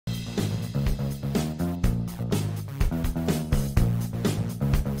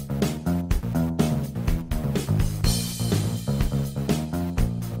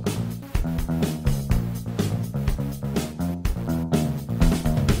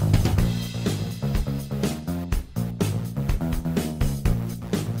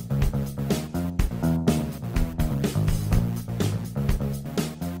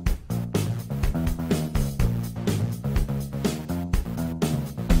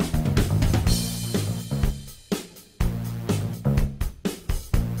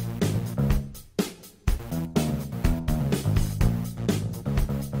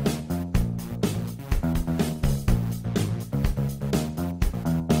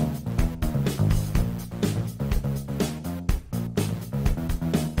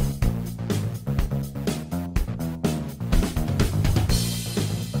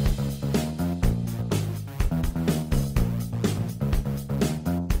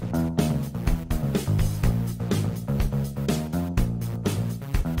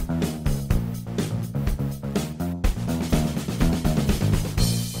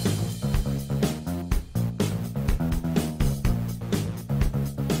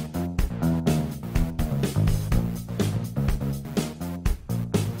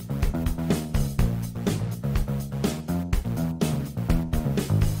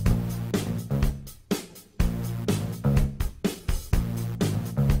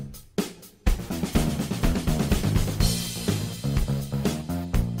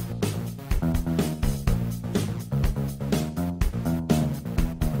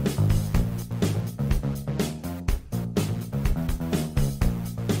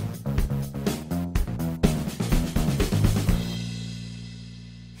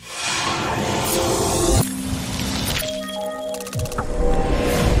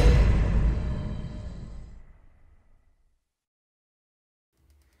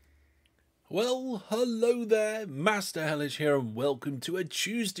Well, hello there, Master Hellish here, and welcome to a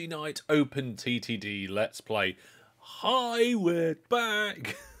Tuesday night OpenTTD Let's Play. Hi, we're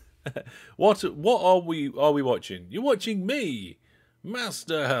back. What are we watching? You're watching me,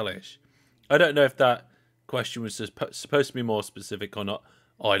 Master Hellish. I don't know if that question was supposed to be more specific or not.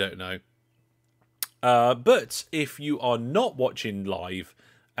 I don't know. But if you are not watching live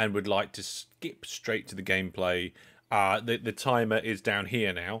and would like to skip straight to the gameplay, the timer is down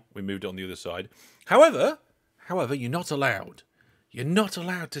here now. We moved it on the other side. However, you're not allowed. You're not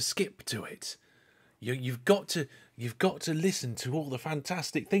allowed to skip to it. You've got to listen to all the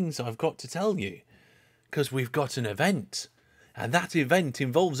fantastic things I've got to tell you, because we've got an event, and that event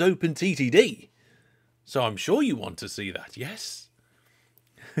involves OpenTTD. So I'm sure you want to see that. Yes.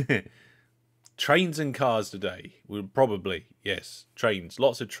 Trains and cars today. Well, probably yes. Trains.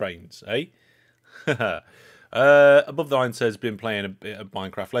 Lots of trains, eh? Above the line says, been playing a bit of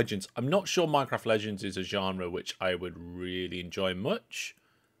Minecraft Legends. I'm not sure Minecraft Legends is a genre which I would really enjoy much,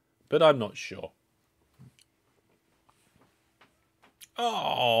 but I'm not sure.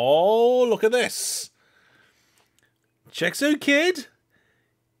 Oh, look at this. Chexo Kid.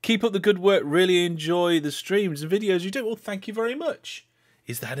 Keep up the good work. Really enjoy the streams and videos you do. Well, thank you very much.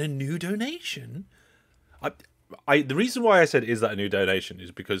 Is that a new donation? The reason why I said is that a new donation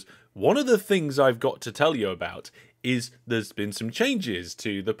is because one of the things I've got to tell you about is there's been some changes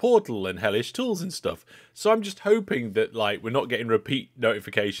to the portal and Hellish tools and stuff. So I'm just hoping that we're not getting repeat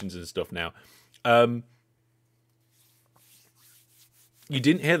notifications and stuff now. You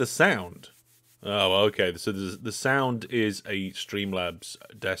didn't hear the sound. Oh, okay. So the sound is a Streamlabs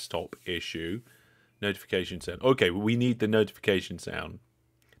desktop issue. Notification sound. Okay, we need the notification sound.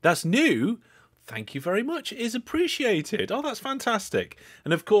 That's new. Thank you very much. It is appreciated. Oh, that's fantastic.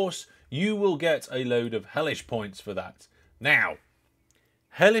 And of course, you will get a load of Hellish points for that. Now,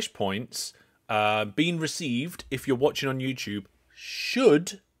 Hellish points being received, if you're watching on YouTube,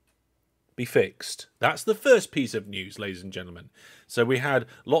 should be fixed. That's the first piece of news, ladies and gentlemen. So we had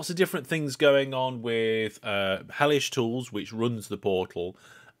lots of different things going on with Hellish Tools, which runs the portal,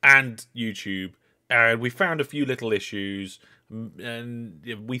 and YouTube. And we found a few little issues, and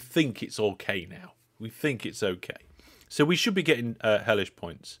we think it's okay now. We think it's okay. So we should be getting Hellish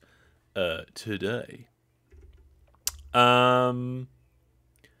points today. Yeah,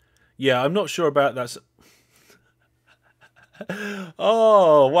 I'm not sure about that.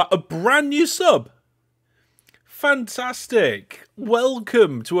 Oh, what a brand new sub. Fantastic.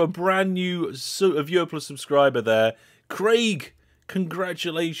 Welcome to a brand new Viewer Plus subscriber there. Craig,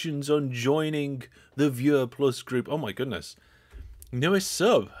 congratulations on joining the Viewer Plus group. Oh my goodness. Newest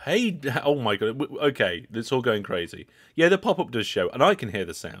sub. Hey, oh my god. Okay, it's all going crazy. Yeah, the pop-up does show, and I can hear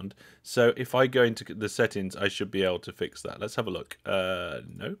the sound. So if I go into the settings, I should be able to fix that. Let's have a look.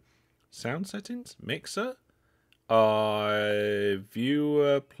 No. Sound settings? Mixer?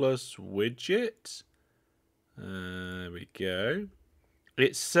 Viewer Plus widget. There we go.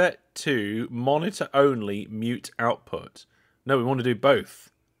 It's set to monitor only, mute output. No, we want to do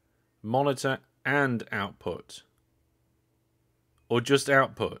both. Monitor and output. Or just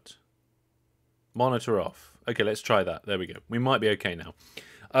output. Monitor off. Okay, let's try that. There we go. We might be okay now.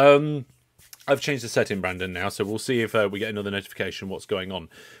 I've changed the setting, Brandon, now, so we'll see if we get another notification what's going on.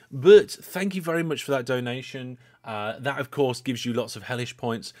 But thank you very much for that donation. That, of course, gives you lots of Hellish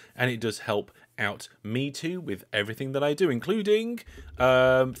points, and it does help out me too with everything that I do, including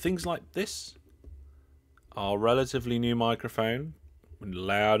things like this. Our relatively new microphone,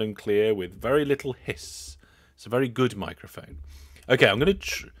 loud and clear with very little hiss. It's a very good microphone. Okay, I'm going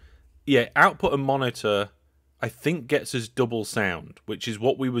to... yeah, output and monitor, I think, gets us double sound, which is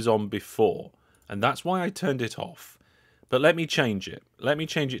what we was on before. And that's why I turned it off. But let me change it. Let me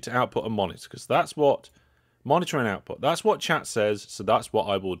change it to output and monitor, because that's what... monitor and output. That's what chat says, so that's what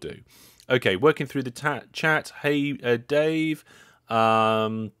I will do. Okay, working through the chat. Hey, Dave.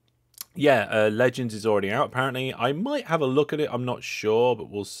 Yeah, Legends is already out, apparently. I might have a look at it. I'm not sure, but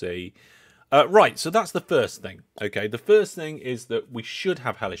we'll see. Right, so that's the first thing. Okay, the first thing is that we should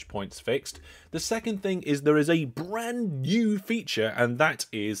have Hellish points fixed. The second thing is there is a brand new feature, and that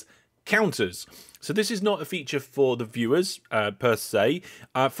is counters. So this is not a feature for the viewers per se.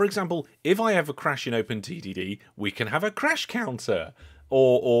 For example, if I have a crash in OpenTTD, we can have a crash counter.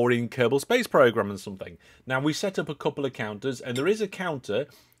 Or in Kerbal Space Program and something. Now, we set up a couple of counters, and there is a counter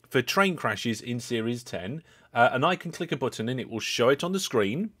for train crashes in Series 10. And I can click a button, and it will show it on the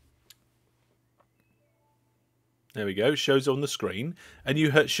screen. There we go, shows on the screen. And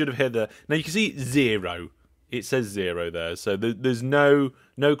you should have heard the... now, you can see 0. It says 0 there, so there's no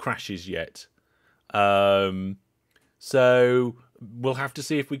crashes yet. So we'll have to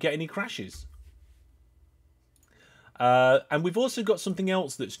see if we get any crashes. And we've also got something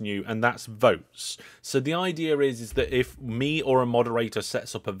else that's new, and that's votes. So the idea is that if me or a moderator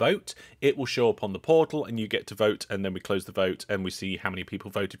sets up a vote, it will show up on the portal, and you get to vote, and then we close the vote, and we see how many people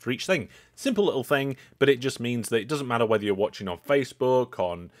voted for each thing. Simple little thing, but it just means that it doesn't matter whether you're watching on Facebook,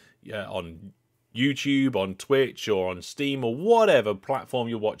 on YouTube, on Twitch, or on Steam, or whatever platform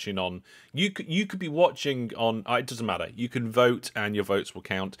you're watching on. You could be watching on, it doesn't matter. You can vote and your votes will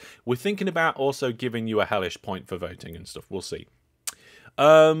count. We're thinking about also giving you a hellish point for voting and stuff. We'll see.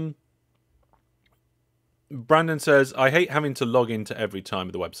 Brandon says, I hate having to log into every time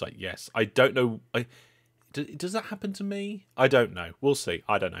of the website. Yes, I don't know. Does that happen to me? I don't know. We'll see.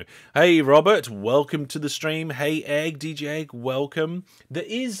 I don't know. Hey, Robert, welcome to the stream. Hey, Egg, DJ Egg, welcome. There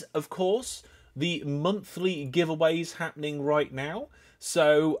is, of course, the monthly giveaways happening right now.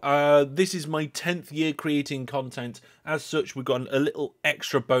 So this is my 10th year creating content. As such, we've got a little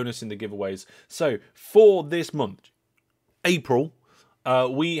extra bonus in the giveaways. So for this month, April,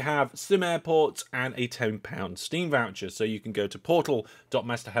 we have Sim Airports and a £10 Steam voucher. So you can go to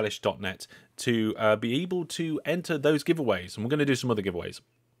portal.masterhellish.net to be able to enter those giveaways. And we're going to do some other giveaways.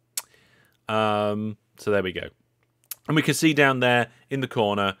 So there we go. And we can see down there in the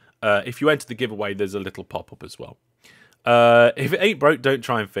corner, if you enter the giveaway, there's a little pop-up as well. If it ain't broke, don't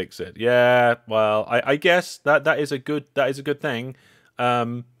try and fix it. Yeah, well, I guess that is a good thing.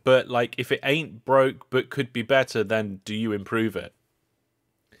 But like, if it ain't broke but could be better, then do you improve it?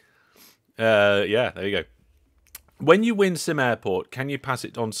 Yeah, there you go. When you win Sim Airport, can you pass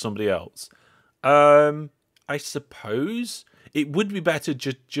it on to somebody else? I suppose it would be better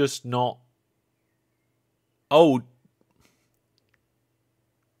just not. Oh.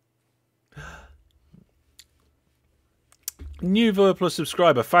 New viewer plus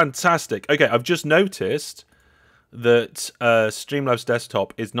subscriber, fantastic. Okay, I've just noticed that Streamlabs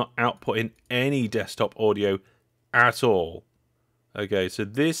Desktop is not outputting any desktop audio at all. Okay, so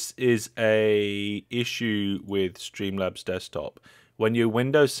this is a issue with Streamlabs Desktop. When your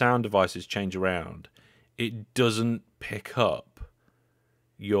Windows sound devices change around, it doesn't pick up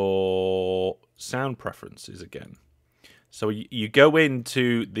your sound preferences again. So you go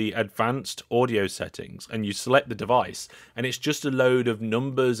into the advanced audio settings and you select the device, and it's just a load of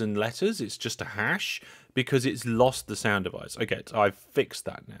numbers and letters. It's just a hash because it's lost the sound device. Okay, so I've fixed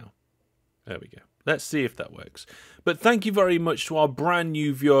that now. There we go. Let's see if that works. But thank you very much to our brand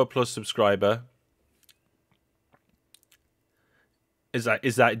new viewer plus subscriber. Is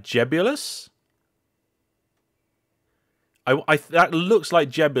that Jebulus? That looks like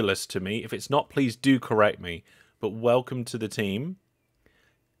Jebulus to me. If it's not, please do correct me. But welcome to the team.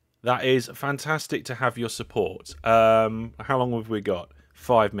 That is fantastic to have your support. How long have we got?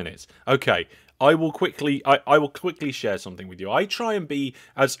 5 minutes. Okay, I will quickly share something with you. I try and be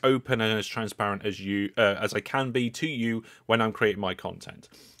as open and as transparent as as I can be to you when I'm creating my content.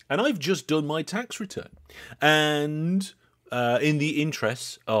 And I've just done my tax return, and in the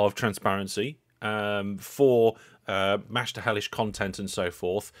interests of transparency, for Master Hellish content and so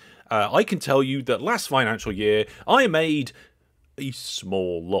forth, I can tell you that last financial year I made a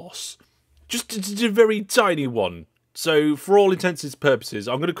small loss, just a very tiny one. So for all intents and purposes,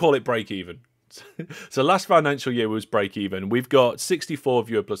 I'm going to call it break even. So last financial year was break even. We've got 64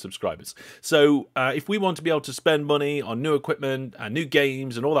 viewer plus subscribers. So if we want to be able to spend money on new equipment and new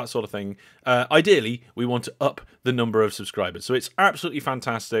games and all that sort of thing, ideally we want to up the number of subscribers. So it's absolutely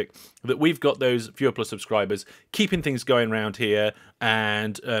fantastic that we've got those viewer plus subscribers, keeping things going around here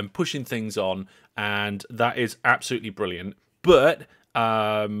and pushing things on, and that is absolutely brilliant. But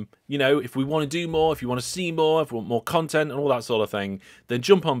you know, if we want to do more, if you want to see more, if we want more content and all that sort of thing, then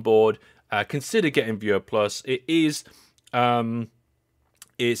jump on board. Consider getting Viewer Plus. It is, it's on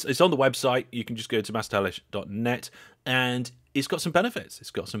the website. You can just go to masterhellish.net, and it's got some benefits. It's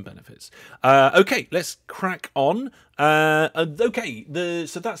got some benefits. Okay, let's crack on. Okay,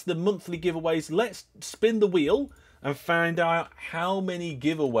 so that's the monthly giveaways. Let's spin the wheel and find out how many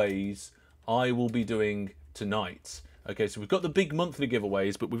giveaways I will be doing tonight. Okay, so we've got the big monthly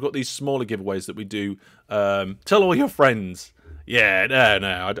giveaways, but we've got these smaller giveaways that we do. Tell all your friends. Yeah,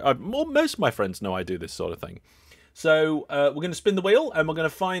 no. Most of my friends know I do this sort of thing. So we're going to spin the wheel, and we're going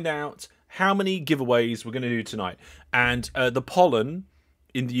to find out how many giveaways we're going to do tonight. And the pollen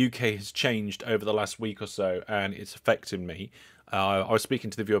in the UK has changed over the last week or so, and it's affecting me. I was speaking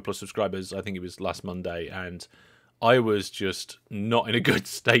to the Viewer Plus subscribers, I think it was last Monday, and I was just not in a good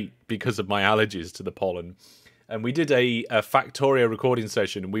state because of my allergies to the pollen. And we did a Factorio recording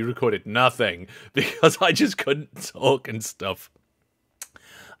session, and we recorded nothing because I just couldn't talk and stuff.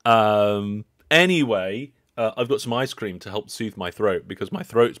 Anyway, I've got some ice cream to help soothe my throat because my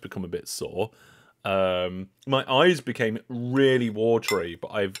throat's become a bit sore. My eyes became really watery,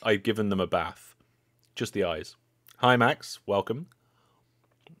 but I've given them a bath. Just the eyes. Hi, Max. Welcome.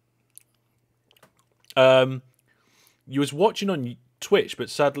 You was watching on Twitch, but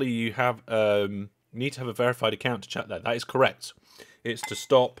sadly you have need to have a verified account to chat there. That is correct. It's to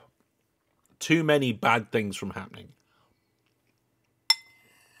stop too many bad things from happening.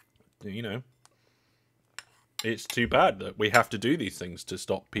 You know, it's too bad that we have to do these things to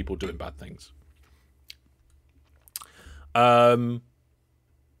stop people doing bad things.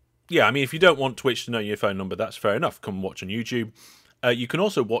 Yeah, I mean, if you don't want Twitch to know your phone number, that's fair enough. Come watch on YouTube. You can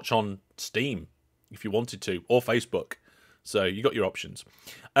also watch on Steam if you wanted to, or Facebook. So you got your options.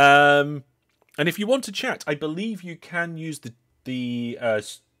 And if you want to chat, I believe you can use the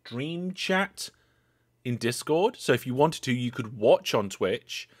stream chat in Discord. So if you wanted to, you could watch on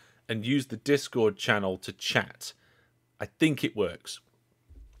Twitch and use the Discord channel to chat. I think it works.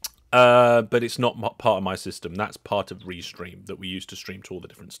 But it's not part of my system. That's part of Restream that we use to stream to all the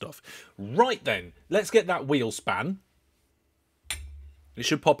different stuff. Right then, let's get that wheel span. It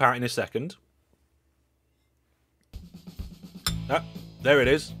should pop out in a second. Ah, there it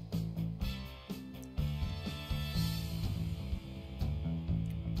is.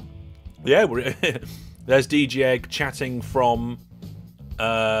 Yeah, there's DJ Egg chatting from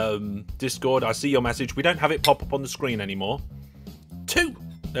Discord. I see your message. We don't have it pop up on the screen anymore. 2.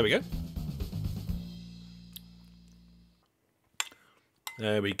 There we go.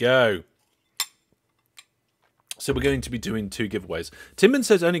 There we go. So we're going to be doing 2 giveaways. Timon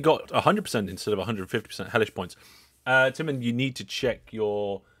says only got 100% instead of 150% hellish points. Timon, you need to check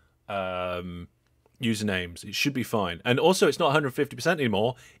your usernames. It should be fine. And also, it's not 150%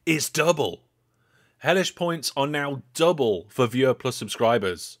 anymore. It's double. Hellish points are now double for viewer plus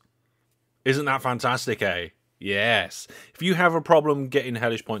subscribers. Isn't that fantastic, eh? Yes. If you have a problem getting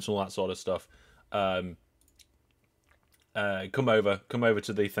hellish points and all that sort of stuff, come over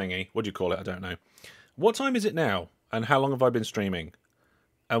to the thingy. What do you call it? I don't know. What time is it now? And how long have I been streaming?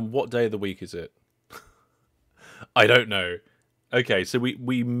 And what day of the week is it? I don't know. Okay, so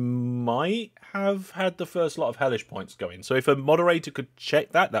we might have had the first lot of hellish points going. So if a moderator could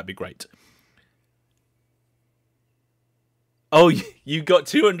check that, that'd be great. Oh, you got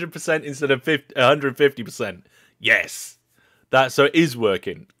 200% instead of 150%. Yes. So it is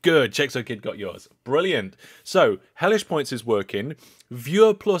working. Good. Chexo Kid got yours. Brilliant. So hellish points is working.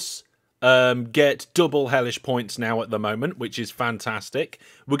 Viewer plus get double hellish points now at the moment, which is fantastic.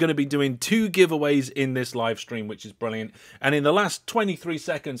 We're going to be doing 2 giveaways in this live stream, which is brilliant. And in the last 23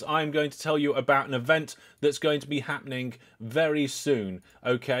 seconds, I'm going to tell you about an event that's going to be happening very soon.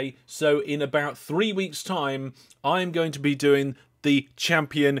 Okay, so in about 3 weeks' time, I'm going to be doing the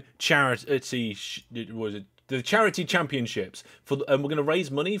champion charity. The charity championships and we're going to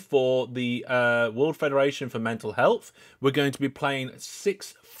raise money for the World Federation for Mental Health. We're going to be playing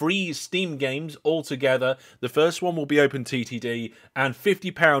 6 free Steam games altogether. The first one will be OpenTTD, and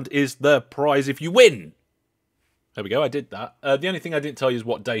 £50 is the prize if you win. There we go. I did that. The only thing I didn't tell you is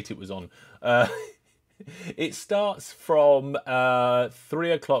what date it was on. It starts from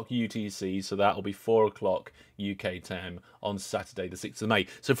 3 o'clock UTC, so that'll be 4 o'clock UK time on Saturday the 6th of May.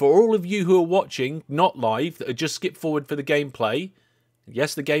 So for all of you who are watching, not live, just skip forward for the gameplay.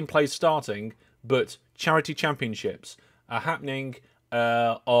 Yes, the gameplay's starting, but charity championships are happening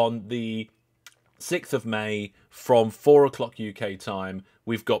on the 6th of May from 4 o'clock UK time.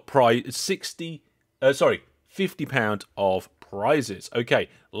 We've got £50 of prizes. Okay,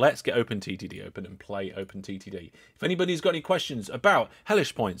 let's get OpenTTD open and play OpenTTD. If anybody's got any questions about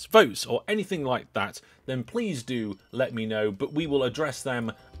hellish points, votes, or anything like that, then please do let me know, but we will address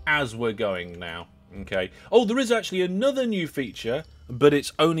them as we're going now. Okay. Oh, there is actually another new feature, but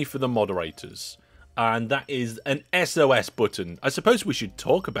it's only for the moderators. And that is an SOS button. I suppose we should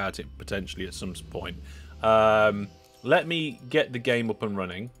talk about it potentially at some point. Let me get the game up and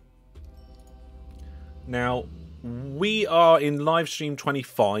running. Now, we are in live stream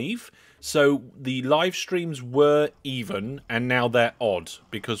 25, so the live streams were even, and now they're odd,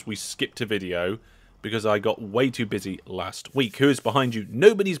 because we skipped a video, because I got way too busy last week. Who is behind you?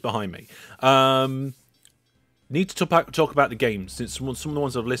 Nobody's behind me. Need to talk about the games, since some of the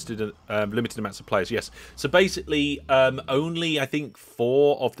ones I've listed are limited amounts of players, yes. So basically, only, I think,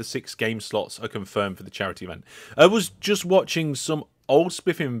 4 of the 6 game slots are confirmed for the charity event. I was just watching some old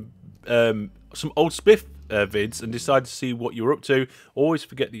spiffing, vids and decided to see what you were up to. Always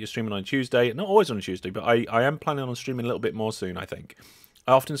forget that you're streaming on Tuesday. Not always on Tuesday, but I am planning on streaming a little bit more soon, I think.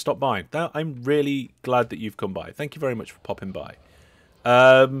 I often stop by. I'm really glad that you've come by. Thank you very much for popping by.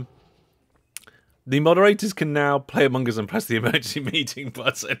 The moderators can now play Among Us and press the emergency meeting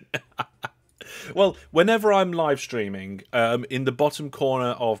button. Well, whenever I'm live streaming, in the bottom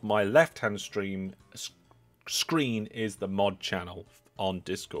corner of my left-hand screen is the mod channel on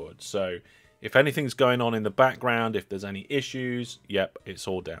Discord. So if anything's going on in the background, if there's any issues, yep, it's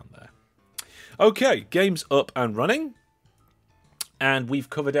all down there. Okay, game's up and running. And we've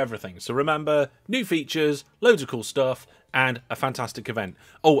covered everything. So remember, new features, loads of cool stuff, and a fantastic event.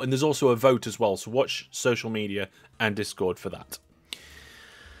 Oh, and there's also a vote as well, so watch social media and Discord for that.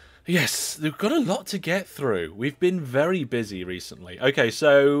 Yes, we've got a lot to get through. We've been very busy recently. Okay,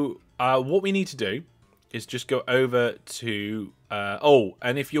 so what we need to do is just go over to... oh,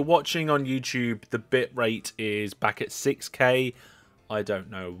 and if you're watching on YouTube, the bitrate is back at 6K. I don't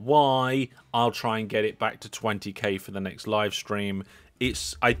know why. I'll try and get it back to 20K for the next live stream.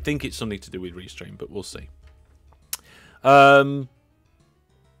 I think it's something to do with Restream, but we'll see. Got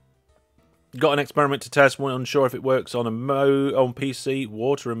an experiment to test. We're unsure if it works on on PC.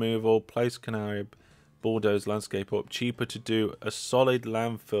 Water removal, place canal, bulldoze landscape up. Cheaper to do a solid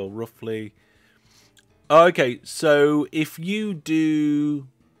landfill, roughly. Okay, so if you do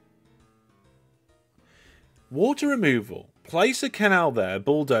water removal, place a canal there,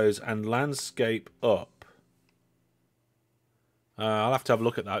 bulldoze, and landscape up. I'll have to have a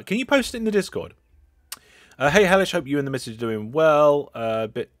look at that. Can you post it in the Discord? Hey, Hellish, hope you and the missus are doing well. A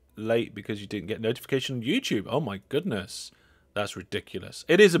bit late because you didn't get notification on YouTube. Oh, my goodness. That's ridiculous.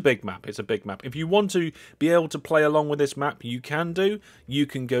 It is a big map. It's a big map. If you want to be able to play along with this map, you can do. You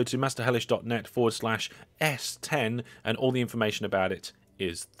can go to masterhellish.net/S10, and all the information about it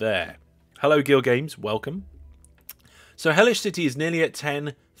is there. Hello, Guild Games. Welcome. So Hellish City is nearly at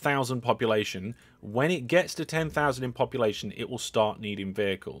 10,000 population. When it gets to 10,000 in population, it will start needing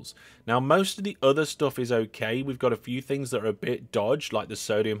vehicles. Now, most of the other stuff is okay. We've got a few things that are a bit dodged, like the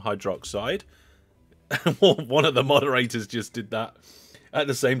sodium hydroxide. One of the moderators just did that at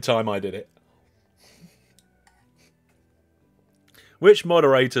the same time I did it. Which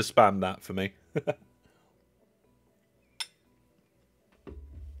moderator spammed that for me?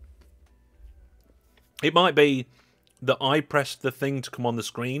 It might be that I pressed the thing to come on the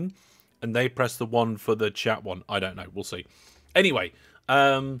screen and they pressed the one for the chat one. I don't know. We'll see. Anyway,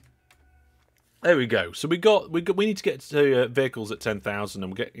 there we go. So we need to get to vehicles at 10,000,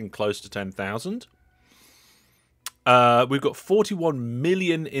 and we're getting close to 10,000. We've got 41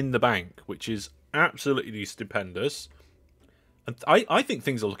 million in the bank, which is absolutely stupendous. And I think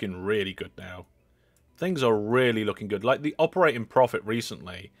things are looking really good now. Things are really looking good. Like the operating profit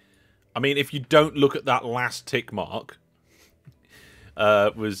recently. I mean, if you don't look at that last tick mark,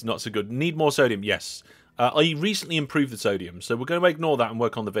 was not so good. Need more sodium? Yes. I recently improved the sodium, so we're going to ignore that and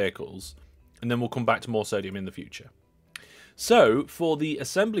work on the vehicles, and then we'll come back to more sodium in the future. So, for the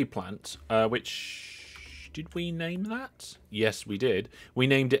assembly plant, which... Did we name that? Yes, we did. We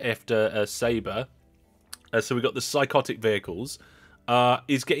named it after Sabre. So we got the psychotic vehicles.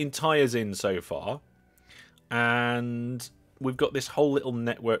 Is getting tyres in so far. And we've got this whole little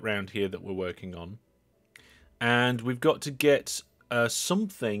network round here that we're working on. And we've got to get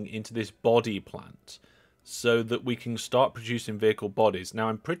something into this body plant so that we can start producing vehicle bodies. Now,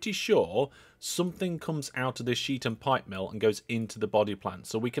 I'm pretty sure something comes out of this sheet and pipe mill and goes into the body plant.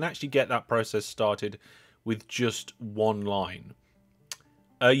 So we can actually get that process started with just one line.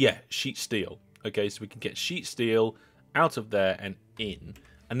 Yeah, sheet steel. Okay, so we can get sheet steel out of there and in.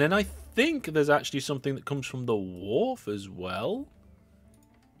 And then I think there's actually something that comes from the wharf as well.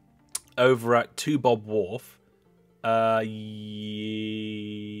 Over at 2 Bob Wharf.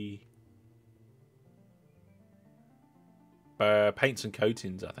 Paints and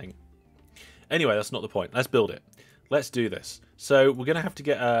coatings, I think. Anyway, that's not the point. Let's build it. Let's do this. So we're going to have to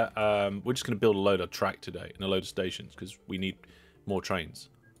get a... we're just going to build a load of track today and a load of stations because we need more trains.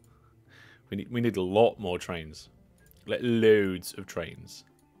 We need a lot more trains. Like loads of trains.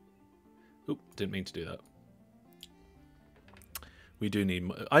 Oop, didn't mean to do that. We do need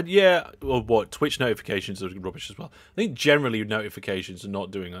more. Yeah, well, what? Twitch notifications are rubbish as well. I think generally notifications are not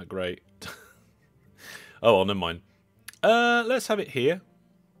doing that great. Oh, well, never mind. Let's have it here.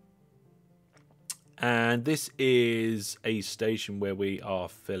 And this is a station where we are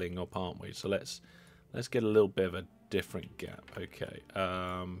filling up, aren't we? So let's get a little bit of a different gap. Okay.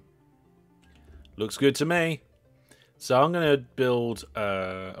 Looks good to me. So I'm going to build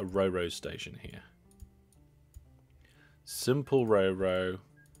a Ro-Ro station here. Simple Ro-Ro.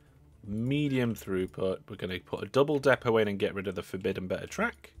 Medium throughput. We're going to put a double depot in and get rid of the forbidden better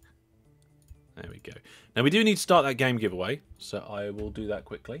track. There we go. Now we do need to start that game giveaway. So I will do that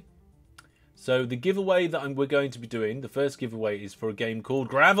quickly. So the giveaway that we're going to be doing, the first giveaway is for a game called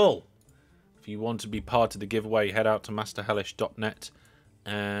Gravel. If you want to be part of the giveaway, head out to masterhellish.net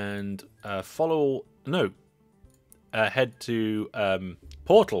and follow... No. Head to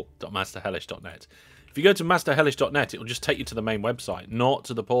portal.masterhellish.net. If you go to masterhellish.net, it will just take you to the main website, not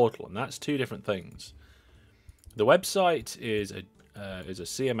to the portal, and that's two different things. The website is a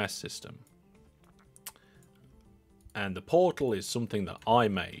CMS system, and the portal is something that I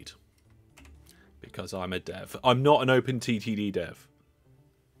made because I'm a dev. I'm not an OpenTTD dev.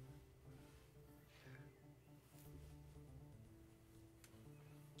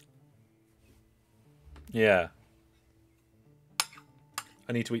 Yeah.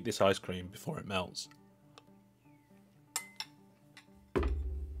 I need to eat this ice cream before it melts.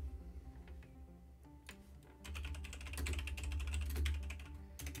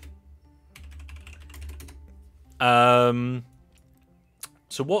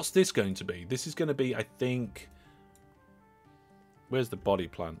 So what's this going to be? This is going to be, I think... Where's the body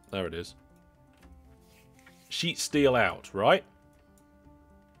plant? There it is. Sheet steel out, right?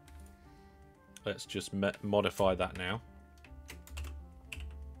 Let's just modify that now.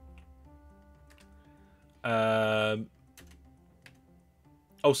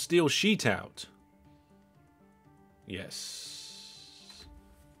 Oh, steel sheet out. Yes.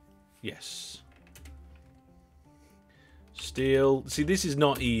 Yes. Steel. See, this is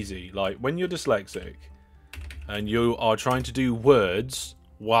not easy. Like, when you're dyslexic and you are trying to do words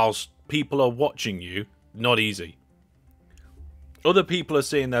whilst people are watching you, not easy. Other people are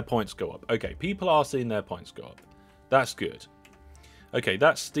seeing their points go up. Okay, people are seeing their points go up. That's good. Okay,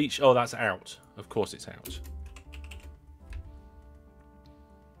 that's stitch. Oh, that's out. Of course it's out.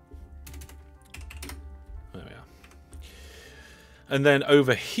 There we are. And then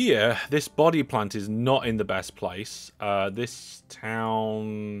over here, this body plant is not in the best place. This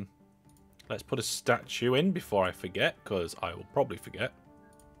town... Let's put a statue in before I forget, because I will probably forget.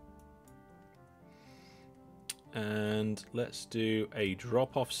 And let's do a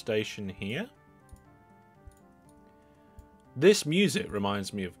drop-off station here. This music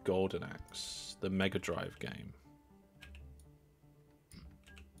reminds me of Golden Axe, the Mega Drive game.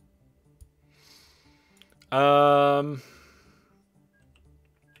 I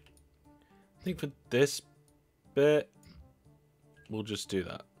think for this bit, we'll just do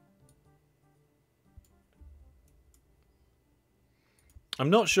that. I'm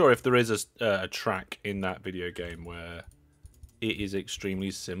not sure if there is a track in that video game where it is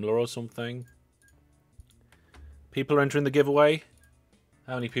extremely similar or something. People are entering the giveaway.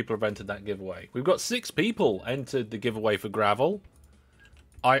 How many people have entered that giveaway? We've got 6 people entered the giveaway for Gravel.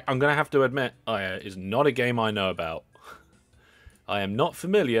 I'm going to have to admit, it is not a game I know about. I am not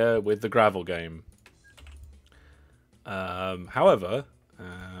familiar with the Gravel game. However,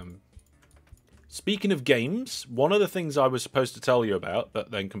 speaking of games, one of the things I was supposed to tell you about,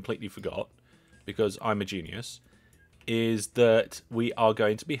 but then completely forgot, because I'm a genius, is that we are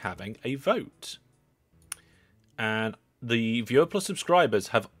going to be having a vote. And the Viewer Plus subscribers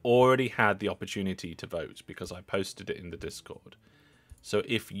have already had the opportunity to vote, because I posted it in the Discord. So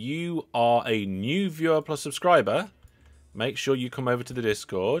if you are a new Viewer Plus subscriber, make sure you come over to the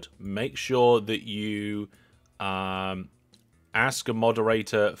Discord. Make sure that you ask a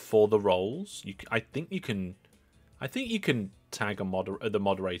moderator for the roles. I think you can tag the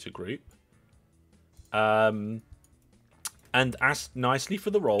moderator group. And ask nicely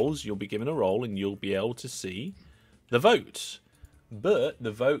for the roles. You'll be given a role and you'll be able to see the vote. But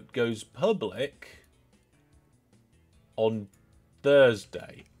the vote goes public on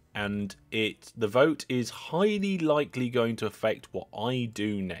Thursday, and the vote is highly likely going to affect what I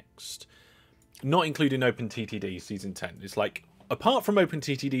do next, not including OpenTTD Season 10. It's like, apart from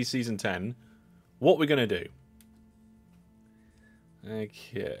OpenTTD Season 10, what we're going to do.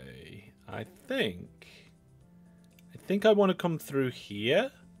 Okay, I think I want to come through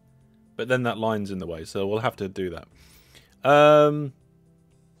here, but then that line's in the way, so we'll have to do that.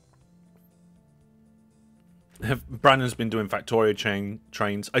 Brandon's been doing Factorio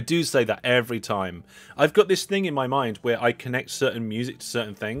trains. I do say that every time. I've got this thing in my mind where I connect certain music to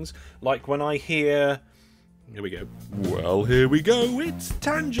certain things. Like when I hear... Here we go. Well, here we go. It's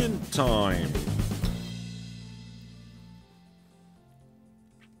tangent time.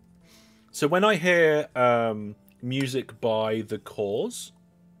 So when I hear music by The Cause,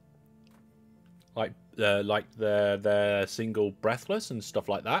 like their single Breathless and stuff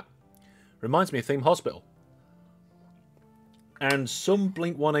like that, reminds me of Theme Hospital. And some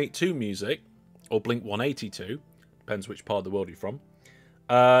Blink-182 music, or Blink-182, depends which part of the world you're from,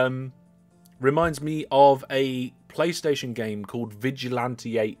 reminds me of a PlayStation game called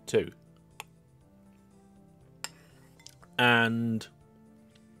Vigilante 8-2. And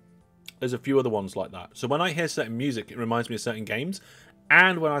there's a few other ones like that. So when I hear certain music, it reminds me of certain games.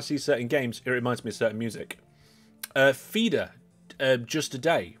 And when I see certain games, it reminds me of certain music. Feeder, Just a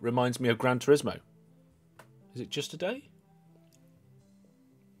Day, reminds me of Gran Turismo. Is it Just a Day?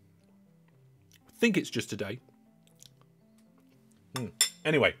 I think it's Just a Day.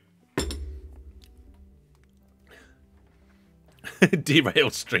 Anyway.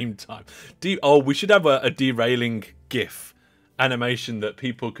 Derailed stream time. We should have a derailing GIF animation that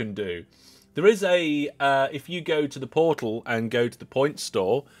people can do. There is a if you go to the portal and go to the point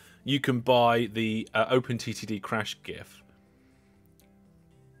store, you can buy the OpenTTD crash GIF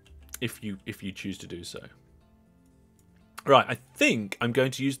if you choose to do so. Right, I think I'm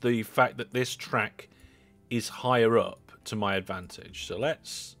going to use the fact that this track is higher up to my advantage. So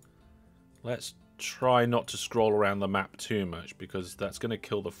let's try not to scroll around the map too much, because that's going to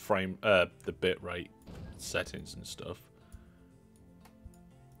kill the the bitrate settings and stuff.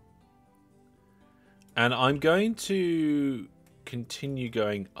 And I'm going to continue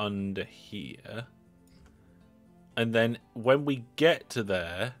going under here, and then when we get to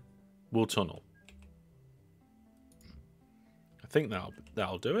there, we'll tunnel. I think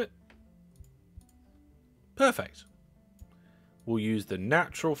that'll do it. Perfect. We'll use the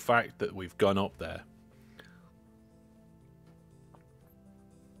natural fact that we've gone up there.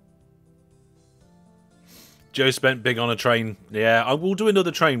 Joe spent big on a train. Yeah, I will do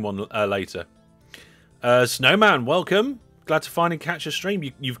another train one later. Snowman, welcome. Glad to finally catch a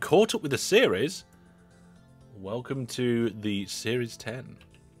stream. You've caught up with the series. Welcome to the Series 10.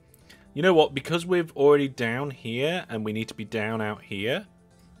 You know what? Because we're already down here and we need to be down out here,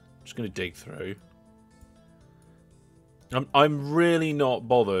 I'm just going to dig through. I'm really not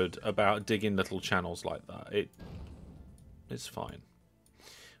bothered about digging little channels like that. It's fine.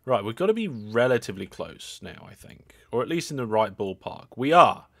 Right, we've got to be relatively close now, I think. Or at least in the right ballpark. We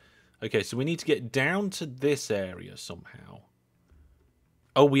are. Okay, so we need to get down to this area somehow.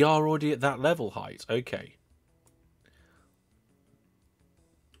 Oh, we are already at that level height. Okay.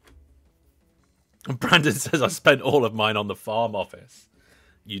 Brandon says I spent all of mine on the farm office.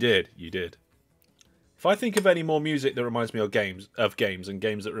 You did. You did. If I think of any more music that reminds me of games and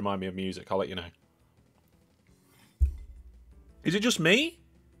games that remind me of music, I'll let you know. Is it just me?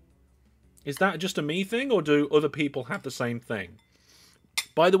 Is that just a me thing, or do other people have the same thing?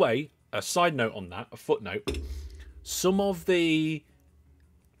 By the way, a side note on that, a footnote. Some of the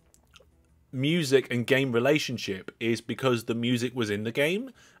music and game relationship is because the music was in the game,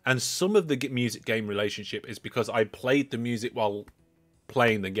 and some of the music game relationship is because I played the music while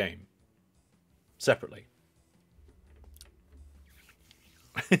playing the game. Separately.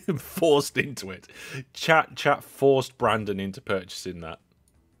 Forced into it. Chat forced Brandon into purchasing that.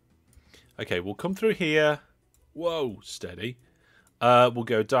 Okay, we'll come through here. Whoa, steady. We'll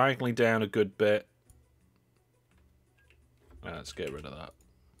go diagonally down a good bit. Let's get rid of that.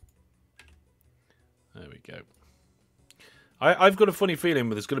 There we go. I've got a funny feeling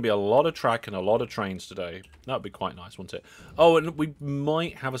there's going to be a lot of track and a lot of trains today. That would be quite nice, wouldn't it? Oh, and we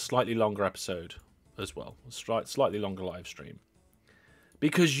might have a slightly longer episode as well. A slightly longer live stream.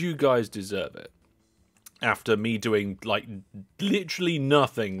 Because you guys deserve it. After me doing, like, literally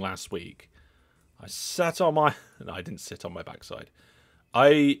nothing last week. I sat on my... No, I didn't sit on my backside.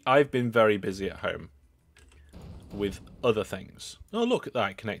 I've been very busy at home. With other things. Oh, look at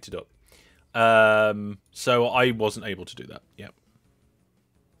that. Connected up. So I wasn't able to do that. Yep.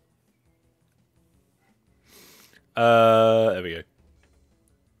 There we go.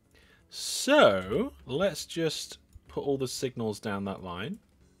 So let's just put all the signals down that line.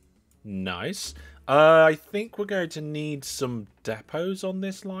 Nice. I think we're going to need some depots on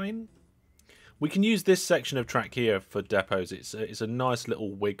this line. We can use this section of track here for depots. It's a nice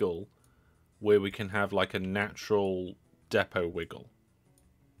little wiggle where we can have like a natural depot wiggle.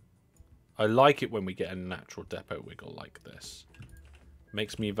 I like it when we get a natural depot wiggle like this.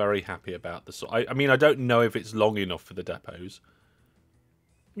 Makes me very happy about this. I mean, I don't know if it's long enough for the depots.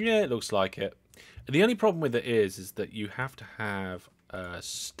 Yeah, it looks like it. The only problem with it is that you have to have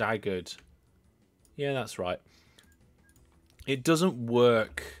staggered... Yeah, that's right. It doesn't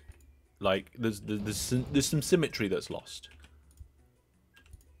work... Like, there's some symmetry that's lost.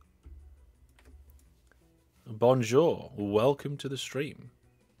 Bonjour. Welcome to the stream.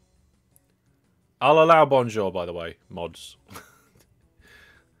 I'll allow bonjour, by the way, mods.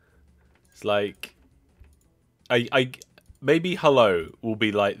 It's like... Maybe hello will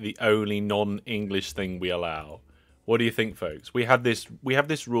be like the only non-English thing we allow. What do you think, folks? We have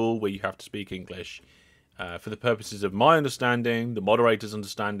this rule where you have to speak English for the purposes of my understanding, the moderator's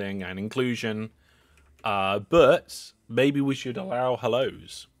understanding, and inclusion. But maybe we should allow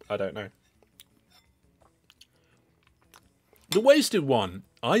hellos. I don't know. The wasted one.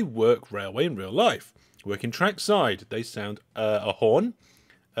 I work railway in real life. Working trackside. They sound a horn.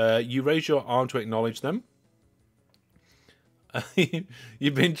 You raise your arm to acknowledge them.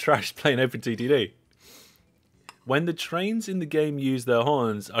 You've been trashed playing OpenTTD. When the trains in the game use their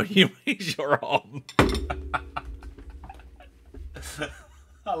horns, you raise your arm.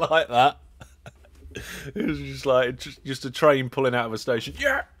 I like that. It was just like just a train pulling out of a station.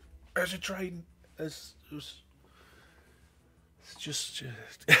 Yeah, there's a train. It's just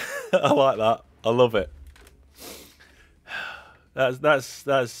I like that. I love it. That's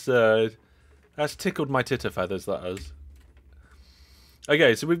tickled my titter feathers. That has.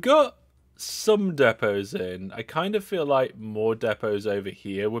 Okay, so we've got some depots in. I kind of feel like more depots over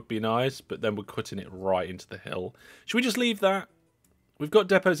here would be nice, but then we're cutting it right into the hill. Should we just leave that? We've got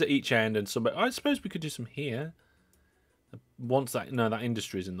depots at each end and some. I suppose we could do some here. Once that that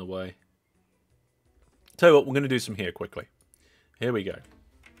industry's in the way. Tell you what, we're going to do some here quickly. Here we go.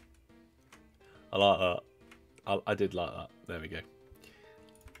 I like that. I did like that. There we go.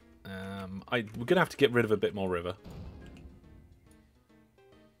 We're going to have to get rid of a bit more river.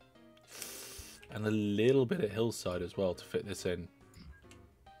 And a little bit of hillside as well to fit this in.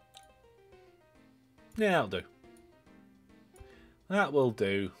 Yeah, that'll do. That will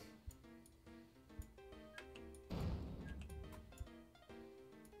do.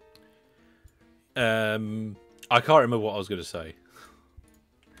 I can't remember what I was going to say.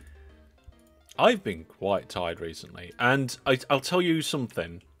 I've been quite tired recently, and I'll tell you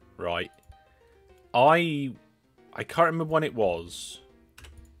something, right? I can't remember when it was.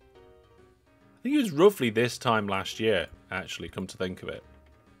 I think it was roughly this time last year, actually, come to think of it.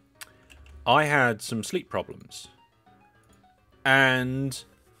 I had some sleep problems. And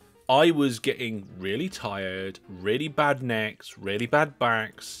I was getting really tired, really bad necks, really bad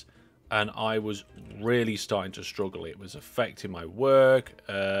backs, and I was really starting to struggle. It was affecting my work.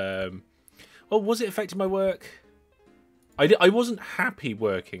 Well, was it affecting my work? I wasn't happy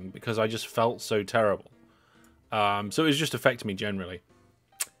working because I just felt so terrible. So it was just affecting me generally.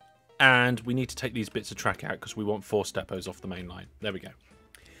 And we need to take these bits of track out because we want 4 depots off the main line. There we go.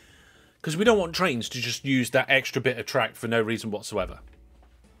 Because we don't want trains to just use that extra bit of track for no reason whatsoever.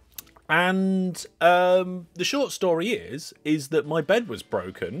 And the short story is that my bed was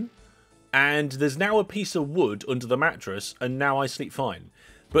broken. And there's now a piece of wood under the mattress. And now I sleep fine.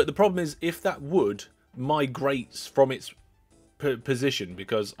 But the problem is if that wood migrates from its position,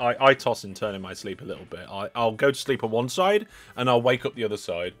 because I toss and turn in my sleep a little bit. I'll go to sleep on one side and I'll wake up the other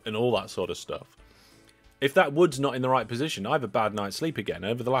side and all that sort of stuff. If that wood's not in the right position, I have a bad night's sleep again.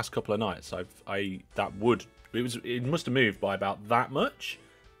 Over the last couple of nights, that wood it must have moved by about that much.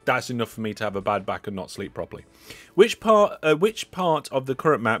 That's enough for me to have a bad back and not sleep properly. Which part of the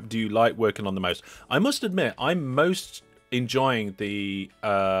current map do you like working on the most? I must admit, I'm most enjoying the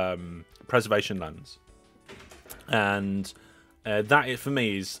preservation lands, and that for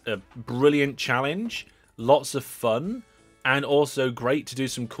me is a brilliant challenge, lots of fun, and also great to do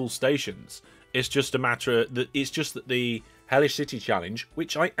some cool stations. It's just a matter that the Hellish City challenge,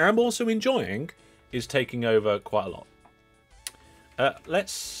 which I am also enjoying, is taking over quite a lot.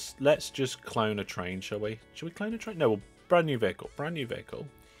 Let's just clone a train, shall we? Shall we clone a train? No, brand new vehicle,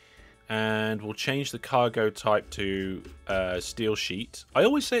 and we'll change the cargo type to steel sheet. I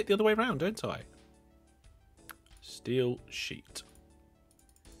always say it the other way around, don't I? Steel sheet.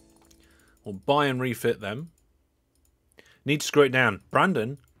 We'll buy and refit them. Need to screw it down,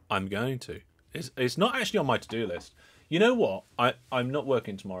 Brandon. I'm going to. It's not actually on my to-do list. You know what? I'm not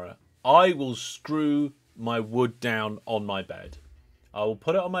working tomorrow. I will screw my wood down on my bed. I will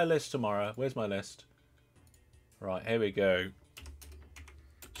put it on my list tomorrow. Where's my list? Right, here we go.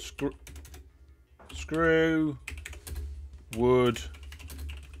 Screw wood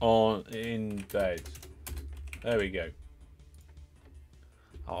in bed. There we go.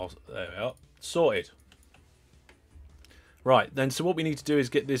 There we are. Sorted. Right, then, so what we need to do is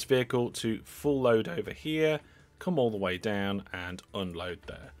get this vehicle to full load over here, come all the way down and unload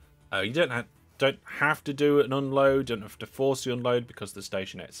there. You don't have to do an unload, don't have to force the unload because the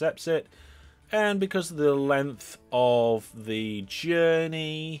station accepts it. And because of the length of the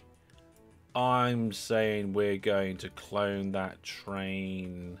journey, I'm saying we're going to clone that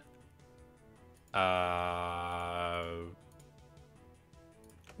train.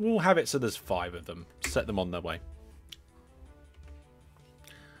 We'll have it so there's 5 of them. Set them on their way.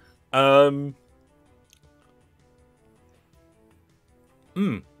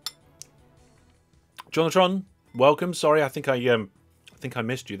 Jonathan, welcome. Sorry, I think I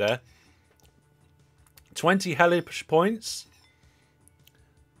missed you there. 20 hellish points.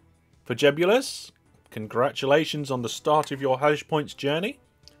 Pajebulus, congratulations on the start of your Hash Points journey.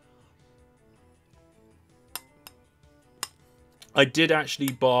 I did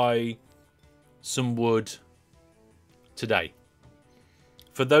actually buy some wood today.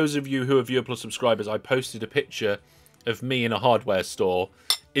 For those of you who are Viewer Plus subscribers, I posted a picture of me in a hardware store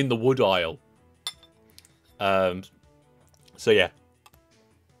in the wood aisle. So yeah.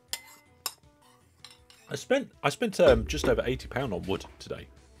 I spent just over £80 on wood today.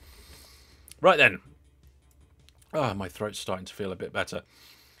 Right then. Oh, my throat's starting to feel a bit better.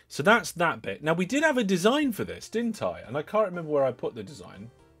 So that's that bit. Now, we did have a design for this, didn't I? And I can't remember where I put the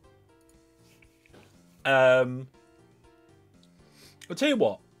design. I'll tell you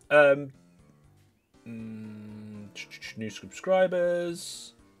what. New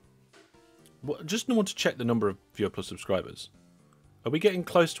subscribers. Just want to check the number of Viewer Plus subscribers. Are we getting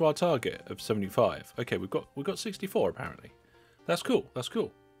close to our target of 75? Okay, we've got 64 apparently. That's cool. That's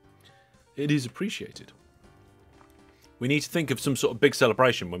cool. It is appreciated. We need to think of some sort of big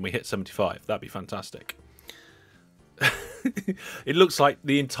celebration when we hit 75. That'd be fantastic. It looks like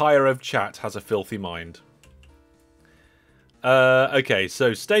the entire of chat has a filthy mind. Okay,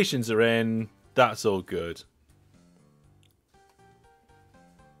 so stations are in. That's all good.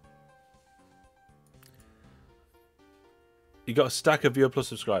 You got a stack of Viewer Plus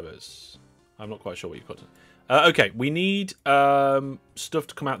subscribers. I'm not quite sure what you've got. Okay, we need stuff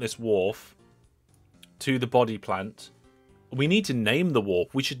to come out this wharf to the body plant. We need to name the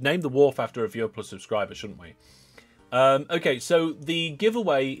wharf. We should name the wharf after a Viewer Plus subscriber, shouldn't we? Okay, so the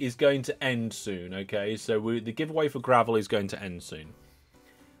giveaway is going to end soon, okay? So the giveaway for gravel is going to end soon.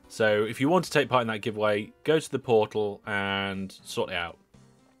 So if you want to take part in that giveaway, go to the portal and sort it out.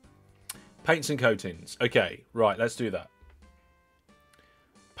 Paints and coatings. Okay, right, let's do that.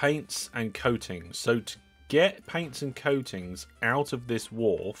 Paints and coatings. So to get paints and coatings out of this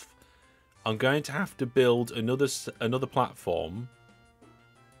wharf, I'm going to have to build another platform.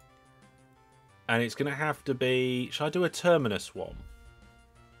 And it's going to have to be... Should I do a terminus one?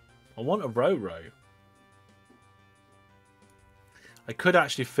 I want a row. I could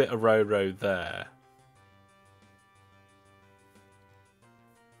actually fit a row there.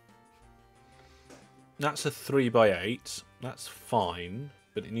 That's a 3x8. That's fine.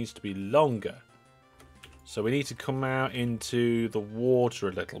 But it needs to be longer. So we need to come out into the water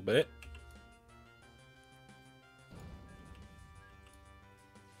a little bit.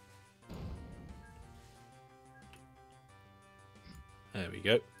 There we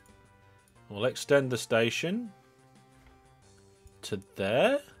go. We'll extend the station to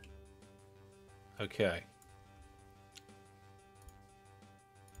there. Okay.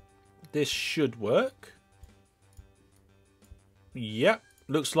 This should work. Yep.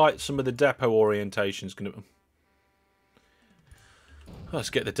 Looks like some of the depot orientation is going to... Let's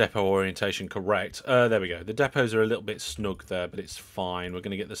get the depot orientation correct. There we go. The depots are a little bit snug there, but it's fine. We're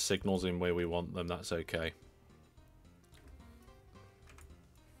going to get the signals in where we want them. That's okay.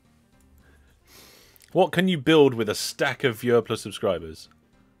 What can you build with a stack of Viewer Plus subscribers?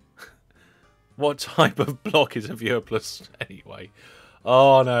 What type of block is a Viewer Plus anyway?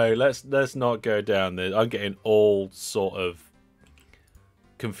 Oh no, let's not go down there. I'm getting all sort of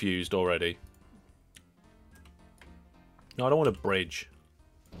confused already. No, I don't want a bridge.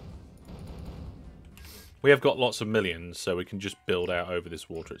 We have got lots of millions, so we can just build out over this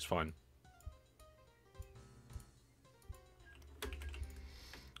water. It's fine.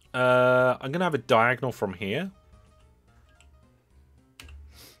 I'm going to have a diagonal from here.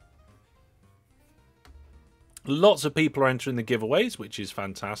 Lots of people are entering the giveaways, which is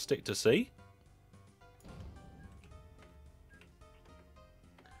fantastic to see.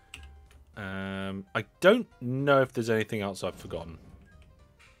 I don't know if there's anything else I've forgotten.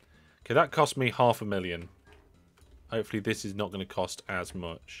 Okay, that cost me $500,000. Hopefully this is not going to cost as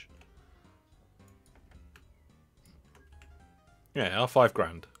much. Yeah, our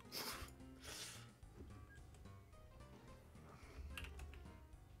 $5,000.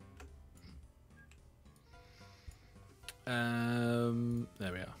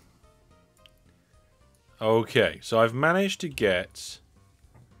 There we are. Okay, so I've managed to get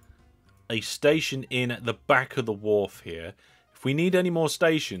a station in at the back of the wharf here. If we need any more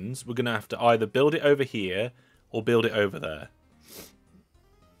stations, we're going to have to either build it over here or build it over there.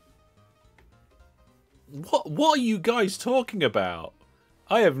 What are you guys talking about?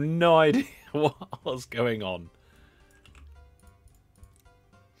 I have no idea what's going on.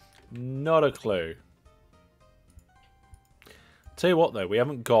 Not a clue. Tell you what though, we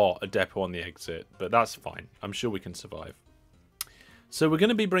haven't got a depot on the exit, but that's fine. I'm sure we can survive. So we're going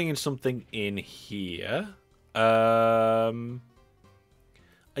to be bringing something in here. I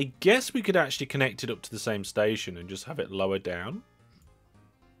I guess we could actually connect it up to the same station and just have it lower down.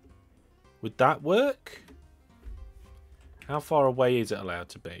 Would that work? How far away is it allowed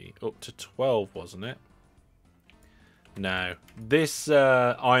to be? Up to 12, wasn't it? No. This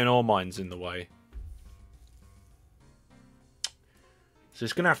iron ore mine's in the way. So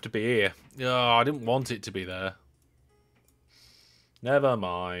it's going to have to be here. Oh, I didn't want it to be there. Never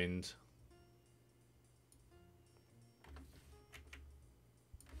mind.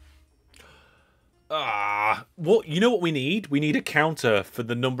 What? You know what we need? We need a counter for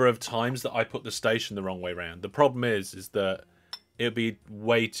the number of times that I put the station the wrong way around. The problem is that it'll be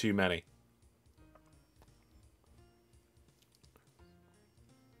way too many.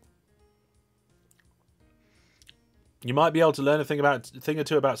 You might be able to learn a thing or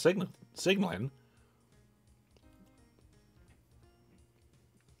two about signaling. Signaling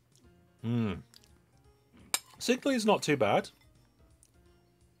is not too bad.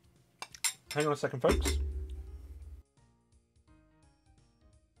 Hang on a second, folks.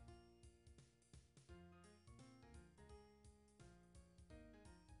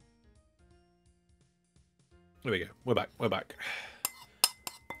 There we go. We're back. We're back.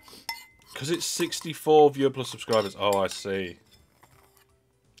 Because it's 64 viewer plus subscribers. Oh, I see.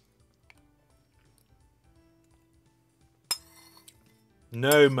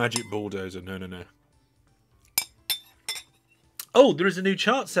 No magic bulldozer. No, no, no. Oh, there is a new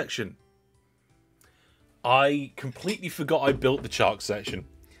chart section. I completely forgot I built the chart section.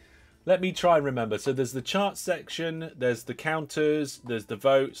 Let me try and remember. So there's the chart section, there's the counters, there's the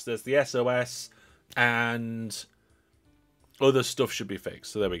votes, there's the SOS, and other stuff should be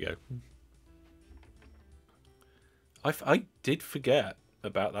fixed. So there we go. I did forget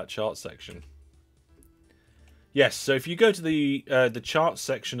about that chart section. Yes, so if you go to the chart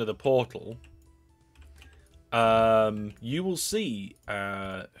section of the portal, you will see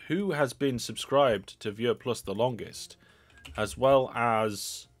who has been subscribed to Viewer Plus the longest, as well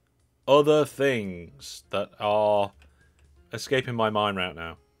as other things that are escaping my mind right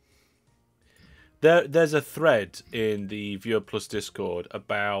now. There's a thread in the Viewer Plus Discord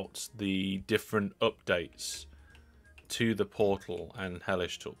about the different updates to the portal and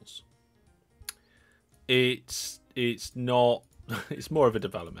Hellish Tools. It's not. It's more of a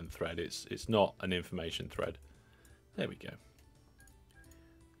development thread. It's not an information thread. There we go.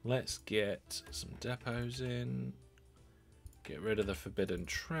 Let's get some depots in. Get rid of the forbidden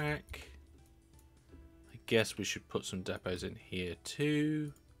track. I guess we should put some depots in here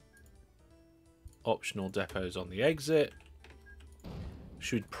too. Optional depots on the exit.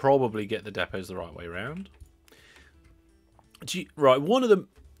 Should probably get the depots the right way around. Right, one of them.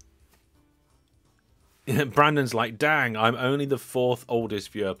 Brandon's like, dang, I'm only the 4th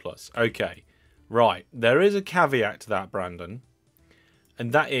oldest Viewer Plus. Okay, right. There is a caveat to that, Brandon.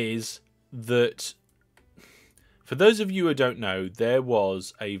 And that is that, for those of you who don't know, there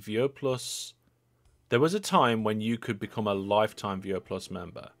was a Viewer Plus. There was a time when you could become a lifetime Viewer Plus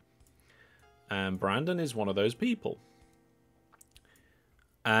member. And Brandon is one of those people.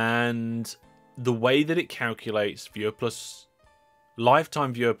 And the way that it calculates Viewer Plus,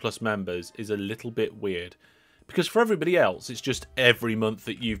 lifetime Viewer Plus members is a little bit weird. Because for everybody else, it's just every month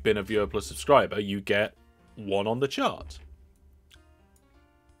that you've been a Viewer Plus subscriber, you get one on the chart.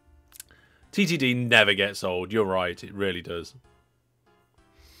 TTD never gets old. You're right. It really does.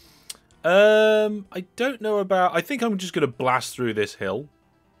 I don't know about... I think I'm just going to blast through this hill.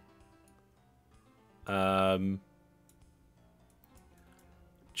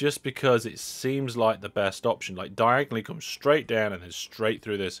 Just because it seems like the best option. Like, diagonally come straight down and then straight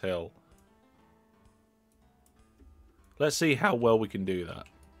through this hill. Let's see how well we can do that.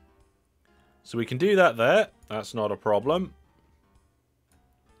 So we can do that there. That's not a problem.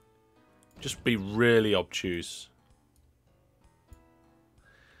 Just be really obtuse.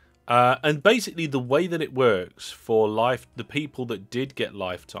 And basically the way that it works for the people that did get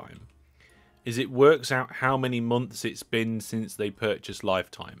lifetime is it works out how many months it's been since they purchased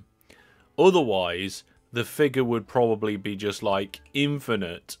lifetime. Otherwise, the figure would probably be just like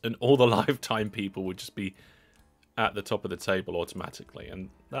infinite and all the lifetime people would just be at the top of the table automatically, and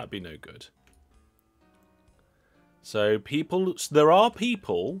that'd be no good. So there are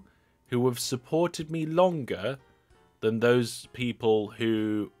people who have supported me longer than those people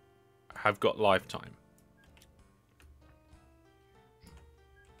who have got lifetime.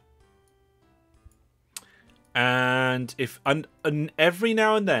 And every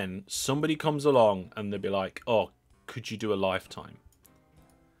now and then somebody comes along and they'll be like, "Oh, could you do a lifetime?"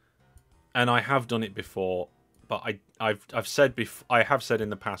 And I have done it before, but I have said in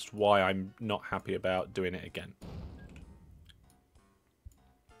the past why I'm not happy about doing it again.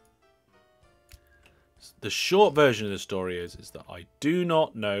 the short version of the story is that I do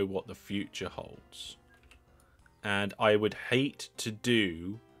not know what the future holds. And I would hate to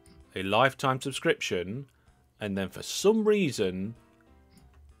do a lifetime subscription and then for some reason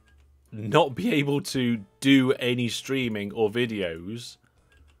not be able to do any streaming or videos.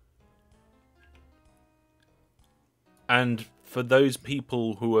 And for those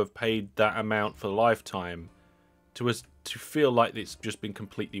people who have paid that amount for lifetime to feel like it's just been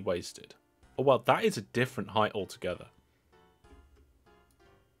completely wasted. Oh, well, that is a different height altogether.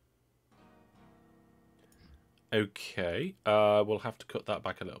 Okay, we'll have to cut that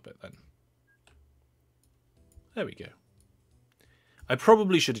back a little bit then. There we go. I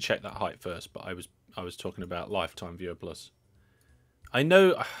probably should have checked that height first, but I was talking about Lifetime Viewer Plus. I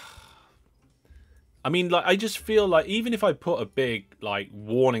know. I mean, like, I just feel like even if I put a big like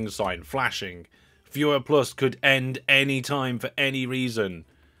warning sign flashing, Viewer Plus could end any time for any reason,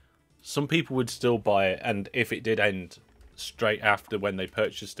 some people would still buy it, and if it did end straight after when they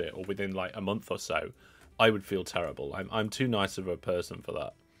purchased it or within like a month or so, I would feel terrible. I'm too nice of a person for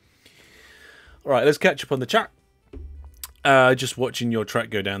that. All right, let's catch up on the chat. Just watching your track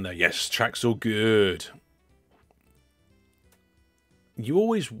go down there. Yes, track's all good. You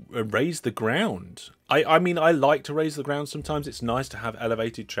always raise the ground. I mean, I like to raise the ground sometimes. It's nice to have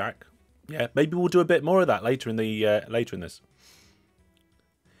elevated track. Yeah, maybe we'll do a bit more of that later in this.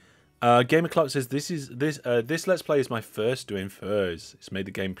 Gamer Clark says this Let's Play is my first doing furs. It's made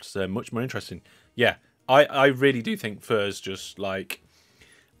the game much more interesting. Yeah, I really do think furs just like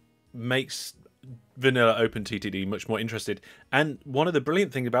makes vanilla OpenTTD much more interested. And one of the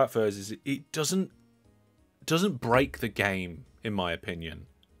brilliant things about furs is it doesn't break the game, in my opinion.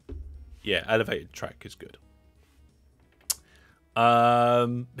 Yeah, elevated track is good.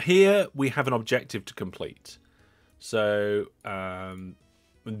 Here we have an objective to complete, so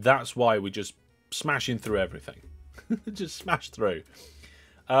that's why we're just smashing through everything. Just smash through.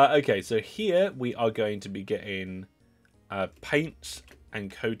 Okay, so here we are going to be getting paints and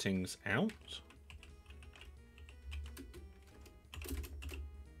coatings out.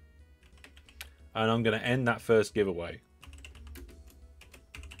 And I'm going to end that first giveaway.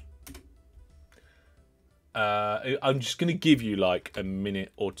 I'm just going to give you like a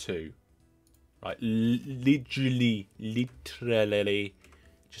minute or two. Right, literally,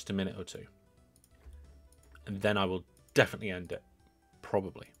 just a minute or two. And then I will definitely end it.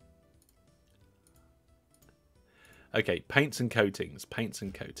 Probably. Okay, paints and coatings. Paints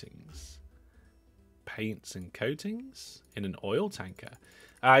and coatings. Paints and coatings in an oil tanker.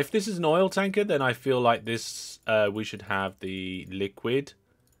 If this is an oil tanker, then I feel like this we should have the liquid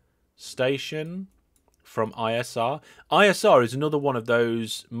station from ISR. ISR is another one of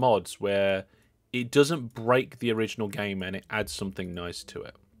those mods where it doesn't break the original game and it adds something nice to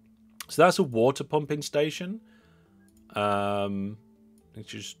it. So that's a water pumping station. Let's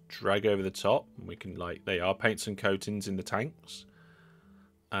just drag over the top. And we can, like, they are paints and coatings in the tanks.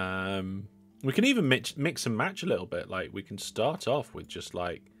 We can even mix and match a little bit. Like, we can start off with just,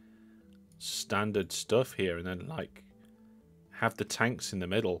 like, standard stuff here and then, like, have the tanks in the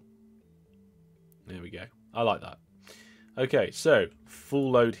middle. There we go. I like that. Okay, so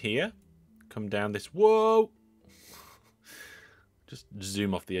full load here. Come down this. Whoa! Just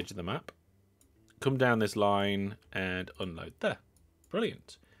zoom off the edge of the map. Come down this line and unload there.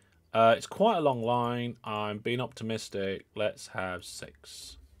 Brilliant. It's quite a long line. I'm being optimistic. Let's have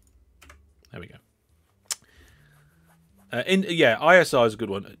 6. There we go. Yeah, ISR is a good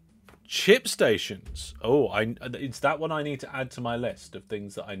one. Chip stations. Oh, it's that one I need to add to my list of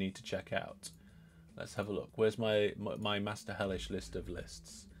things that I need to check out. Let's have a look. Where's my Master Hellish list of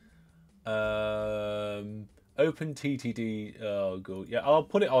lists? OpenTTD. Oh, good. Yeah, I'll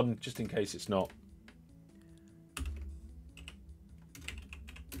put it on just in case it's not.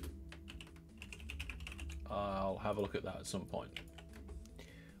 I'll have a look at that at some point.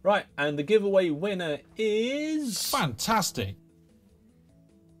 Right, and the giveaway winner is... Fantastic.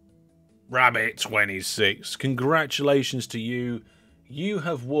 Rabbit26. Congratulations to you. You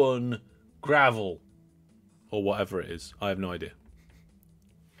have won gravel. Or whatever it is. I have no idea.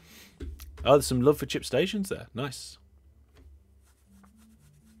 Oh, there's some love for chip stations there. Nice.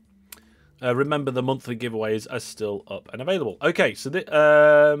 Remember, the monthly giveaways are still up and available. Okay, so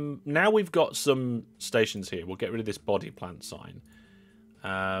now we've got some stations here. We'll get rid of this body plant sign.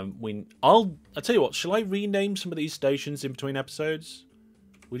 I'll tell you what. Shall I rename some of these stations in between episodes?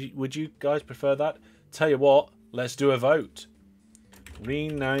 Would you guys prefer that? Tell you what. Let's do a vote.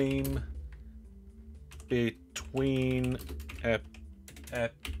 Rename between episodes.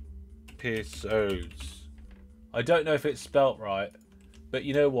 I don't know if it's spelt right, but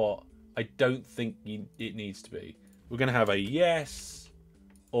you know what? I don't think it needs to be. We're going to have a yes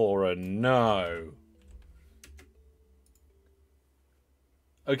or a no.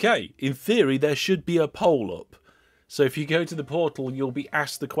 Okay, in theory, there should be a poll up. So if you go to the portal, you'll be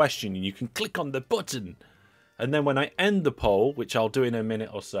asked the question and you can click on the button. And then when I end the poll, which I'll do in a minute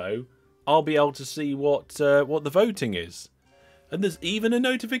or so, I'll be able to see what the voting is. And there's even a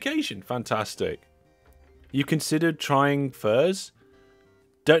notification. Fantastic. You considered trying Furs?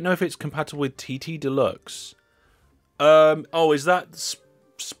 Don't know if it's compatible with TT Deluxe. Oh, is that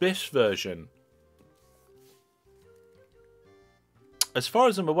Spiff's version? As far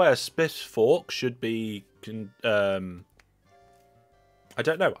as I'm aware, Spiff's fork should be... I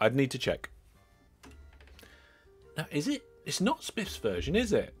don't know. I'd need to check. Now, is it? It's not Spiff's version,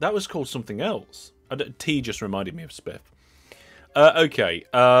 is it? That was called something else. T just reminded me of Spiff. Okay.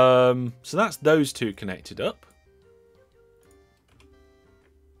 So that's those two connected up.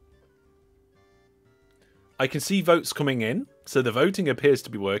 I can see votes coming in, so the voting appears to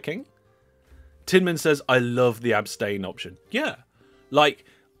be working. Tinman says, I love the abstain option. Yeah. Like,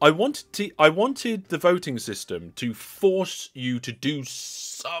 I wanted the voting system to force you to do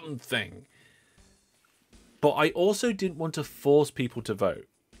something. But I also didn't want to force people to vote.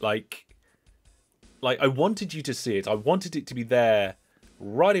 Like I wanted you to see it. I wanted it to be there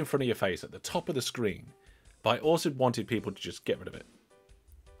right in front of your face at the top of the screen. But I also wanted people to just get rid of it.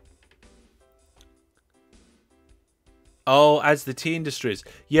 Oh, as the tea industries.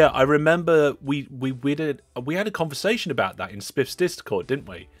 Yeah, I remember we had a conversation about that in Spiff's Discord, didn't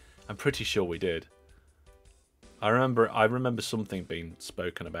we? I'm pretty sure we did. I remember something being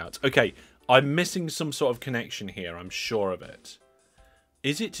spoken about. Okay, I'm missing some sort of connection here, I'm sure of it.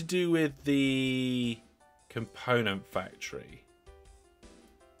 Is it to do with the component factory?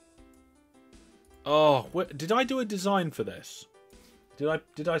 Oh, did I do a design for this?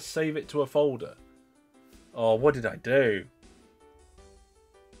 Did I save it to a folder? Oh, what did I do?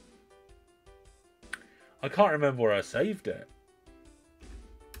 I can't remember where I saved it.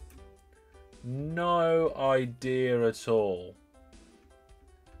 No idea at all.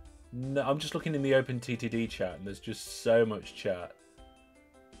 No, I'm just looking in the OpenTTD chat and there's just so much chat.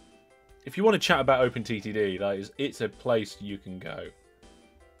 If you want to chat about OpenTTD, it's a place you can go.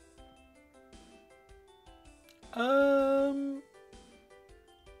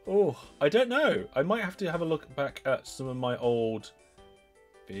 Oh, I don't know. I might have to have a look back at some of my old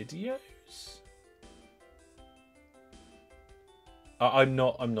videos. I'm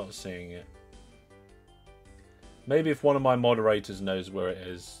not seeing it. Maybe if one of my moderators knows where it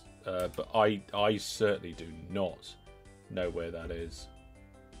is, but I certainly do not know where that is.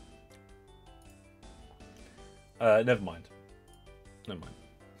 Never mind.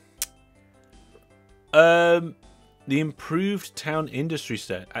 The improved town industry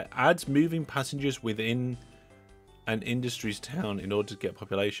set adds moving passengers within an industry's town in order to get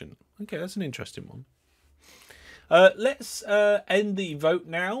population. Okay, that's an interesting one. Let's end the vote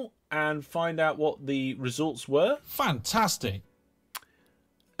now and find out what the results were. Fantastic.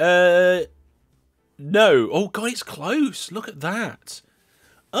 No. Oh, God, it's close. Look at that.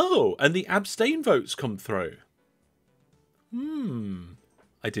 Oh, and the abstain votes come through.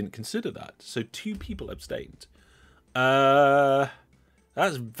 I didn't consider that. So 2 people abstained. That's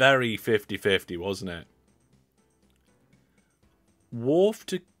very 50-50, wasn't it? Wharf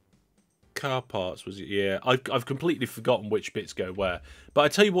to car parts, was it? Yeah, I've completely forgotten which bits go where. But I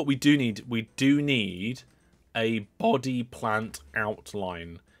tell you what we do need. We do need a body plant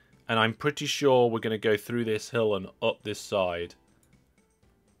outline. And I'm pretty sure we're going to go through this hill and up this side.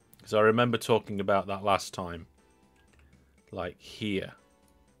 Because I remember talking about that last time. Like here.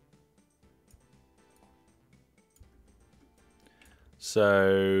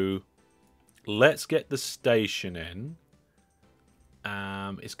 So let's get the station in.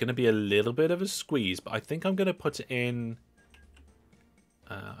 It's going to be a little bit of a squeeze, but I think I'm going to put it in.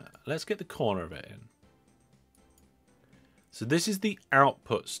 Let's get the corner of it in. So this is the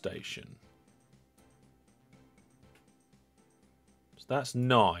output station. So that's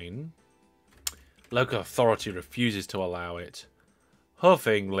 9. Local authority refuses to allow it.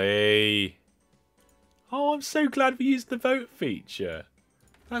 Huffingly. Oh, I'm so glad we used the vote feature.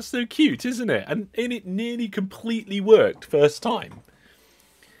 That's so cute, isn't it? And it nearly completely worked first time.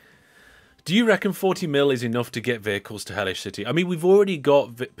 Do you reckon 40 mil is enough to get vehicles to Hellish City? I mean, we've already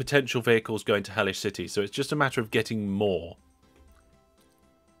got potential vehicles going to Hellish City, so it's just a matter of getting more.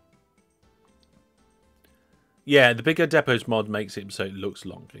 Yeah, the bigger depots mod makes it so it looks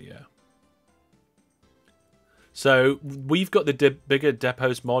longer, yeah. So we've got the bigger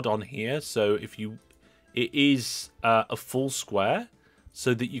depots mod on here, so if you... It is a full square,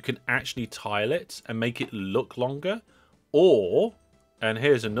 so that you can actually tile it and make it look longer. Or, and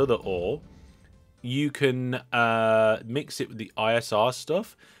here's another or, you can mix it with the ISR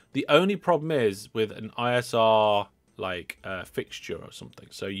stuff. The only problem is with an ISR like fixture or something.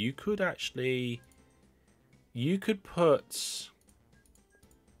 So you could actually, you could put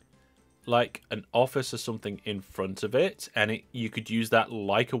like an office or something in front of it, and you could use that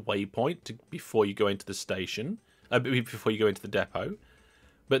like a waypoint before you go into the station, before you go into the depot.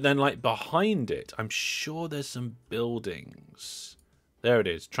 But then like behind it, I'm sure there's some buildings. There it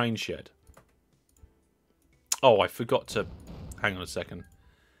is, train shed. Oh, I forgot to, hang on a second.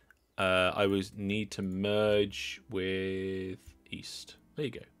 I need to merge with east. There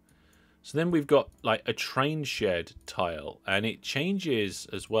you go. So then we've got like a train shed tile, and it changes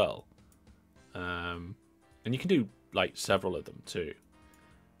as well. And you can do like several of them too.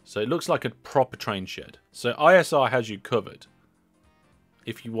 So it looks like a proper train shed. So ISR has you covered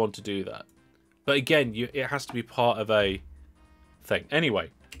if you want to do that. But again, it has to be part of a thing. Anyway.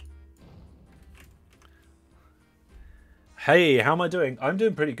 Hey, how am I doing? I'm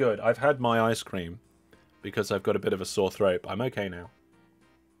doing pretty good. I've had my ice cream because I've got a bit of a sore throat, but I'm okay now.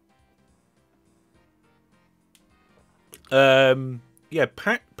 Yeah,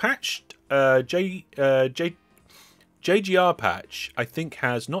 patched JGR patch, I think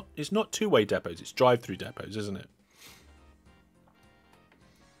it's not two-way depots, it's drive-through depots, isn't it?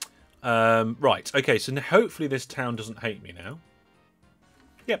 Right, okay, so hopefully this town doesn't hate me now.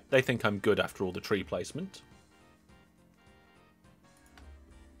 Yep, they think I'm good after all the tree placement.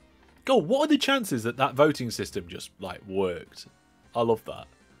 God, what are the chances that that voting system just, like, worked? I love that.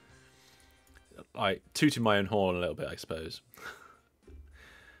 Like, tooting my own horn a little bit, I suppose.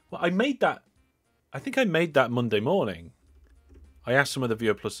 Well, I think I made that Monday morning. I asked some of the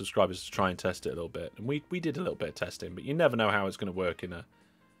Viewer Plus subscribers to try and test it a little bit. And we did a little bit of testing, but you never know how it's going to work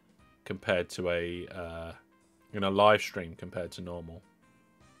compared to a live stream compared to normal.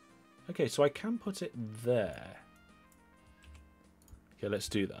 Okay, so I can put it there. Okay, let's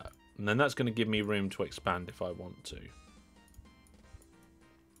do that. And then that's going to give me room to expand if I want to.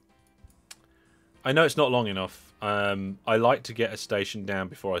 I know it's not long enough. I like to get a station down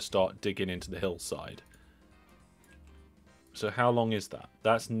before I start digging into the hillside. So how long is that?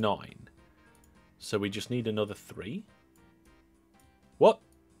 That's 9. So we just need another 3? What?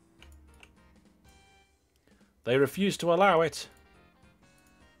 They refuse to allow it.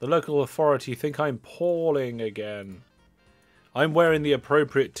 The local authority think I'm palling again. I'm wearing the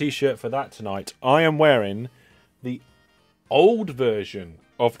appropriate t-shirt for that tonight. I am wearing the old version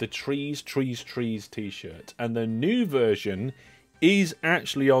of the Trees t-shirt. And the new version is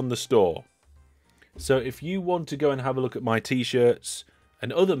actually on the store. So if you want to go and have a look at my t-shirts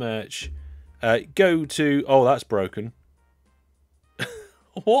and other merch, go to... Oh, that's broken.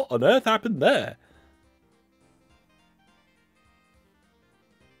 What on earth happened there?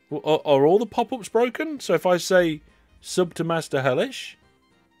 Are all the pop-ups broken? So if I say sub to Master Hellish,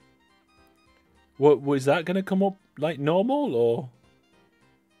 what was that going to come up like normal, or?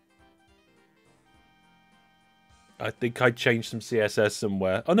 I think I changed some CSS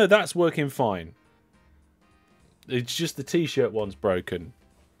somewhere. Oh no, that's working fine. It's just the t-shirt one's broken.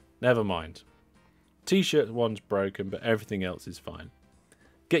 Never mind. T-shirt one's broken, but everything else is fine.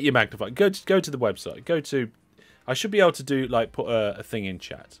 Get your magnifier. Go to the website. Go to... I should be able to do, like, put a thing in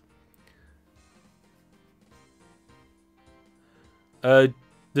chat. The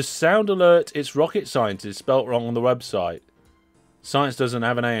sound alert, it's rocket science, is spelt wrong on the website. Science doesn't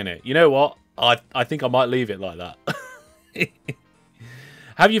have an A in it. You know what? I think I might leave it like that.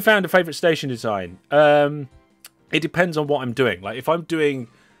 Have you found a favourite station design? It depends on what I'm doing. Like, if I'm doing,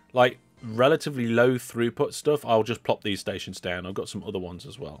 like, relatively low throughput stuff, I'll just plop these stations down. I've got some other ones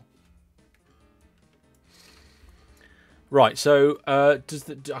as well. Right, so, I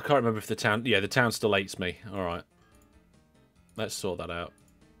can't remember if the town... Yeah, the town still hates me. Alright. Let's sort that out.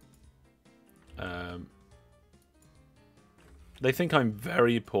 They think I'm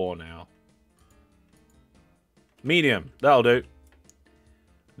very poor now. Medium. That'll do.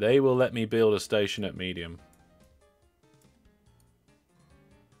 They will let me build a station at medium.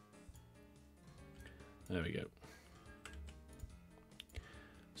 There we go.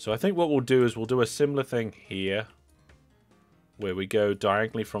 So I think what we'll do is we'll do a similar thing here, where we go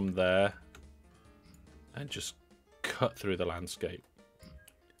diagonally from there and just cut through the landscape.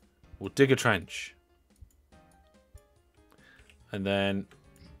 We'll dig a trench. And then...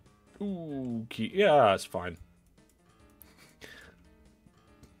 Ooh, yeah, that's fine.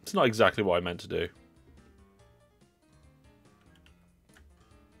 It's not exactly what I meant to do.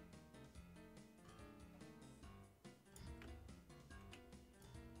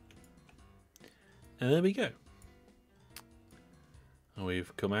 And there we go. And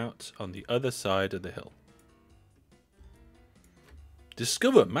we've come out on the other side of the hill.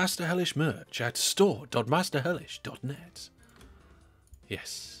 Discover Master Hellish merch at store.masterhellish.net.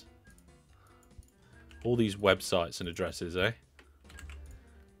 Yes. All these websites and addresses, eh?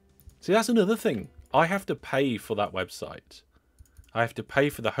 See, that's another thing. I have to pay for that website. I have to pay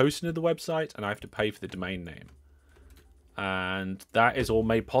for the hosting of the website, and I have to pay for the domain name. And that is all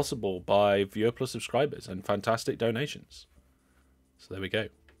made possible by Viewer Plus subscribers and fantastic donations. So there we go.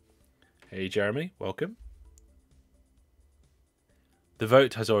 Hey, Jeremy, welcome. The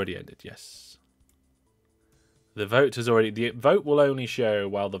vote has already ended, yes. The vote has already... The vote will only show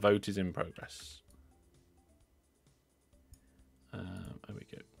while the vote is in progress. There we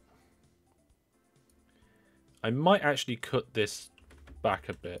go. I might actually cut this back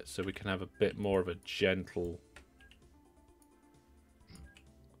a bit so we can have a bit more of a gentle...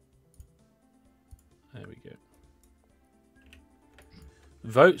 There we go.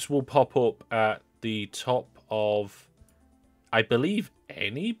 Votes will pop up at the top of, I believe,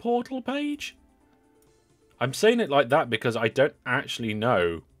 any portal page. I'm saying it like that because I don't actually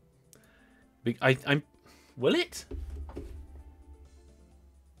know. Will it?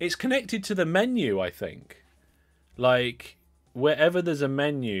 It's connected to the menu, I think. Like, wherever there's a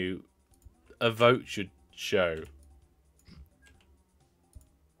menu, a vote should show.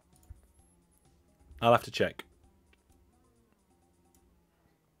 I'll have to check.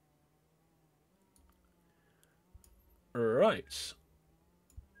 Right.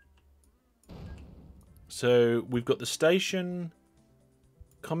 So we've got the station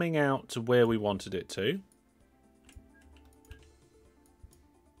coming out to where we wanted it to.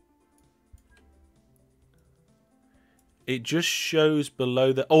 It just shows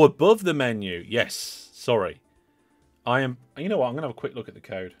below the... Oh, above the menu. Yes. Sorry. I am... You know what? I'm going to have a quick look at the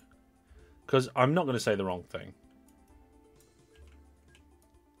code. Because I'm not going to say the wrong thing.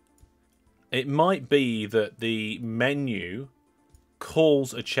 It might be that the menu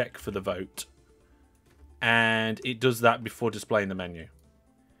calls a check for the vote. And it does that before displaying the menu.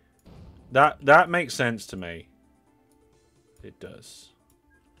 That makes sense to me. It does.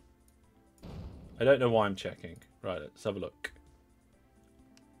 I don't know why I'm checking. Right, let's have a look.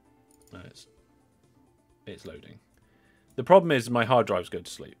 No, it's loading. The problem is my hard drive's going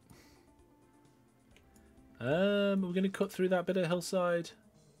to sleep. We're going to cut through that bit of hillside.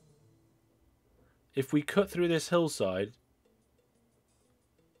 If we cut through this hillside...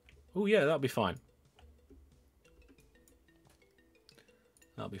 Oh, yeah, that'll be fine.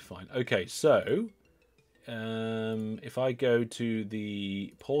 That'll be fine. Okay, so... if I go to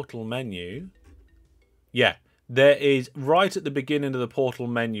the portal menu... Yeah, there is... Right at the beginning of the portal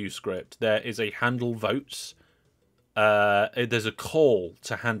menu script, there is a handle votes. There's a call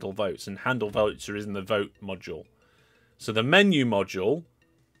to handle votes, and handle votes are in the vote module. So the menu module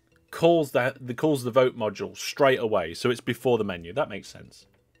calls the vote module straight away, so it's before the menu. That makes sense.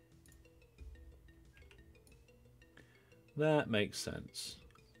 That makes sense.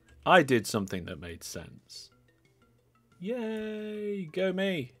 I did something that made sense. Yay! Go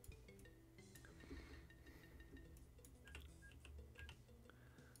me!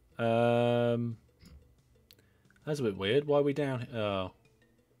 That's a bit weird. Why are we down here? Oh.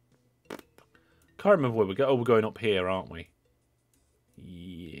 Can't remember where we go. Oh, we're going up here, aren't we?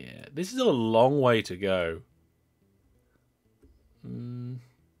 Yeah. This is a long way to go.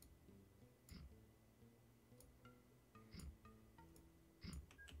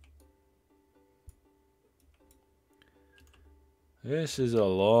 This is a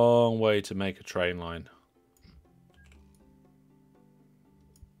long way to make a train line.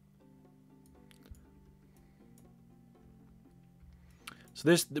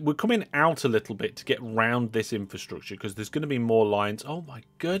 So we're coming out a little bit to get round this infrastructure because there's going to be more lines. Oh my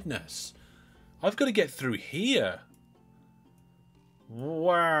goodness. I've got to get through here.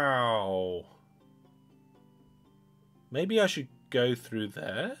 Wow. Maybe I should go through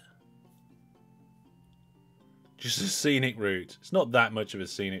there. Just a scenic route. It's not that much of a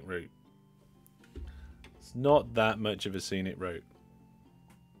scenic route. It's not that much of a scenic route.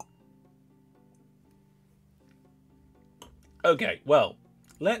 Okay, well,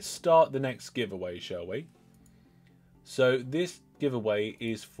 let's start the next giveaway, shall we? So this giveaway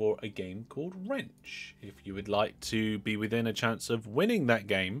is for a game called Wrench. If you would like to be within a chance of winning that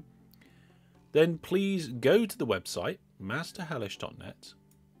game, then please go to the website, masterhellish.net.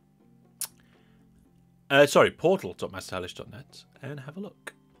 Portal.masterhellish.net, and have a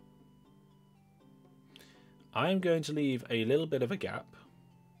look. I'm going to leave a little bit of a gap.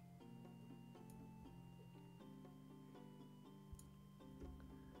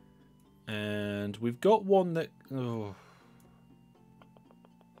 And we've got one that... Oh.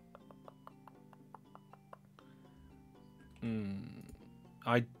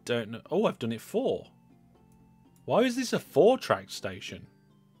 I don't know. Oh, I've done it 4. Why is this a 4-track station?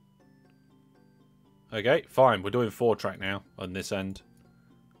 Okay, fine. We're doing 4-track now on this end.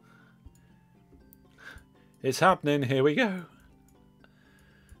 It's happening. Here we go.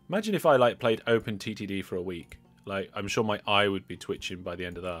 Imagine if I like played OpenTTD for a week. Like, I'm sure my eye would be twitching by the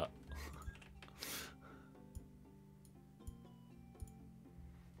end of that.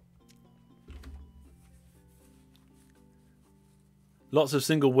 Lots of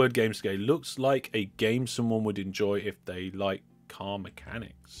single word games today. Looks like a game someone would enjoy if they like car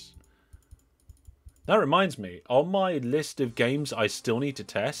mechanics. That reminds me, on my list of games I still need to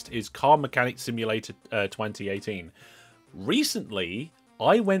test is Car Mechanics Simulator 2018. Recently,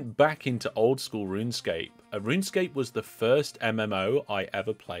 I went back into old school RuneScape. RuneScape was the first MMO I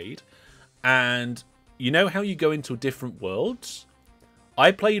ever played. And you know how you go into different worlds?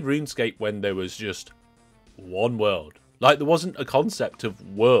 I played RuneScape when there was just one world. Like, there wasn't a concept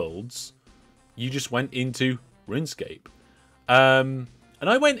of worlds. You just went into RuneScape. And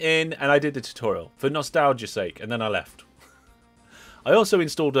I went in and I did the tutorial for nostalgia's sake, and then I left. I also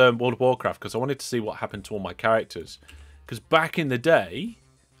installed World of Warcraft because I wanted to see what happened to all my characters. Because back in the day,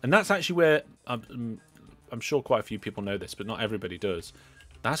 and that's actually where, I'm sure quite a few people know this, but not everybody does.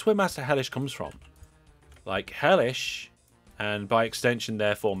 That's where Master Hellish comes from. Like, Hellish, and by extension,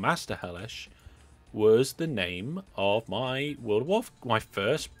 therefore, Master Hellish, was the name of my my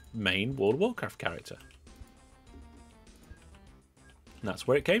first main World of Warcraft character. And that's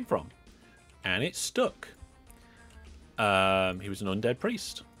where it came from. And it stuck. He was an undead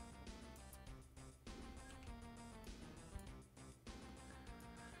priest.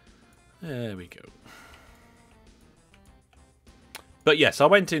 There we go. But yes, I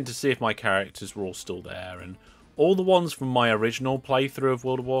went in to see if my characters were all still there. And all the ones from my original playthrough of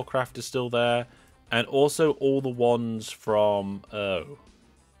World of Warcraft are still there. And also all the ones from... Oh,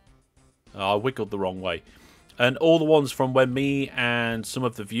 I wiggled the wrong way. And all the ones from when me and some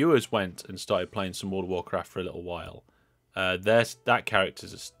of the viewers went and started playing some World of Warcraft for a little while. Those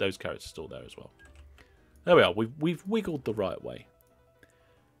characters are still there as well. There we are. We've wiggled the right way.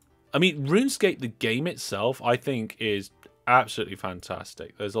 I mean, RuneScape, the game itself, I think is absolutely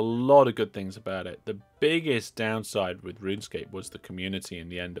fantastic. There's a lot of good things about it. The biggest downside with RuneScape was the community in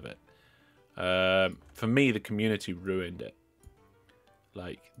the end of it. For me, the community ruined it.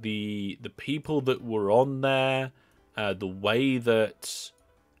 Like, the people that were on there, the way that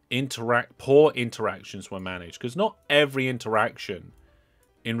poor interactions were managed. Because not every interaction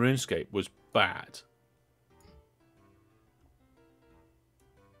in RuneScape was bad.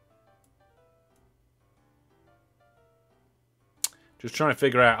 Just trying to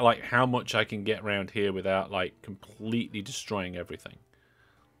figure out, like, how much I can get around here without, like, completely destroying everything.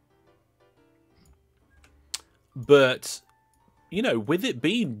 But, you know, with it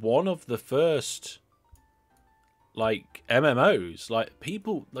being one of the first, like, MMOs, like,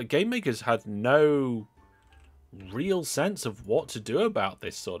 people, like, game makers had no real sense of what to do about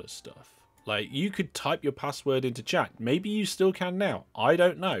this sort of stuff. Like, you could type your password into chat. Maybe you still can now. I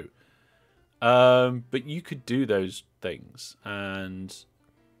don't know. But you could do those things. And,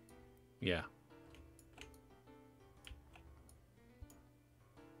 yeah.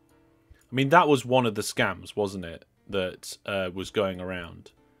 I mean, that was one of the scams, wasn't it? That was going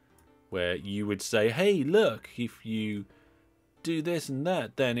around. Where you would say, hey, look, if you do this and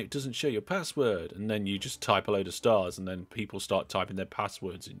that, then it doesn't show your password. And then you just type a load of stars, and then people start typing their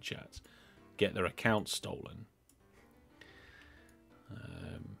passwords in chat. Get their account stolen.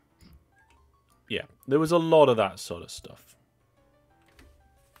 Yeah, there was a lot of that sort of stuff.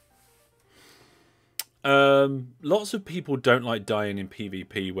 Lots of people don't like dying in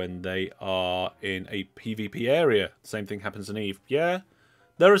PvP when they are in a PvP area. Same thing happens in Eve. Yeah,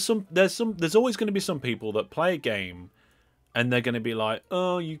 there's always going to be some people that play a game and they're going to be like,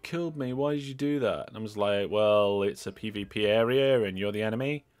 oh, you killed me. Why did you do that? And I'm just like, well, it's a PvP area and you're the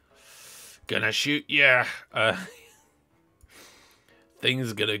enemy. Gonna shoot ya.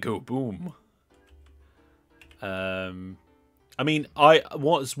 Things gonna go boom. I mean,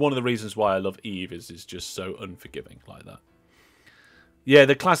 what's one of the reasons why I love Eve is it's just so unforgiving like that. Yeah,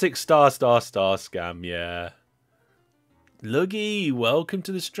 the classic star scam, yeah. Luggy, welcome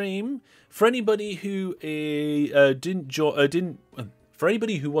to the stream. For anybody who for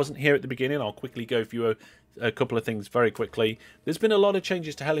anybody who wasn't here at the beginning, I'll quickly go through a couple of things very quickly. There's been a lot of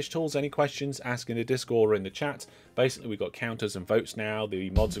changes to Hellish Tools. Any questions, ask in the Discord or in the chat. Basically, we've got counters and votes now. The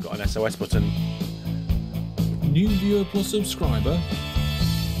mods have got an SOS button. New viewer plus subscriber.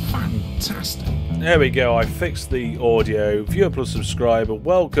 Fantastic. There we go. I fixed the audio. Viewer plus subscriber.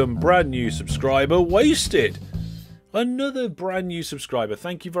 Welcome, brand new subscriber, Wasted. Another brand new subscriber.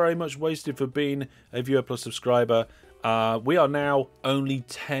 Thank you very much, Wasted, for being a viewer plus subscriber. We are now only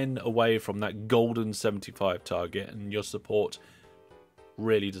 10 away from that golden 75 target, and your support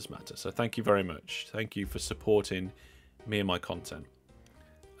really does matter. So thank you very much. Thank you for supporting me and my content.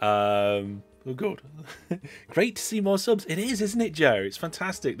 Oh, good. Great to see more subs. It is, isn't it, Joe? It's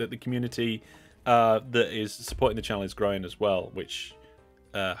fantastic that the community that is supporting the channel is growing as well, which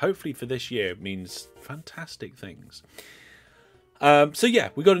hopefully for this year means fantastic things. So yeah,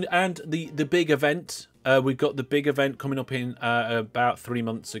 we got the big event. We've got the big event coming up in about 3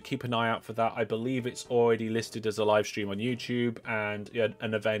 months, so keep an eye out for that. I believe it's already listed as a live stream on YouTube and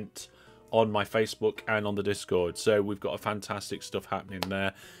an event on my Facebook and on the Discord. So we've got a fantastic stuff happening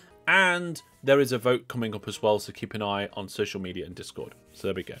there. And there is a vote coming up as well, so keep an eye on social media and Discord. So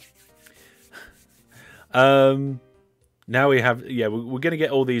there we go. Now we have, yeah, we're going to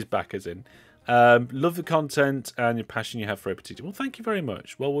get all these backers in. Love the content and your passion you have for OpenTTD. Well, thank you very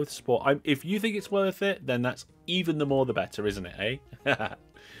much. Well worth the support. If you think it's worth it, then that's even the more the better, isn't it, eh?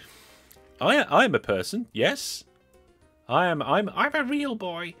 I am a person, yes. I'm a real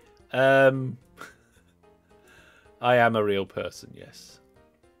boy. I am a real person, yes.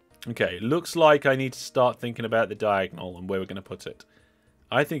 Okay, looks like I need to start thinking about the diagonal and where we're going to put it.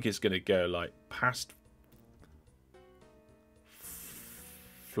 I think it's going to go like past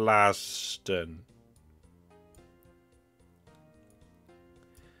Flaston.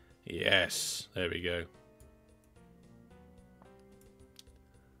 Yes, there we go.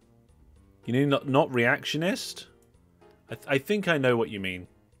 You know, not reactionist? I think I know what you mean.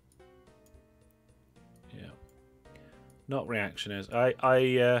 Yeah. Not reactionist.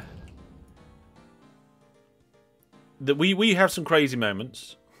 We have some crazy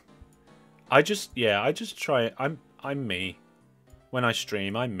moments. I just try. I'm me. When I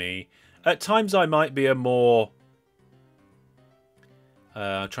stream, I'm me. At times, I might be a more.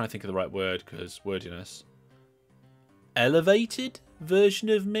 I'm trying to think of the right word because wordiness. Elevated version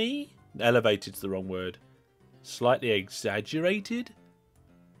of me. Elevated's the wrong word. Slightly exaggerated,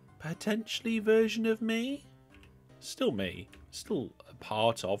 potentially version of me. Still me. Still a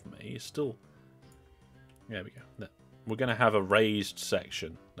part of me. Still. There we go. We're going to have a raised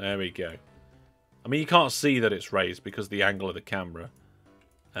section. There we go. I mean, you can't see that it's raised because of the angle of the camera.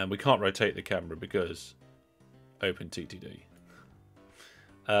 And we can't rotate the camera because OpenTTD.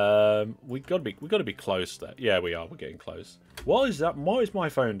 We got to be close there. Yeah, we are. We're getting close. What is that? What is my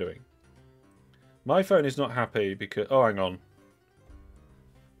phone doing? My phone is not happy because... Oh, hang on.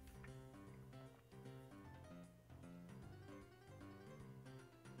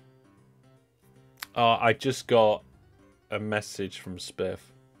 I just got a message from Spiff.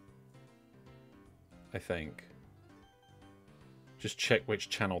 I think. Just check which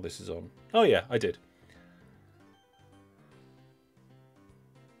channel this is on. Oh yeah, I did.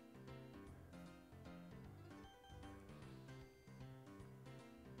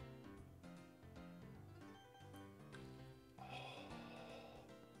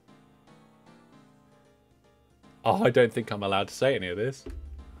 Oh, I don't think I'm allowed to say any of this.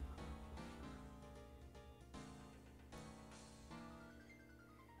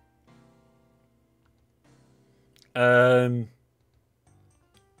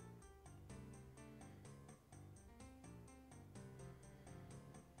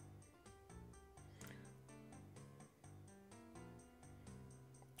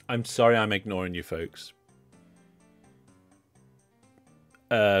 I'm sorry I'm ignoring you folks.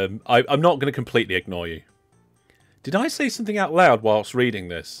 I'm not going to completely ignore you. Did I say something out loud whilst reading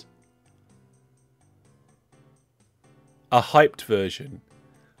this? A hyped version.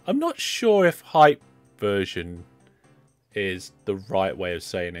 I'm not sure if hype version is the right way of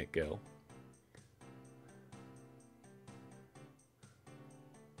saying it, Gil.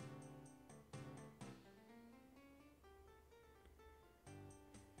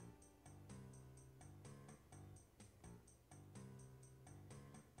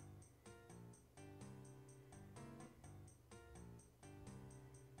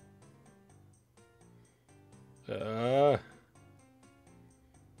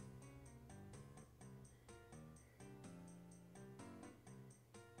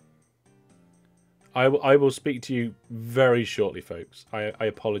 I will speak to you very shortly, folks. I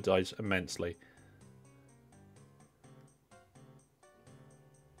apologise immensely.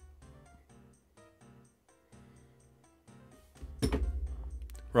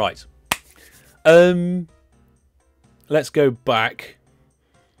 Right. Let's go back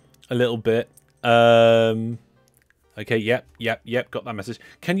a little bit. Okay, yep, got that message.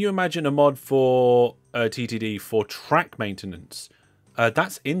 Can you imagine a mod for TTD for track maintenance?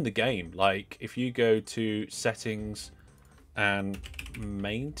 That's in the game. Like, if you go to settings and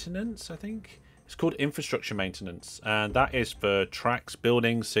maintenance, I think it's called infrastructure maintenance, and that is for tracks,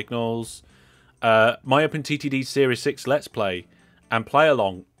 buildings, signals. My OpenTTD Series 6 Let's Play and Play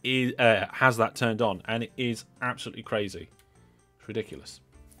Along has that turned on, and it is absolutely crazy. It's ridiculous.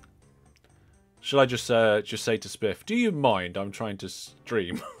 Shall I just say to Spiff, do you mind? I'm trying to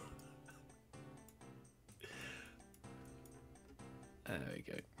stream. There we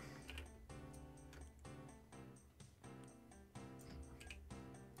go.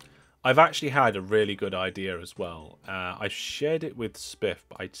 I've actually had a really good idea as well. I shared it with Spiff,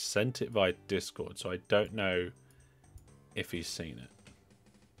 but I sent it via Discord, so I don't know if he's seen it.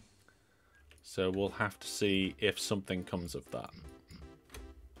 So we'll have to see if something comes of that.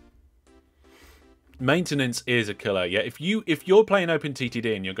 Maintenance is a killer. Yeah, if you're playing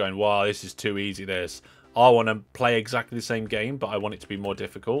OpenTTD and you're going, wow, this is too easy, this. I want to play exactly the same game, but I want it to be more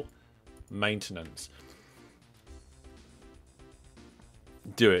difficult. Maintenance.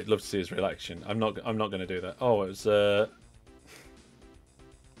 Do it. Love to see his reaction. I'm not going to do that. Oh, it was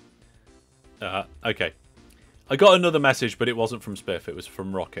okay. I got another message, but it wasn't from Spiff. It was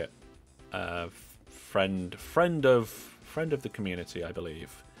from Rocket. Friend of the community, I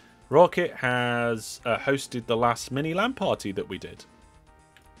believe. Rocket has hosted the last mini LAN party that we did.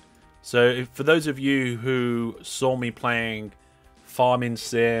 So for those of you who saw me playing Farming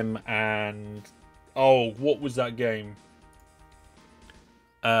Sim and... Oh, what was that game?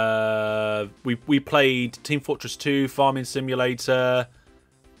 We played Team Fortress 2, Farming Simulator.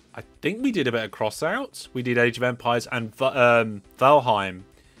 I think we did a bit of Crossout. We did Age of Empires and Valheim.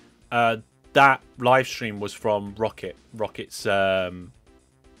 That live stream was from Rocket's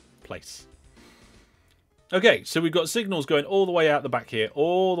place. Okay, so we've got signals going all the way out the back here,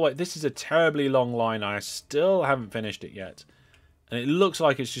 all the way. This is a terribly long line. I still haven't finished it yet, and it looks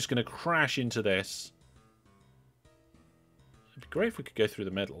like it's just going to crash into this. It'd be great if we could go through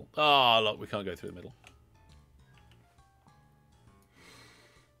the middle. Oh, look, we can't go through the middle.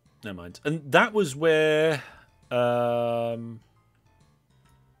 Never mind. And that was where I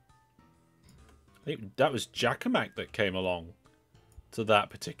think that was Jackamak that came along to that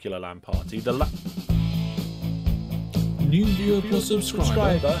particular LAN party. The new viewer plus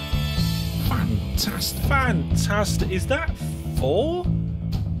subscriber. Fantastic. Is that 4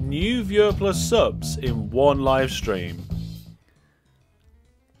 new viewer plus subs in one live stream?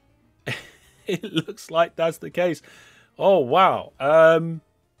 It looks like that's the case. Oh, wow.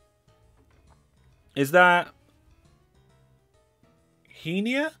 Is that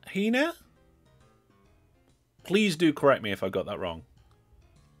Hina? Please do correct me if I got that wrong.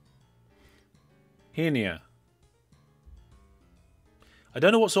 Hina. I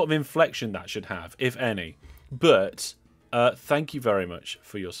don't know what sort of inflection that should have, if any. But thank you very much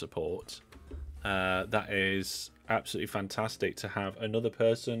for your support. That is absolutely fantastic to have another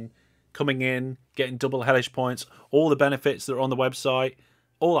person coming in, getting double hellish points, all the benefits that are on the website,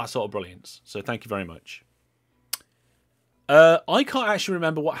 all that sort of brilliance. So thank you very much. I can't actually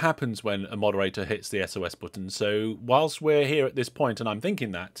remember what happens when a moderator hits the SOS button. So whilst we're here at this point, and I'm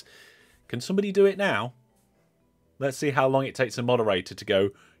thinking that, can somebody do it now? Let's see how long it takes a moderator to go,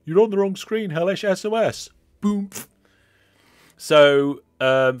 you're on the wrong screen, hellish SOS. Boom. So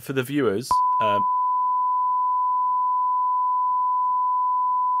for the viewers...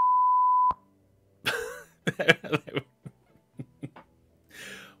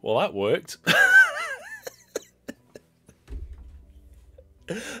 well, that worked.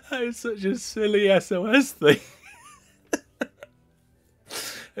 That is such a silly SOS thing.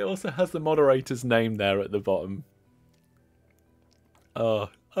 It also has the moderator's name there at the bottom.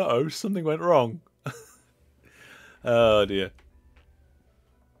 Uh-oh, something went wrong. Oh, dear.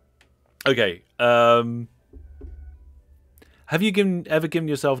 Okay, have you ever given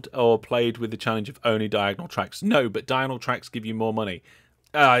yourself or played with the challenge of only diagonal tracks? No, but diagonal tracks give you more money.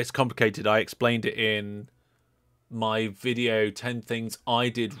 It's complicated. I explained it in my video 10 things I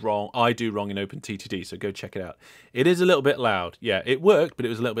do wrong in OpenTTD, so go check it out. It is a little bit loud. Yeah, it worked, but it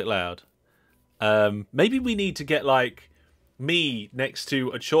was a little bit loud. Maybe we need to get like me next to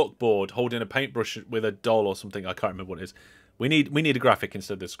a chalkboard holding a paintbrush with a doll or something. I can't remember what it is. We need a graphic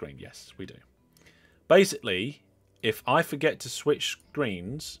instead of the screen. Yes, we do. Basically, if I forget to switch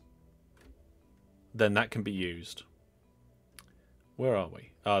screens, then that can be used. Where are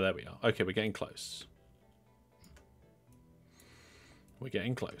we? Oh, there we are. Okay, we're getting close. We're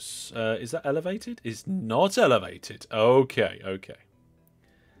getting close. Is that elevated? It's not elevated. Okay, okay.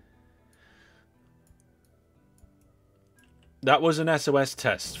 That was an SOS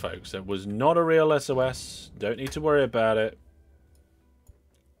test, folks. It was not a real SOS. Don't need to worry about it.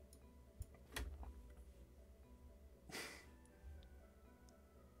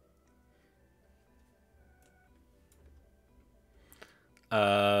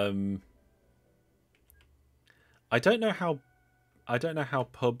 I don't know how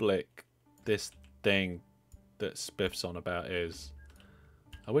public this thing that Spiff's on about is.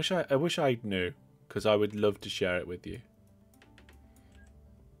 I wish I knew, because I would love to share it with you.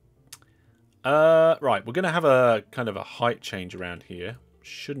 Right, we're gonna have a kind of a height change around here.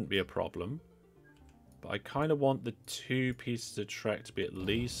 Shouldn't be a problem. But I kind of want the 2 pieces of track to be at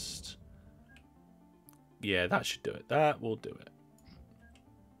least. Yeah, that should do it. That will do it.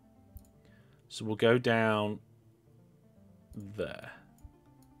 So we'll go down there.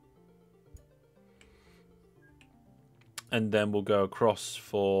 And then we'll go across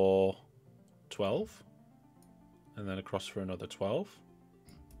for 12. And then across for another 12.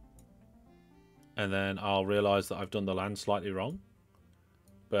 And then I'll realise that I've done the land slightly wrong.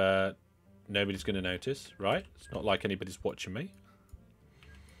 But nobody's going to notice, right? It's not like anybody's watching me.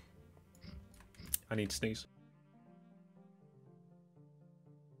 I need to sneeze.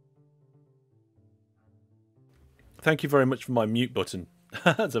 Thank you very much for my mute button.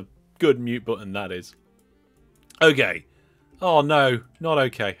 That's a good mute button, that is. Okay. Oh, no. Not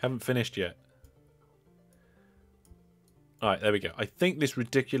okay. Haven't finished yet. Alright, there we go. I think this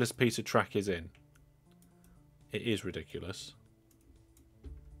ridiculous piece of track is in. It is ridiculous.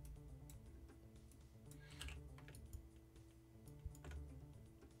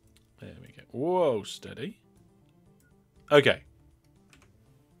 There we go. Whoa, steady. Okay.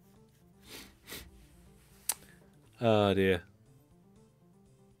 Oh dear.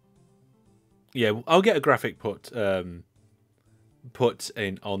 Yeah, I'll get a graphic put in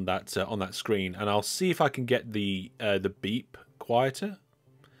on that screen, and I'll see if I can get the beep quieter.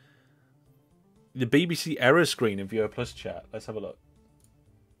 The BBC error screen in Viewer Plus chat. Let's have a look.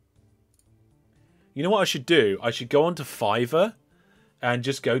 You know what I should do? I should go onto Fiverr and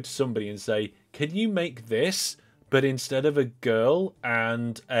just go to somebody and say, "Can you make this, but instead of a girl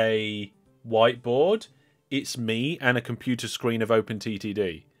and a whiteboard, it's me and a computer screen of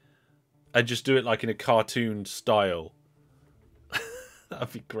OpenTTD," and just do it like in a cartoon style.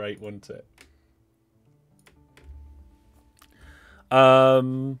 That'd be great, wouldn't it?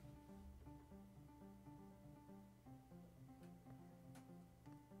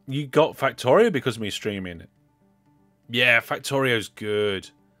 You got Factorio because of me streaming it. Yeah, Factorio's good.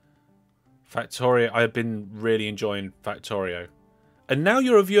 Factorio, I've been really enjoying Factorio. And now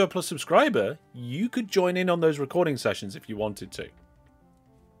you're a Viewer Plus subscriber, you could join in on those recording sessions if you wanted to.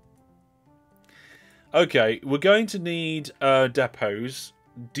 Okay, we're going to need depots.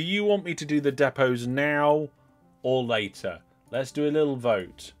 Do you want me to do the depots now or later? Let's do a little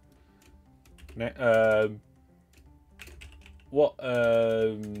vote. I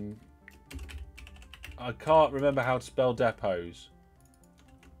can't remember how to spell depots.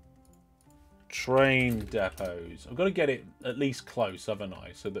 Train depots. I've got to get it at least close, haven't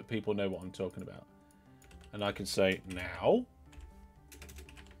I? So that people know what I'm talking about. And I can say now.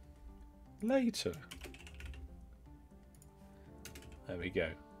 Later. There we go.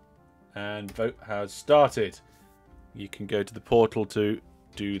 And vote has started. You can go to the portal to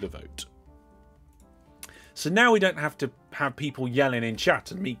do the vote. So now we don't have to have people yelling in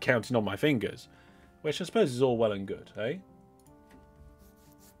chat and me counting on my fingers. Which I suppose is all well and good, eh?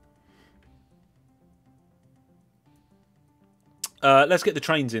 Let's get the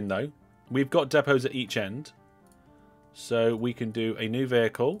trains in, though. We've got depots at each end. So we can do a new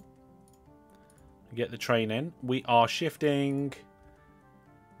vehicle. Get the train in. We are shifting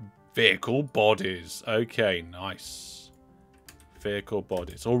vehicle bodies. Okay, nice. Vehicle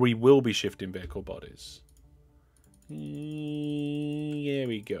bodies. Or we will be shifting vehicle bodies. Here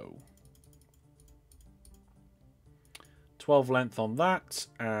we go. 12 length on that.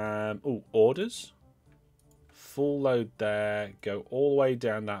 Oh, orders. Full load there. Go all the way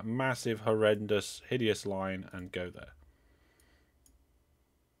down that massive, horrendous, hideous line and go there.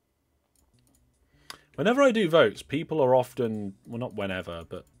 Whenever I do votes, people are often, well, not whenever,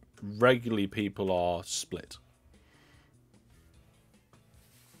 but regularly people are split.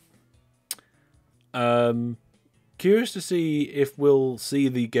 Curious to see if we'll see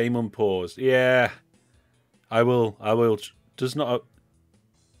the game unpaused. Yeah, I will. Does not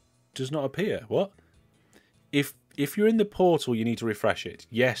appear. What? If you're in the portal, you need to refresh it.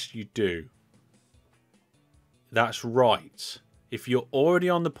 Yes, you do. That's right. If you're already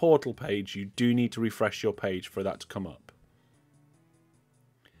on the portal page, you do need to refresh your page for that to come up.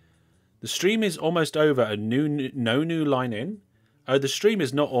 The stream is almost over. No new line in. Oh, the stream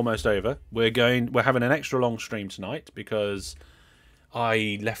is not almost over. We're having an extra long stream tonight because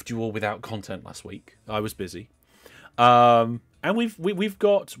I left you all without content last week. I was busy. And we've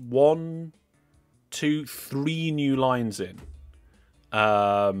got 1, 2, 3 new lines in.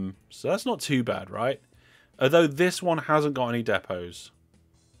 So that's not too bad, right? Although this one hasn't got any depots.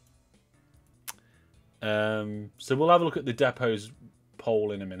 So we'll have a look at the depots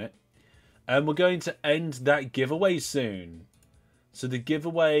poll in a minute. And we're going to end that giveaway soon. So the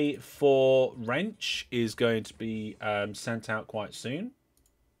giveaway for Wrench is going to be sent out quite soon.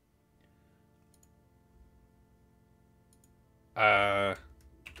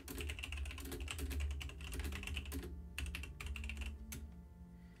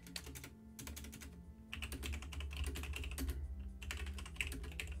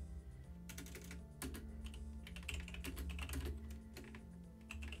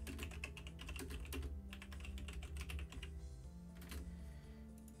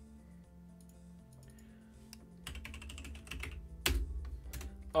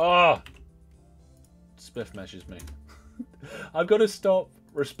 Oh! Spiff measures me. I've got to stop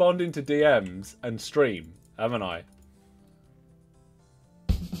responding to DMs and stream, haven't I?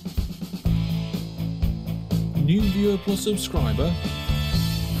 New viewer plus subscriber.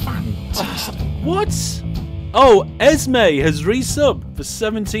 Fantastic. What? Oh, Esme has resubbed for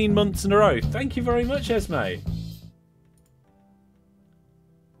 17 months in a row. Thank you very much, Esme.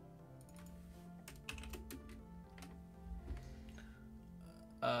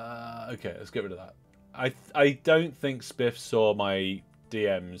 Okay, let's get rid of that. I don't think Spiff saw my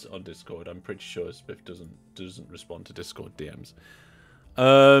DMs on Discord. I'm pretty sure Spiff doesn't respond to Discord DMs.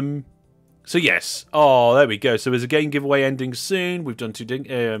 So yes. Oh, there we go. So there's a game giveaway ending soon. We've done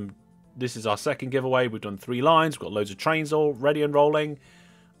 2. This is our second giveaway. We've done 3 lines. We've got loads of trains all ready and rolling.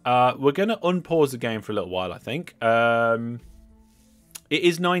 We're going to unpause the game for a little while, I think. It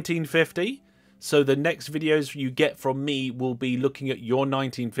is 1950. So the next videos you get from me will be looking at your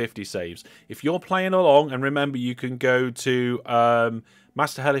 1950 saves. If you're playing along, and remember you can go to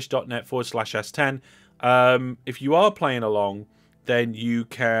masterhellish.net/S10. If you are playing along, then you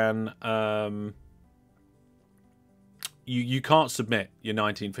can you can't submit your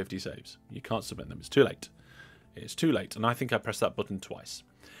 1950 saves. You can't submit them. It's too late. It's too late. And I think I pressed that button twice.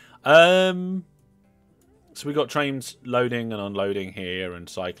 So we got trains loading and unloading here and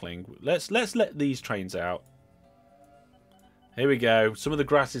cycling. Let's let these trains out. Here we go. Some of the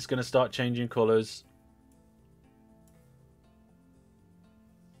grass is going to start changing colours.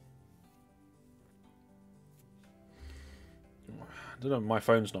 I don't know. My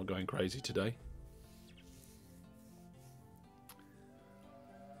phone's not going crazy today.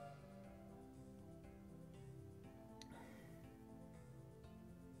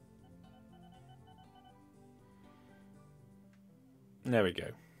 There we go.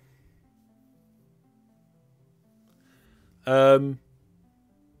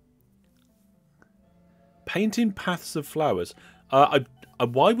 Painting paths of flowers.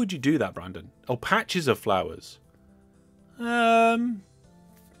 Why would you do that, Brandon? Oh, patches of flowers. I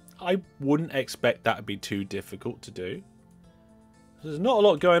wouldn't expect that to be too difficult to do. There's not a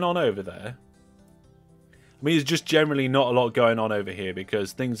lot going on over there. I mean, there's just generally not a lot going on over here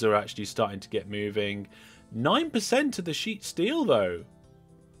because things are actually starting to get moving. 9% of the sheet steel, though.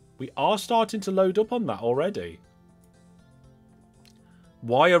 We are starting to load up on that already.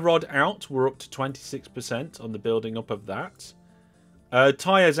 Wire rod out, we're up to 26% on the building up of that.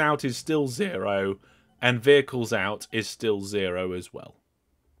 Tyres out is still 0. And vehicles out is still 0 as well.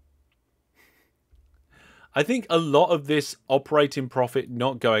 I think a lot of this operating profit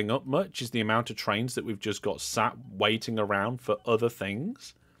not going up much is the amount of trains that we've just got sat waiting around for other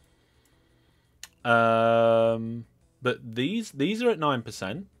things. But these are at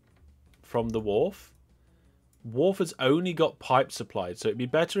 9% from the wharf. Wharf has only got pipe supplied, so it'd be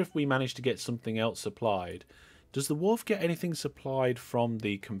better if we managed to get something else supplied. Does the wharf get anything supplied from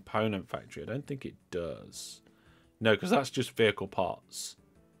the component factory? I don't think it does. No, because that's just vehicle parts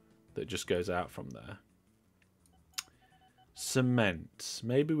that just goes out from there. Cement.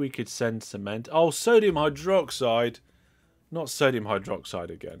 Maybe we could send cement. Oh, sodium hydroxide. Not sodium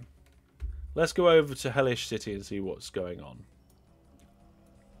hydroxide again. Let's go over to Hellish City and see what's going on.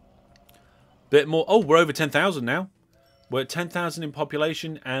 Bit more. Oh, we're over 10,000 now. We're at 10,000 in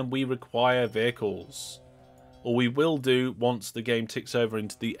population and we require vehicles. Or we will do once the game ticks over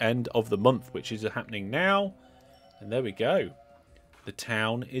into the end of the month, which is happening now. And there we go. The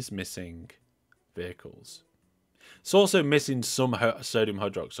town is missing vehicles. It's also missing some sodium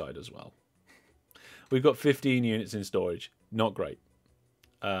hydroxide as well. We've got 15 units in storage. Not great.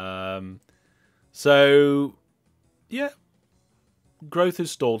 So, yeah, growth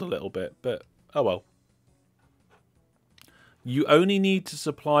has stalled a little bit, but oh well. You only need to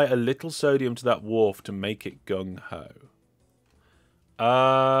supply a little sodium to that wharf to make it gung-ho.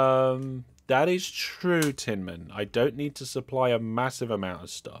 That is true, Tinman. I don't need to supply a massive amount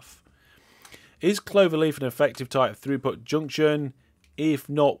of stuff. Is Cloverleaf an effective type throughput junction? If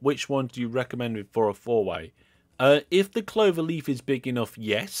not, which one do you recommend for a four-way? If the Cloverleaf is big enough,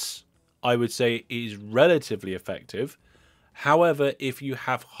 yes. I would say it is relatively effective. However, if you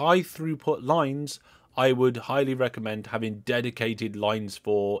have high throughput lines, I would highly recommend having dedicated lines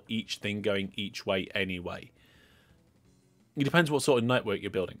for each thing going each way anyway. It depends what sort of network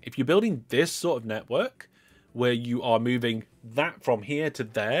you're building. If you're building this sort of network, where you are moving that from here to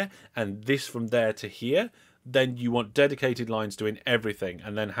there, and this from there to here, then you want dedicated lines doing everything,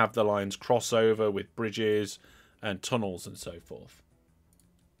 and then have the lines cross over with bridges and tunnels and so forth.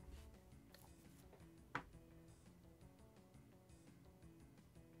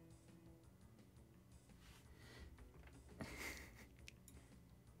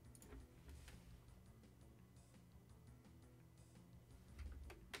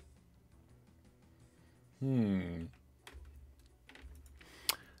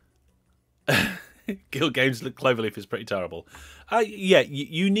 Guild Games Cloverleaf is pretty terrible. Yeah,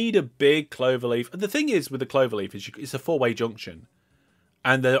 you need a big Cloverleaf. The thing is with the Cloverleaf is it's a four-way junction,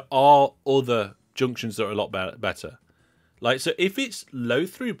 and there are other junctions that are a lot better. Like, so if it's low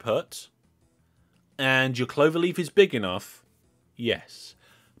throughput and your Cloverleaf is big enough, yes.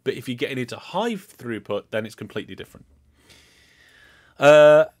 But if you're getting into high throughput, then it's completely different.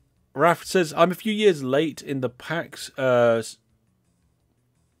 Raf says, I'm a few years late in the packs. But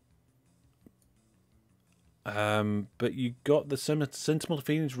you got the sentimental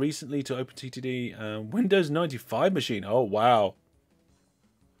feelings recently to OpenTTD Windows 95 machine. Oh, wow.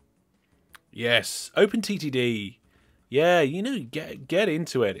 Yes, OpenTTD. Yeah, you know, get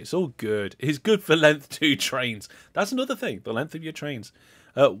into it. It's all good. It's good for length 2 trains. That's another thing, the length of your trains.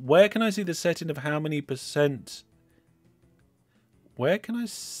 Where can I see the setting of how many percent? Where can I...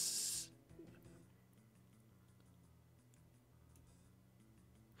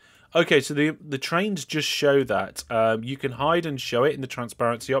 Okay, so the trains just show that. You can hide and show it in the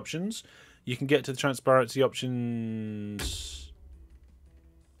transparency options. You can get to the transparency options.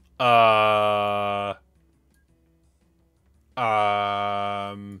 My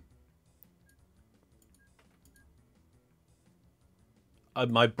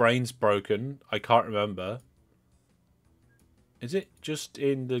brain's broken. I can't remember. Is it just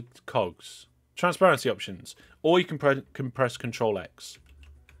in the cogs? Transparency options. Or you can press Control X.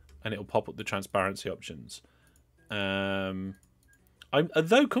 And it'll pop up the transparency options. Though,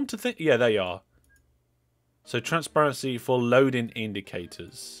 come to think... Yeah, there you are. So, transparency for loading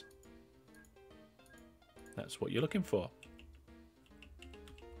indicators. That's what you're looking for.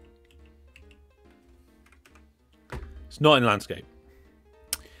 It's not in landscape.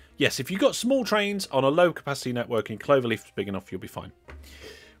 Yes, if you've got small trains on a low capacity network and Cloverleaf is big enough, you'll be fine.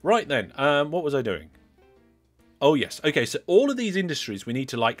 Right then, what was I doing? Oh, yes. Okay, so all of these industries, we need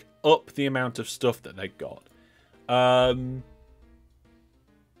to, like, up the amount of stuff that they've got.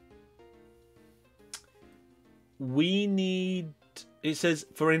 We need... It says,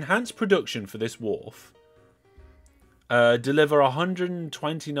 for enhanced production for this wharf, deliver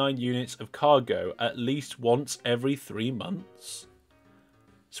 129 units of cargo at least once every 3 months.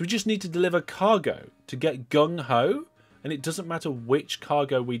 So we just need to deliver cargo to get gung-ho, and it doesn't matter which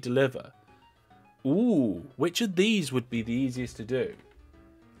cargo we deliver. Ooh, which of these would be the easiest to do?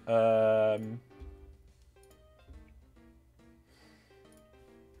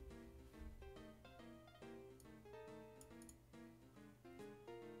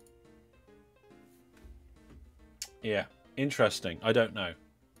 Yeah, interesting. I don't know.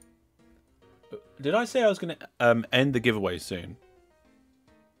 Did I say I was going to end the giveaway soon?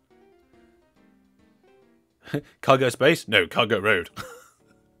 Cargo space? No, cargo road.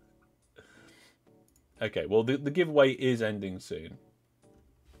 Okay, well, the giveaway is ending soon.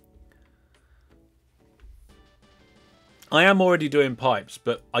 I am already doing pipes,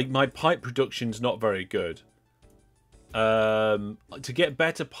 but my pipe production's not very good. To get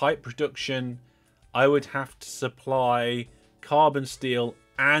better pipe production, I would have to supply carbon steel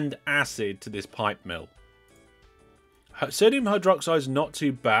and acid to this pipe mill. Sodium hydroxide is not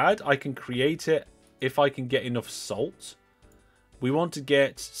too bad. I can create it if I can get enough salt. We want to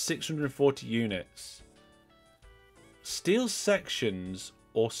get 640 units. Steel sections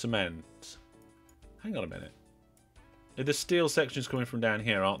or cement? Hang on a minute. The steel sections coming from down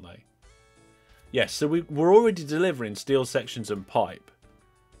here, aren't they? Yes, so we're already delivering steel sections and pipe.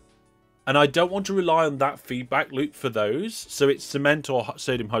 And I don't want to rely on that feedback loop for those. So it's cement or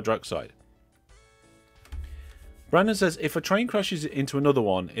sodium hydroxide. Brandon says, if a train crashes into another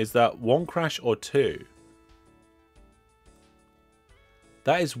one, is that one crash or two?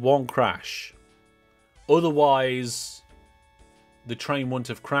 That is one crash. Otherwise, the train wouldn't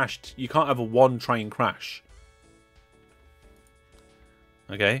have crashed. You can't have a one train crash.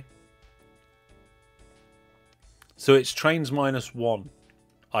 Okay. So it's trains minus one,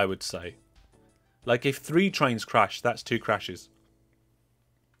 I would say. Like if 3 trains crash, that's 2 crashes.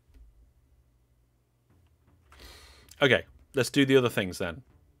 Okay, let's do the other things then.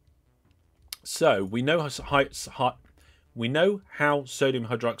 So we know how sodium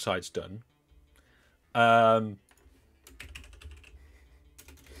hydroxide's done.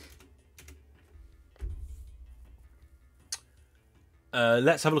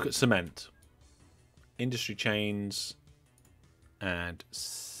 Let's have a look at cement. Industry chains and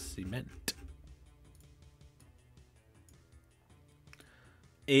cement.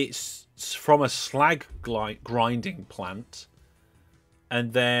 It's from a slag grinding plant,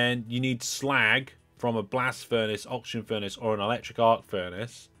 and then you need slag from a blast furnace, oxygen furnace, or an electric arc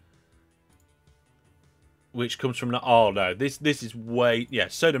furnace, which comes from the... Oh no, this is way... Yeah,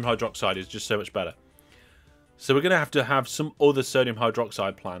 sodium hydroxide is just so much better. So we're going to have some other sodium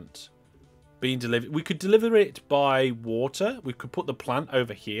hydroxide plant being delivered. We could deliver it by water. We could put the plant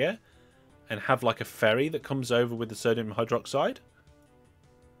over here and have like a ferry that comes over with the sodium hydroxide.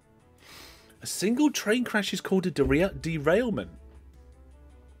 A single train crash is called a derailment.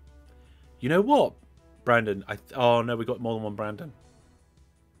 You know what, Brandon? Oh no, we got more than one Brandon.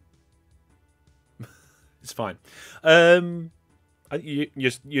 It's fine. You're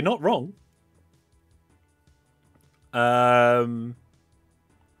not wrong. A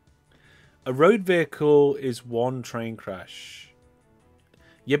road vehicle is one train crash.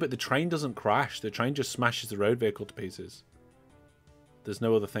 Yeah, but the train doesn't crash. The train just smashes the road vehicle to pieces. There's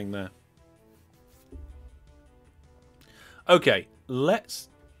no other thing there. Okay, let's...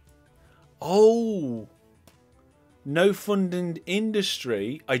 Oh! No fund in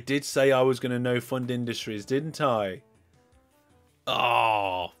industry. I did say I was going to no fund industries, didn't I?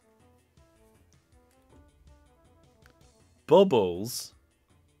 Oh. Bubbles?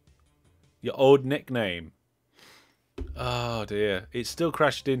 Your old nickname. Oh dear. It still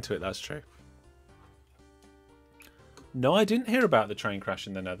crashed into it, that's true. No, I didn't hear about the train crash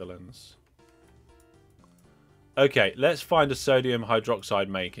in the Netherlands. Okay, let's find a sodium hydroxide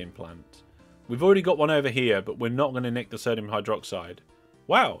making plant. We've already got one over here, but we're not going to nick the sodium hydroxide.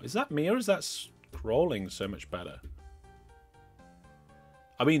 Wow, is that me or is that scrolling so much better?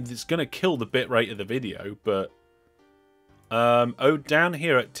 I mean, it's going to kill the bitrate of the video, but... oh, down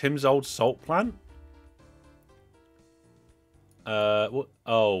here at Tim's old salt plant? What?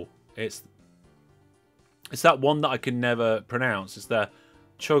 Oh, it's that one that I can never pronounce. It's the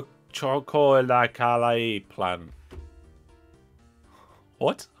Chocolacale plant.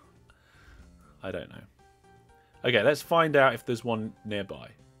 What? I don't know. Okay, let's find out if there's one nearby.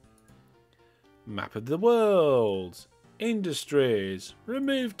 Map of the world. Industries.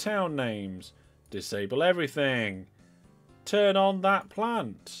 Remove town names. Disable everything. Turn on that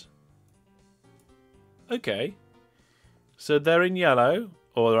plant. Okay. So they're in yellow.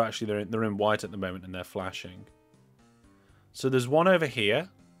 Or they're in white at the moment and they're flashing. So there's one over here.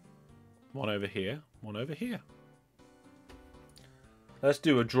 One over here. One over here. Let's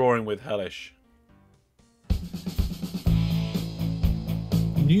do a drawing with Hellish.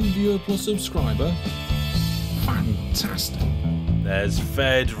 New viewer plus subscriber. Fantastic. There's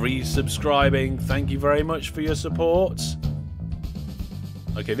Fed resubscribing. Thank you very much for your support.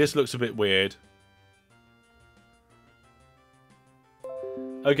 Okay, this looks a bit weird.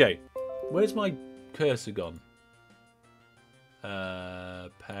 Okay, where's my cursor gone?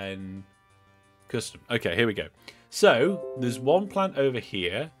 Pen. Custom. Okay, here we go. So, there's one plant over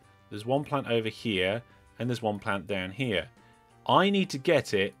here. There's one plant over here. And there's one plant down here. I need to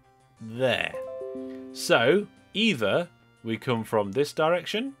get it there. So, either we come from this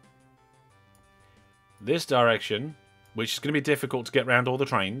direction, which is going to be difficult to get around all the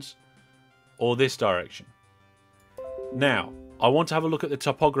trains, or this direction. Now, I want to have a look at the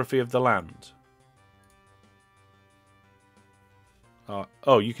topography of the land.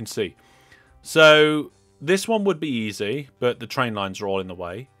 Oh, you can see. So, this one would be easy, but the train lines are all in the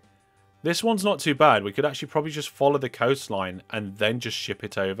way. This one's not too bad. We could actually probably just follow the coastline and then just ship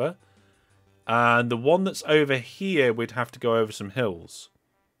it over. And the one that's over here, we'd have to go over some hills.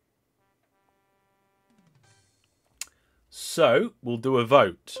 So, we'll do a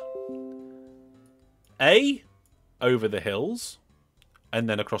vote. A, over the hills. and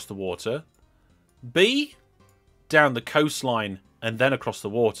then across the water. B, down the coastline and then across the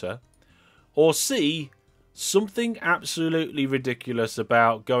water. Or C, something absolutely ridiculous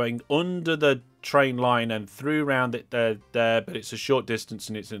about going under the train line and through round it there, but it's a short distance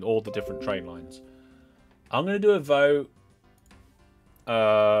and it's in all the different train lines. I'm going to do a vote.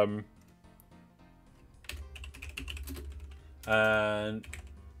 And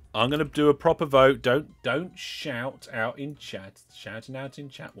I'm going to do a proper vote. Don't shout out in chat. Shouting out in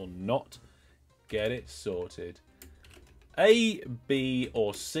chat will not get it sorted. A, B,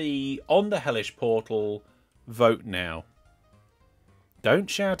 or C on the hellish portal. Vote now. Don't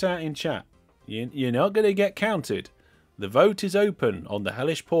shout out in chat. You're not going to get counted. The vote is open on the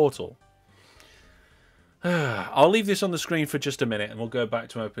hellish portal. I'll leave this on the screen for just a minute and we'll go back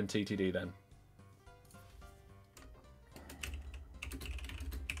to OpenTTD then.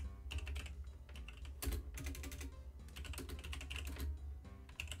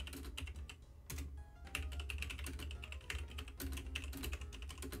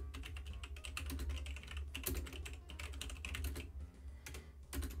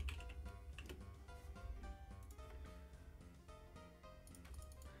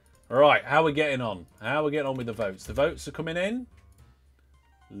 Right, how are we getting on? How are we getting on with the votes? The votes are coming in.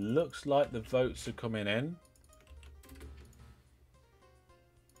 Looks like the votes are coming in.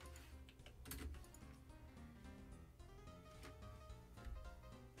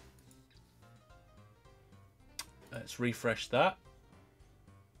 Let's refresh that.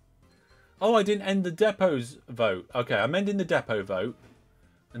 Oh, I didn't end the depot's vote. Okay, I'm ending the depot vote.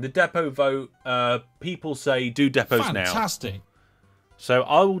 And the depot vote, people say do depots now. Fantastic. So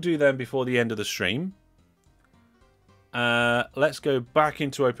I will do them before the end of the stream. Let's go back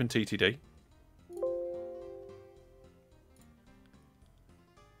into OpenTTD.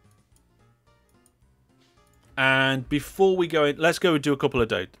 And before we go in, let's go and do a couple of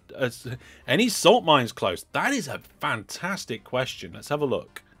dates. Any salt mines close? That is a fantastic question. Let's have a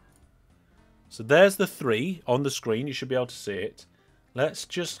look. So there's the 3 on the screen. You should be able to see it. Let's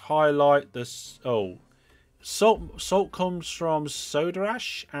just highlight this. Oh. Salt comes from soda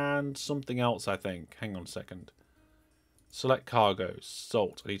ash and something else, I think. Hang on a second. Select cargoes.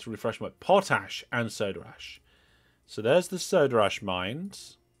 Salt. I need to refresh my potash and soda ash. So there's the soda ash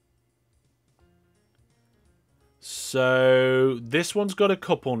mines. So this one's got a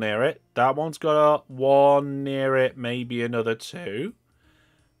couple near it. That one's got one near it, maybe another 2.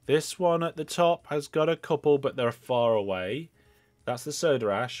 This one at the top has got a couple, but they're far away. That's the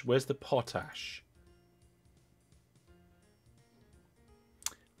soda ash. Where's the potash?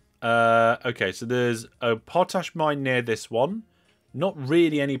 Okay, so there's a potash mine near this one. Not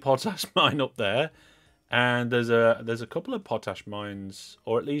really any potash mine up there. And there's a couple of potash mines,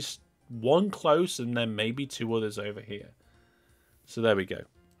 or at least one close, and then maybe 2 others over here. So there we go.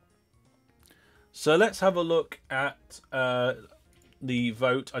 So let's have a look at the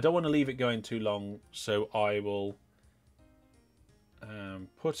vote. I don't want to leave it going too long, so I will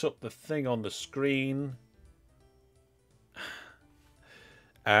put up the thing on the screen.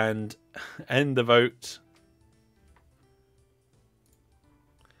 And end the vote.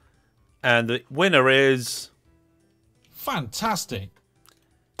 And the winner is... Fantastic.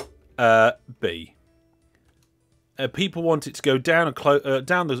 B. People want it to go down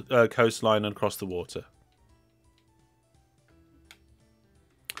down the coastline and across the water.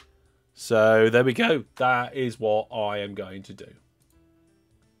 So there we go. That is what I am going to do.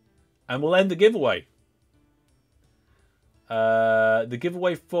 And we'll end the giveaway. The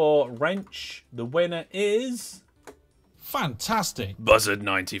giveaway for Wrench, the winner is... Fantastic.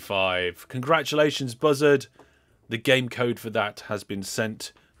 Buzzard95. Congratulations, Buzzard. The game code for that has been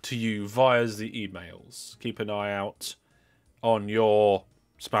sent to you via the emails. Keep an eye out on your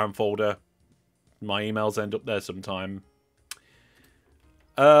spam folder. My emails end up there sometime.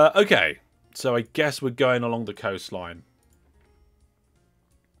 Okay, so I guess we're going along the coastline.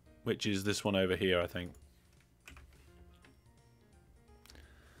 Which is this one over here, I think.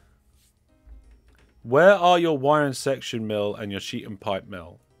 Where are your wire and section mill and your sheet and pipe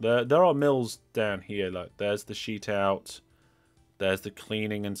mill? There are mills down here. Look, there's the sheet out. There's the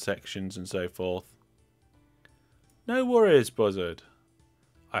cleaning and sections and so forth. No worries, Buzzard.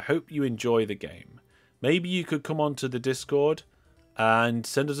 I hope you enjoy the game. Maybe you could come onto the Discord and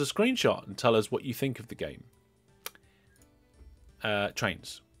send us a screenshot and tell us what you think of the game.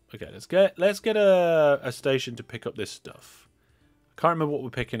 Trains. Okay, let's get a station to pick up this stuff. I can't remember what we're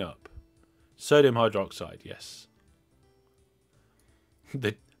picking up. Sodium hydroxide, yes.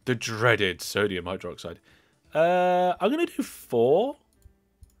 The dreaded sodium hydroxide. I'm going to do 4.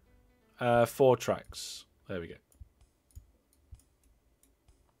 4 tracks. There we go.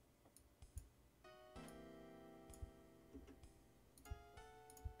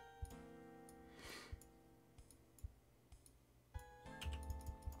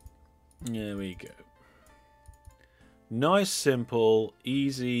 There we go. Nice, simple,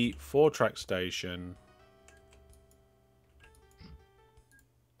 easy 4-track station.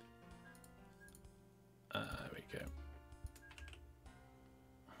 There we go.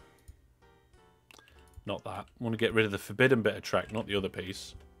 Not that. I want to get rid of the forbidden bit of track, not the other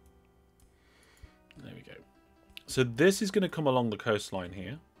piece. There we go. So this is going to come along the coastline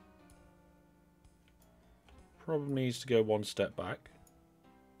here. Probably needs to go one step back.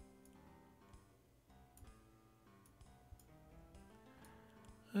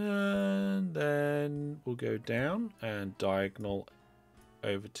 And then we'll go down and diagonal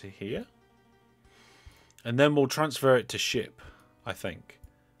over to here. And then we'll transfer it to ship, I think.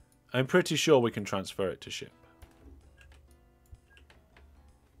 I'm pretty sure we can transfer it to ship.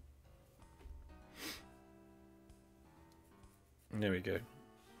 There we go.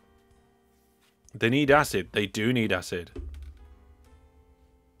 They need acid. They do need acid.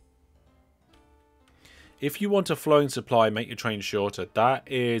 If you want a flowing supply, make your train shorter. That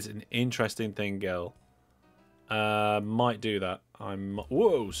is an interesting thing, girl. Might do that.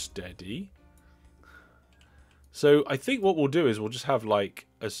 Whoa, steady. So I think what we'll do is we'll just have like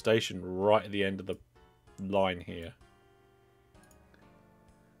a station right at the end of the line here.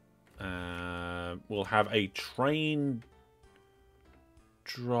 We'll have a train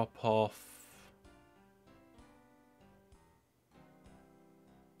drop off.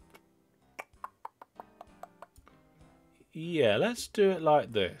 Yeah, let's do it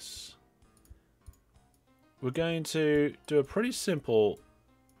like this. We're going to do a pretty simple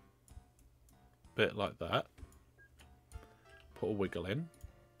bit like that. Put a wiggle in.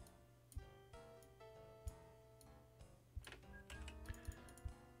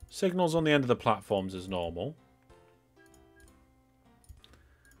 Signals on the end of the platforms as normal.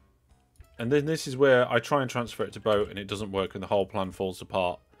 And then this is where I try and transfer it to boat and it doesn't work and the whole plan falls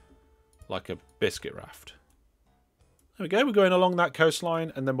apart like a biscuit raft. There we go, we're going along that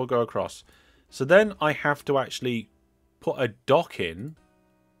coastline and then we'll go across. So then I have to actually put a dock in,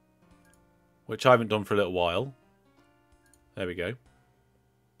 which I haven't done for a little while. There we go.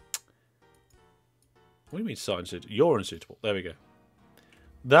 What do you mean it's unsuitable? You're unsuitable. There we go.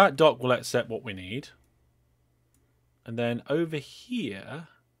 That dock will accept what we need. And then over here...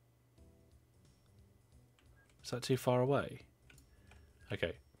 Is that too far away?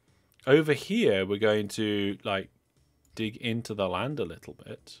 Okay. Over here, we're going to, like, dig into the land a little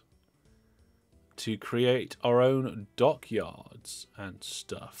bit to create our own dockyards and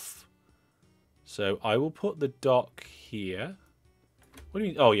stuff. So I will put the dock here. What do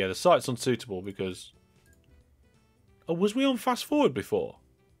you mean? Oh, yeah, the site's unsuitable because... Oh, was we on fast forward before?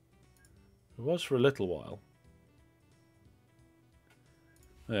 It was for a little while.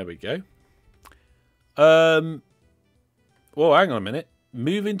 There we go. Well, hang on a minute.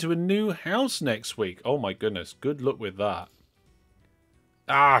 Move into a new house next week. Oh my goodness. Good luck with that.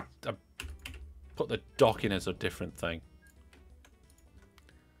 Ah, I put the dock in as a different thing.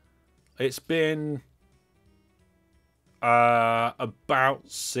 It's been about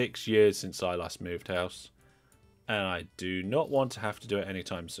 6 years since I last moved house. And I do not want to have to do it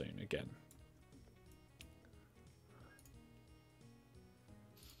anytime soon again.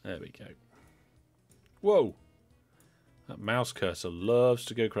 There we go. Whoa. That mouse cursor loves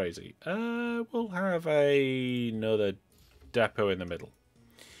to go crazy. We'll have another depot in the middle.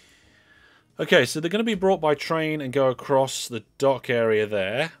 Okay, so they're going to be brought by train and go across the dock area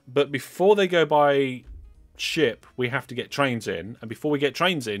there. But before they go by ship, we have to get trains in. And before we get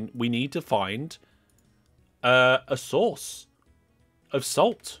trains in, we need to find a source of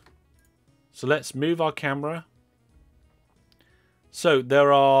salt. So let's move our camera. So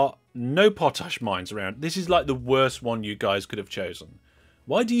there are no potash mines around. This is like the worst one you guys could have chosen.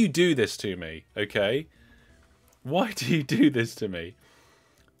 Why do you do this to me? Okay. Why do you do this to me?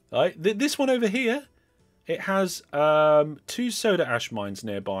 Right, this one over here, it has 2 soda ash mines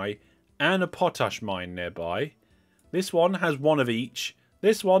nearby and a potash mine nearby. This one has 1 of each.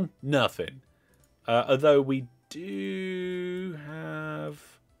 This one, nothing. Although we do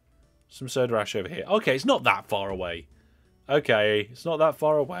have some soda ash over here. Okay, it's not that far away. Okay, it's not that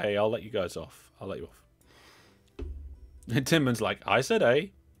far away. I'll let you guys off. I'll let you off. And Timman's like, I said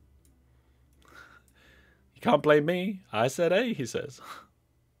A. You can't blame me. I said A, he says.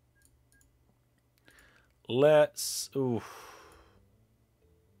 Let's... Oof.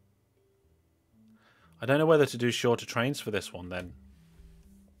 I don't know whether to do shorter trains for this one then.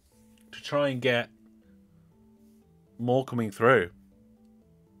 To try and get more coming through.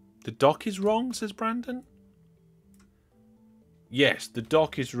 The dock is wrong, says Brandon. Yes, the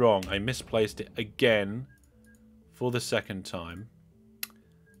dock is wrong. I misplaced it again for the second time.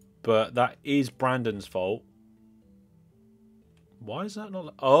 but that is Brandon's fault. Why is that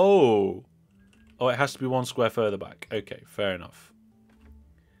not... Oh! Oh, it has to be 1 square further back. Okay, fair enough.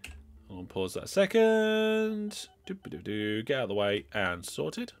 I'll pause that a second. Get out of the way and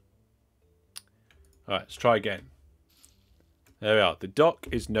sorted. Alright, let's try again. There we are. The dock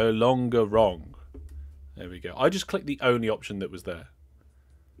is no longer wrong. There we go. I just clicked the only option that was there.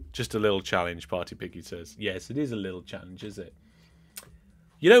 Just a little challenge, Party Piggy says. Yes, it is a little challenge, is it?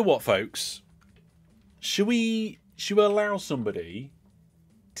 You know what, folks? Should we allow somebody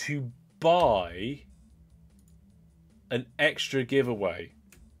to buy an extra giveaway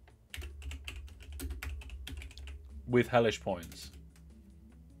with hellish points?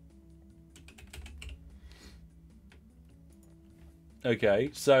 Okay,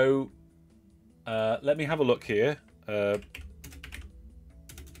 so let me have a look here. So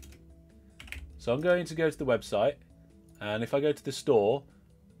I'm going to go to the website, and if I go to the store,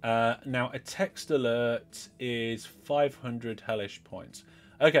 now a text alert is 500 hellish points.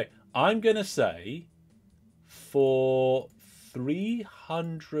 Okay, I'm going to say for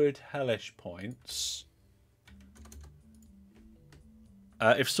 300 hellish points,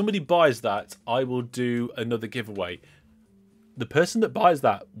 if somebody buys that, I will do another giveaway. The person that buys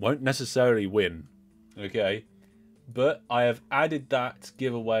that won't necessarily win, okay? But I have added that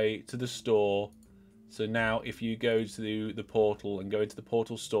giveaway to the store. So now if you go to the portal and go into the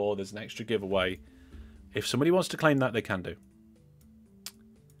portal store, there's an extra giveaway. If somebody wants to claim that, they can do.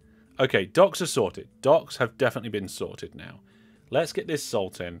 Okay, docks are sorted. Docks have definitely been sorted now. Let's get this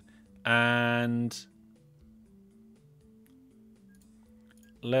salt in. And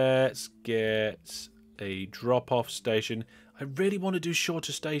let's get a drop-off station. I really want to do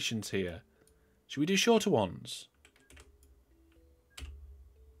shorter stations here. Should we do shorter ones?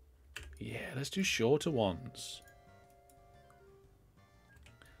 Yeah, let's do shorter ones.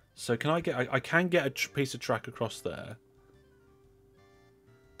 So can I get... I can get a piece of track across there.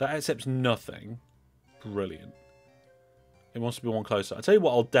 That accepts nothing. Brilliant. It wants to be one closer. I'll tell you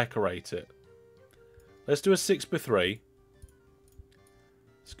what, I'll decorate it. Let's do a 6x3.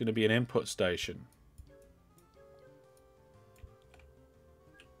 It's going to be an input station.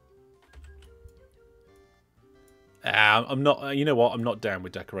 I'm not... You know what? I'm not down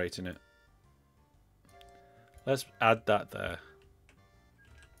with decorating it. Let's add that there.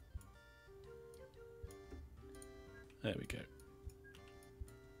 There we go.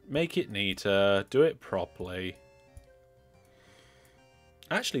 Make it neater. Do it properly.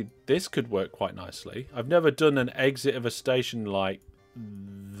 Actually, this could work quite nicely. I've never done an exit of a station like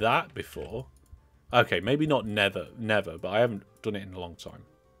that before. Okay, maybe not never, but I haven't done it in a long time.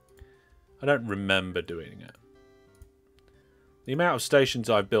 I don't remember doing it. The amount of stations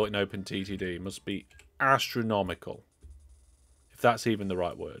I've built in OpenTTD must be astronomical. If that's even the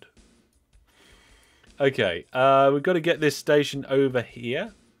right word. Okay, we've got to get this station over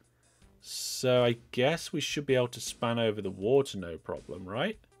here. So I guess we should be able to span over the water, no problem,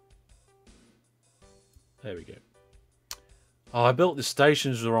 right? There we go. Oh, I built the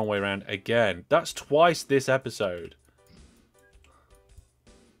stations the wrong way around again. That's twice this episode.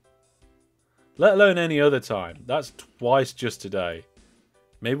 Let alone any other time. That's twice just today.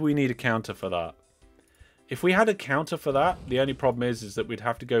 Maybe we need a counter for that. If we had a counter for that, the only problem is that we'd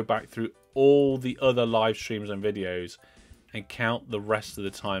have to go back through all the other live streams and videos and count the rest of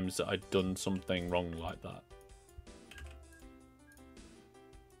the times that I'd done something wrong like that.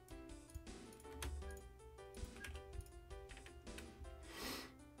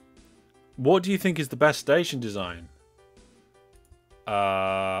 What do you think is the best station design?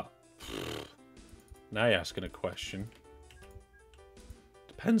 Now you're asking a question.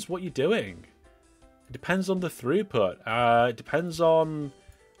 Depends what you're doing. It depends on the throughput. It depends on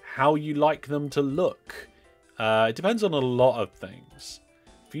how you like them to look. It depends on a lot of things.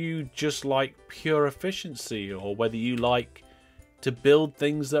 If you just like pure efficiency, or whether you like to build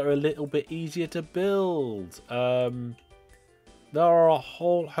things that are a little bit easier to build. There are a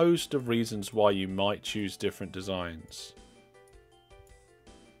whole host of reasons why you might choose different designs.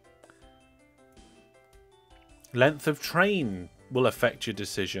 Length of train will affect your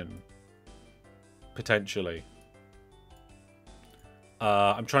decision. Potentially.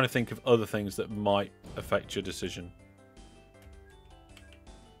 I'm trying to think of other things that might affect your decision.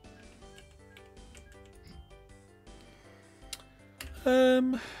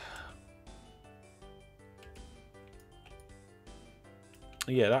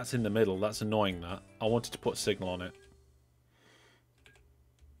 Yeah, that's in the middle. That's annoying, that. I wanted to put signal on it.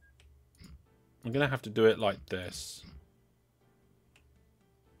 I'm going to have to do it like this.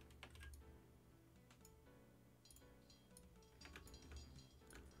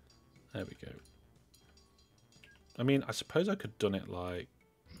 There we go. I mean, I suppose I could have done it like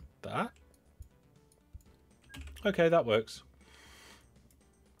that. Okay, that works.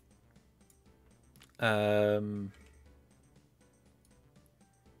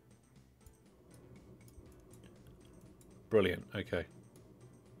 Brilliant. Okay.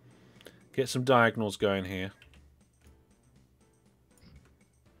 Get some diagonals going here.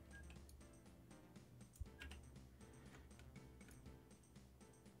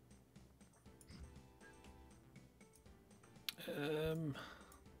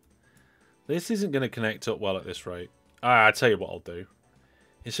 This isn't going to connect up well at this rate. I tell you what I'll do.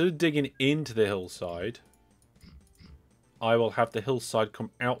 Instead of digging into the hillside, I will have the hillside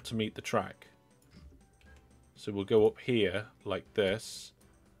come out to meet the track. So we'll go up here like this,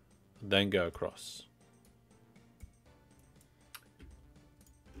 and then go across.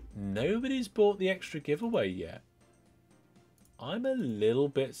 Nobody's bought the extra giveaway yet. I'm a little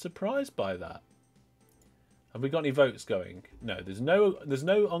bit surprised by that. Have we got any votes going? No, there's no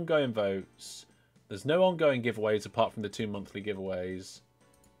ongoing votes. There's no ongoing giveaways apart from the 2 monthly giveaways.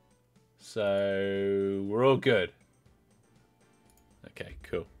 So we're all good. Okay,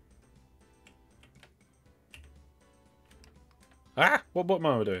 cool. Ah, what am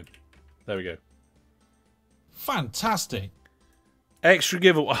I doing? There we go. Fantastic. Extra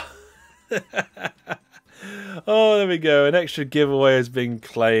giveaway. Oh, there we go. An extra giveaway has been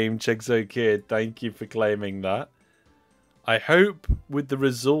claimed. Chexo Kid, thank you for claiming that. I hope with the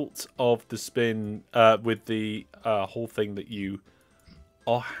result of the spin, with the whole thing, that you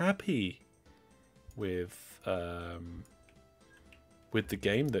are happy with the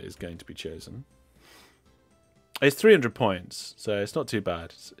game that is going to be chosen. It's 300 points, so it's not too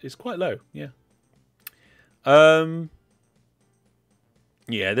bad. It's quite low, yeah.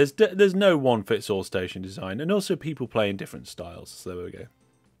 Yeah, there's no one-fits-all station design, and also people play in different styles. So there we go.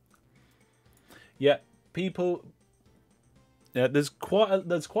 Yeah, people. Yeah, there's quite a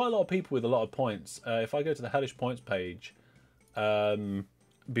lot of people with a lot of points. If I go to the Hellish Points page,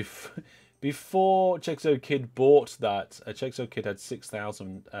 before Chexo Kid bought that, Chexo Kid had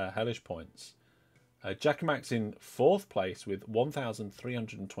 6,000 Hellish Points. Jackamack's in 4th place with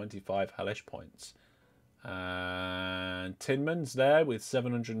 1,325 Hellish Points. And Tinman's there with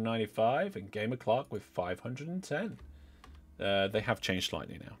 795 and Gamer Clark with 510. They have changed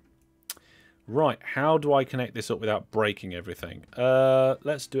slightly now. Right, how do I connect this up without breaking everything?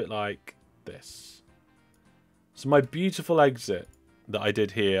 Let's do it like this. So my beautiful exit that I did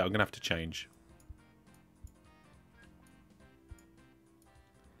here, I'm going to have to change.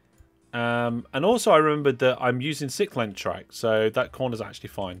 And also I remembered that I'm using 6th length track, so that corner's actually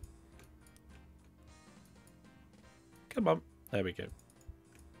fine. Come on. There we go.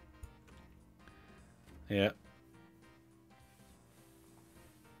 Yeah.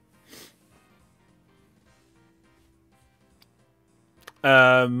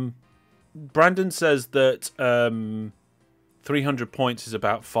 Brandon says that 300 points is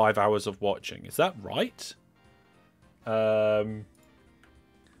about 5 hours of watching. Is that right? Let's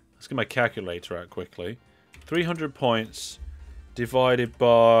get my calculator out quickly. 300 points divided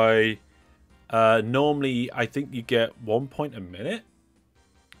by... normally, I think you get 1 point a minute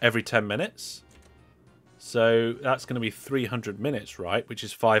every 10 minutes. So that's going to be 300 minutes, right? Which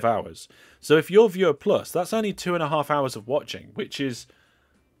is 5 hours. So if you're Viewer Plus, that's only 2.5 hours of watching, which is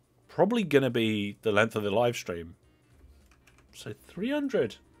probably going to be the length of the live stream. So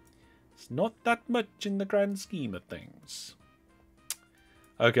 300. It's not that much in the grand scheme of things.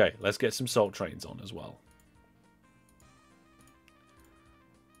 Okay, let's get some salt trains on as well.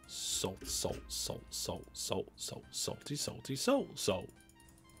 Salt, salt, salt, salt, salt, salt, salty, salty, salt, salt.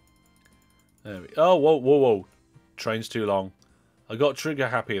 There we go. Oh, whoa, whoa, whoa. Train's too long. I got trigger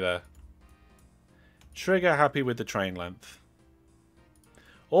happy there. Trigger happy with the train length.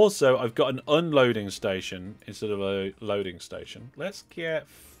 Also, I've got an unloading station instead of a loading station. Let's get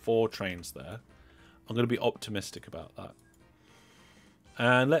 4 trains there. I'm going to be optimistic about that.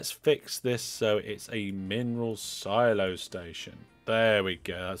 And let's fix this so it's a mineral silo station. There we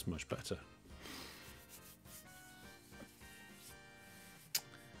go. That's much better.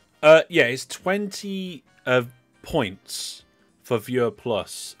 Yeah, it's 20 points for Viewer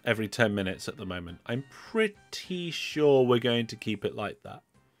Plus every 10 minutes at the moment. I'm pretty sure we're going to keep it like that.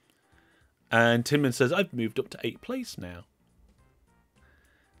 And Timman says, I've moved up to 8th place now.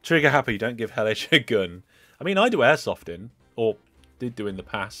 Trigger happy, don't give Hellish a gun. I mean, I do airsofting, or did do in the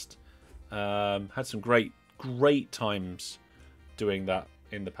past. Had some great times doing that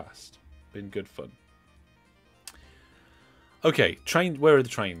in the past. Been good fun. Okay, train. Where are the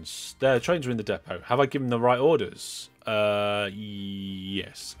trains? The trains are in the depot. Have I given the right orders?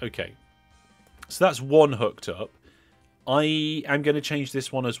 Yes. Okay. So that's one hooked up. I am going to change this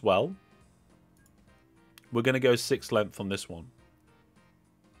one as well. We're going to go 6 length on this one.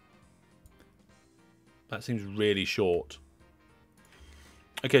 That seems really short.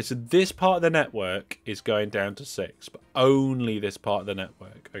 Okay, so this part of the network is going down to 6, but only this part of the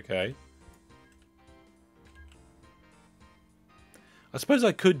network, okay? I suppose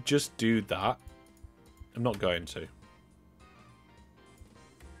I could just do that. I'm not going to.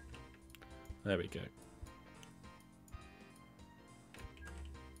 There we go.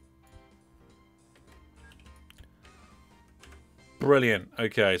 Brilliant.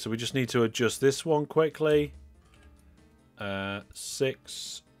 Okay, so we just need to adjust this one quickly.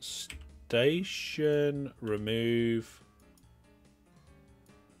 6 station remove.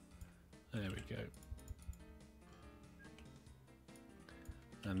 There we go.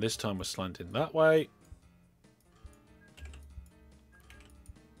 And this time we're slanting that way.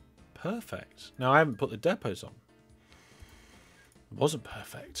 Perfect. Now I haven't put the depots on. It wasn't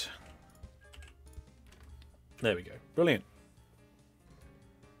perfect. There we go. Brilliant.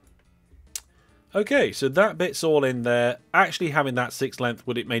 Okay, so that bit's all in there. Actually, having that 6 length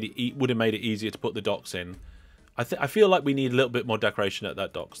would have made it easier to put the docks in. I feel like we need a little bit more decoration at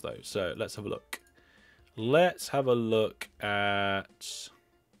that docks though. So let's have a look. Let's have a look at.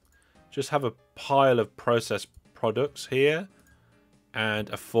 Just have a pile of processed products here, and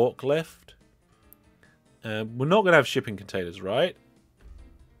a forklift. We're not going to have shipping containers, right?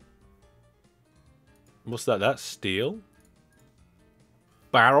 What's that? That's steel.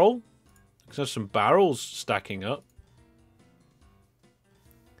 Barrel. There's some barrels stacking up.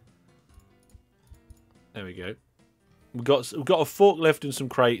 There we go. We've got a forklift and some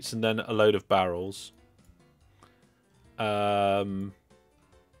crates, and then a load of barrels.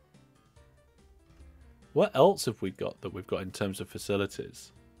 What else have we got that we've got in terms of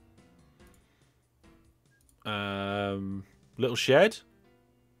facilities? Little shed.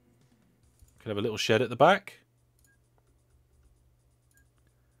 Can have a little shed at the back.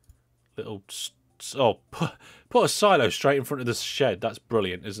 Little, oh, put a silo straight in front of the shed. That's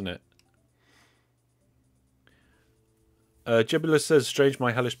brilliant, isn't it? Jebula says, strange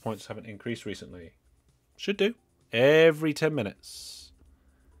my hellish points haven't increased recently. Should do. Every 10 minutes.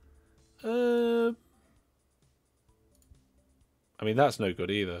 I mean, that's no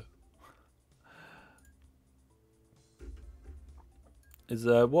good either.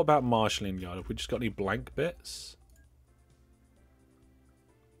 What about marshalling yard? Have we just got any blank bits?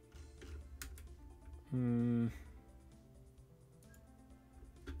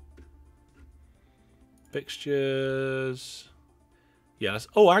 Fixtures. Yeah.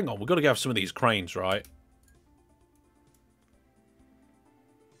 Oh, hang on. We've got to have some of these cranes, right?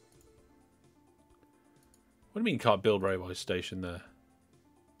 What do you mean you can't build railway station there?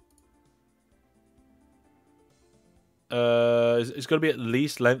 It's got to be at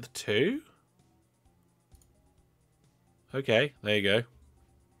least length 2? Okay, there you go.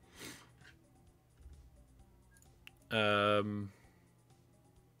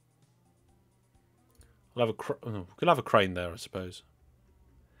 We'll have a crane there, I suppose.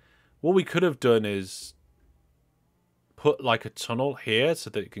 What we could have done is put like a tunnel here so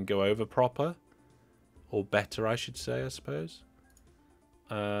that it can go over proper. Or better, I should say, I suppose.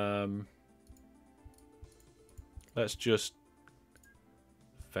 Let's just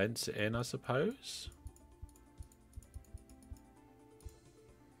fence it in, I suppose.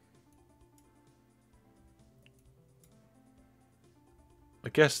 I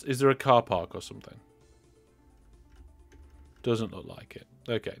guess, is there a car park or something? Doesn't look like it.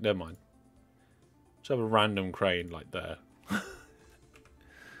 Okay, never mind. Just have a random crane like there.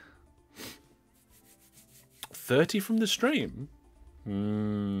 30 from the stream?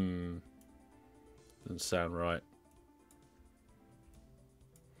 Doesn't sound right.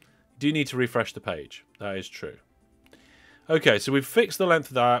 You do need to refresh the page. That is true. Okay, so we've fixed the length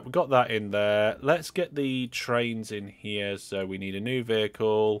of that. We've got that in there. Let's get the trains in here. So we need a new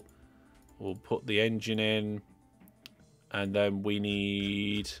vehicle. We'll put the engine in. And then we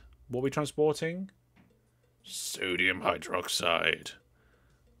need... What are we transporting? Sodium hydroxide.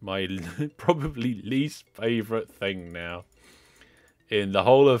 My probably least favourite thing now in the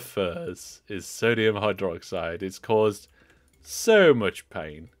whole of Furs is sodium hydroxide. It's caused so much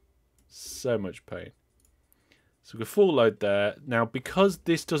pain. So much pain. So we've got full load there. Now, because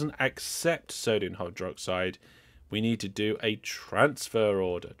this doesn't accept sodium hydroxide, we need to do a transfer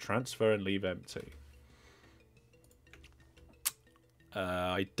order. Transfer and leave empty.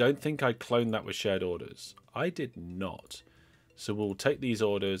 I don't think I cloned that with shared orders. I did not. So we'll take these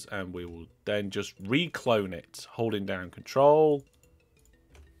orders and we will then just reclone it, holding down control.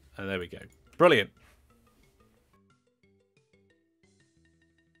 And there we go. Brilliant.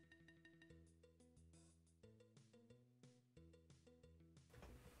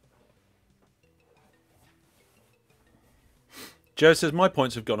 Joe says, my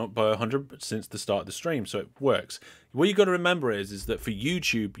points have gone up by 100 since the start of the stream, so it works. What you got to remember is that for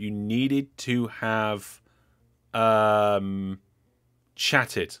YouTube, you needed to have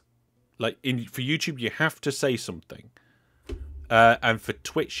chatted. Like, for YouTube, you have to say something. And for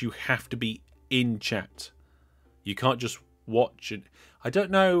Twitch, you have to be in chat. You can't just watch it. I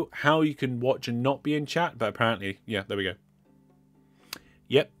don't know how you can watch and not be in chat, but apparently, yeah, there we go.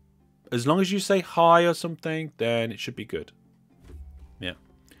 Yep. As long as you say hi or something, then it should be good. Yeah.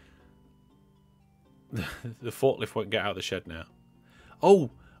 The forklift won't get out of the shed now. Oh,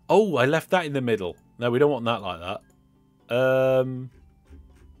 I left that in the middle. No, we don't want that like that.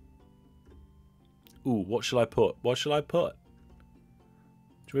 Ooh, what shall I put? What shall I put?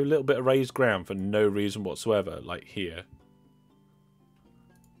 Should we have a little bit of raised ground for no reason whatsoever, like here?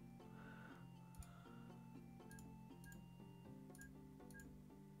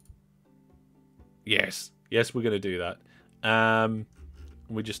 Yes. Yes, we're going to do that.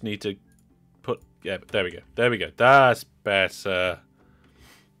 We just need to put... Yeah, there we go. There we go. That's better.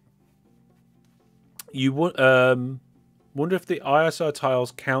 You wonder if the ISR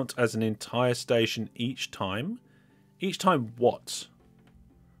tiles count as an entire station each time? Each time what?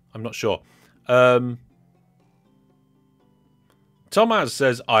 I'm not sure. Tom Az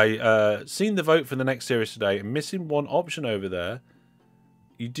says, I seen the vote for the next series today and missing one option over there.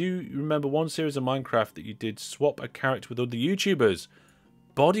 You do remember one series of Minecraft that you did swap a character with other YouTubers?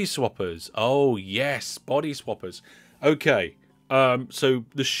 Body swappers. Oh, yes. Body swappers. Okay. So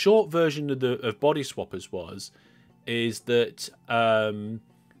the short version of body swappers is that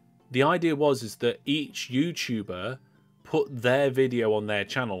the idea is that each YouTuber put their video on their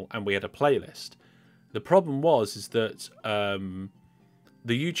channel and we had a playlist. The problem is that the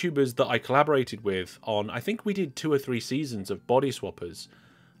YouTubers that I collaborated with on, I think we did 2 or 3 seasons of body swappers,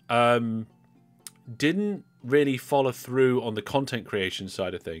 didn't really follow through on the content creation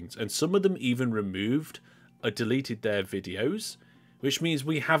side of things, and some of them even removed or deleted their videos, which means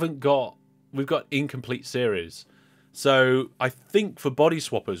we've got incomplete series. So I think for body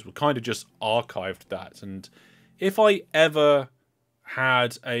swappers, we kind of just archived that. And if I ever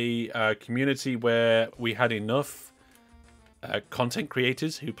had a community where we had enough content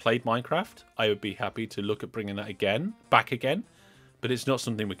creators who played Minecraft, I would be happy to look at bringing that back again. But it's not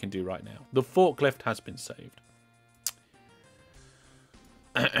something we can do right now. The forklift has been saved.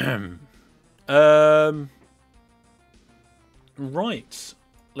 Right.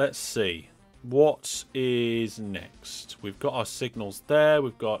 Let's see. What is next? We've got our signals there.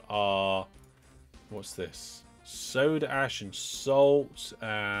 We've got our... What's this? Soda ash and salt.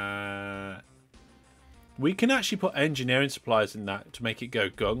 We can actually put engineering supplies in that to make it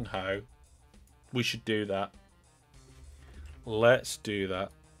go gung-ho. We should do that. Let's do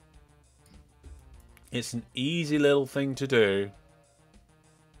that. It's an easy little thing to do.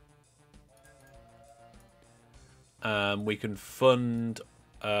 We can fund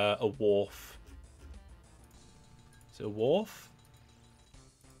a wharf. Is it a wharf?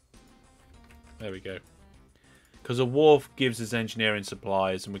 There we go. Because a wharf gives us engineering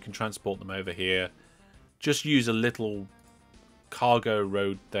supplies and we can transport them over here. Just use a little cargo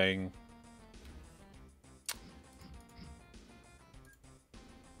road thing.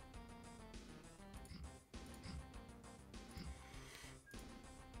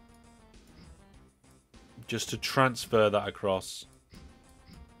 Just to transfer that across.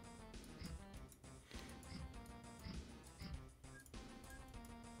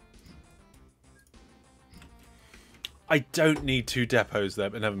 I don't need 2 depots there,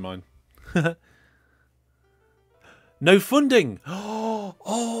 but never mind. No funding! Oh!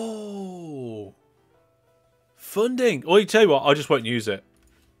 Funding! Or you tell you what, I just won't use it.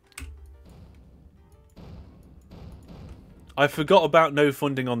 I forgot about no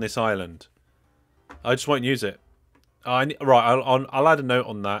funding on this island. I just won't use it. Right, I'll add a note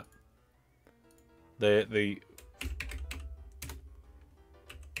on that. The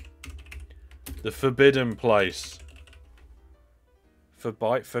forbidden place.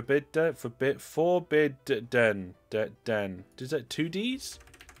 Forbidden. Is that 2 Ds?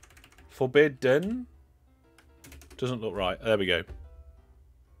 Forbidden. Doesn't look right. There we go.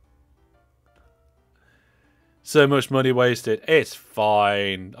 So much money wasted. It's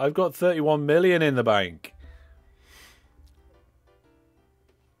fine. I've got 31 million in the bank.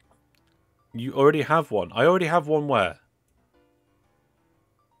 You already have one. I already have one where?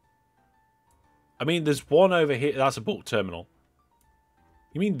 I mean, there's one over here. That's a bulk terminal.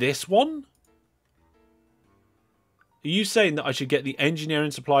 You mean this one? Are you saying that I should get the engineering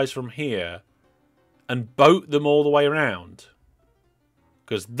supplies from here and boat them all the way around?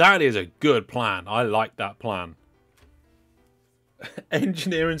 Because that is a good plan. I like that plan.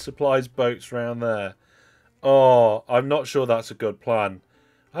 Engineering supplies boats around there. Oh, I'm not sure that's a good plan.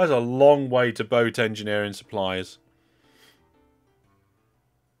 That's a long way to boat engineering supplies.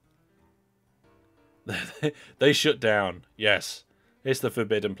 They shut down. Yes. It's the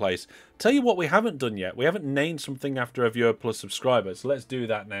forbidden place. Tell you what we haven't done yet. We haven't named something after a viewer plus subscriber. So let's do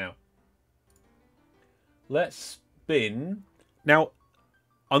that now. Let's spin. Now,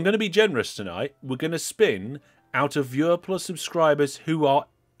 I'm going to be generous tonight. We're going to spin out of viewer plus subscribers who are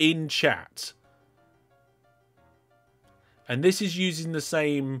in chat. And this is using the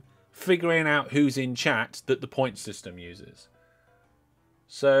same figuring out who's in chat that the point system uses.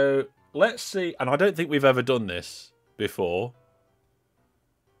 So let's see. And I don't think we've ever done this before.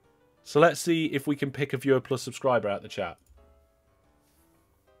 So let's see if we can pick a viewer plus subscriber out of the chat.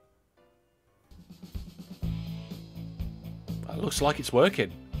 That looks like it's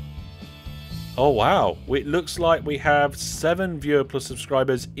working. Oh, wow. It looks like we have 7 viewer plus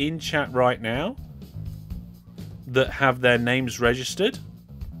subscribers in chat right now that have their names registered.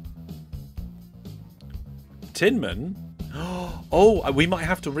 Tinman? Oh, we might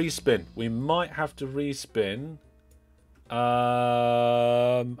have to respin. We might have to respin.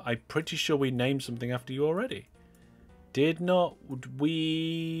 I'm pretty sure we named something after you already. Did not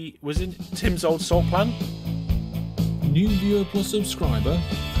we... Was it Tim's old salt plan? New viewer plus subscriber.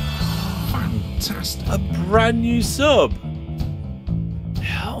 Fantastic. A brand new sub.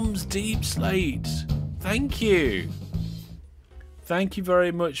 Helm's Deep Slate. Thank you. Thank you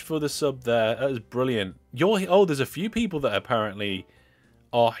very much for the sub there. That was brilliant. Oh, there's a few people that apparently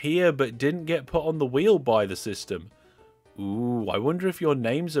are here but didn't get put on the wheel by the system. Ooh, I wonder if your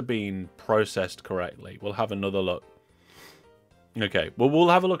names are being processed correctly. We'll have another look. Okay, well, we'll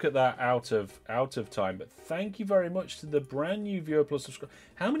have a look at that out of time. But thank you very much to the brand new viewer plus subscriber.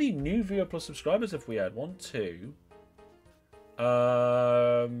 How many new viewer plus subscribers have we had? 1, 2,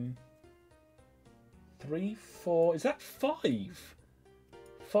 3, 4. Is that 5?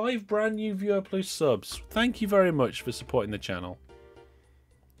 5 brand new viewer plus subs. Thank you very much for supporting the channel.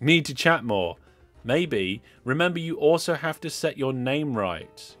 Need to chat more. Maybe. Remember, you also have to set your name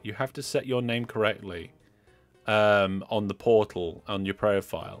right. You have to set your name correctly on the portal, on your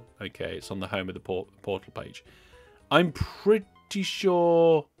profile. Okay, it's on the home of the portal page. I'm pretty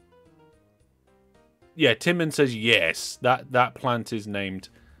sure... Yeah, Timon says yes. That plant is named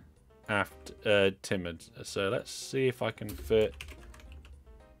after Timon. So let's see if I can fit...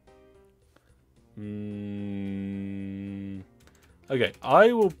 Okay,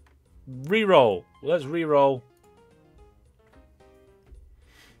 I will... Reroll. Let's reroll.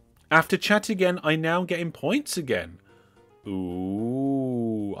 After chat again, I now getting points again.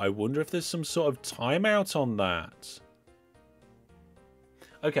 Ooh, I wonder if there's some sort of timeout on that.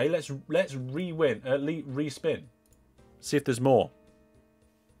 Okay, let's re-win, respin. See if there's more.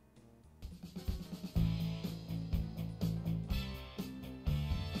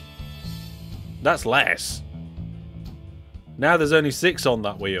 That's less. Now there's only 6 on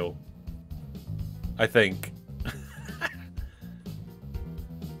that wheel. I think.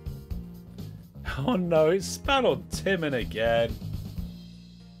 Oh no, it's spat on Timon again.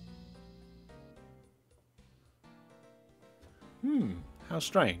 How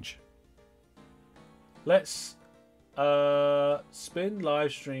strange. Let's spin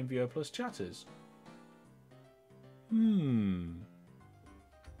live stream viewer plus chatters. Should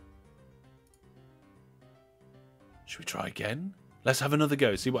we try again? Let's have another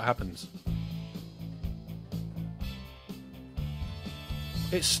go, see what happens.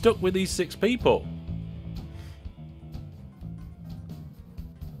 It's stuck with these 6 people.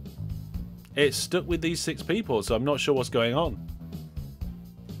 It's stuck with these 6 people, so I'm not sure what's going on.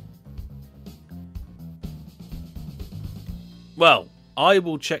 Well, I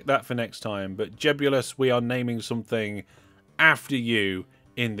will check that for next time, but Jebulus, we are naming something after you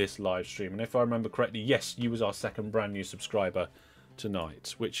in this live stream. And if I remember correctly, yes, you was our 2nd brand new subscriber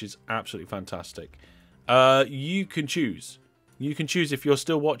tonight, which is absolutely fantastic. You can choose. You can choose if you're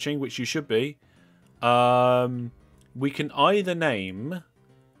still watching, which you should be. We can either name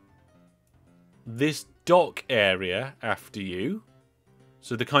this dock area after you.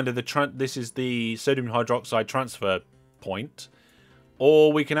 So the kind of this is the sodium hydroxide transfer point,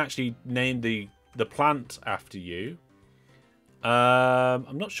 or we can actually name the plant after you.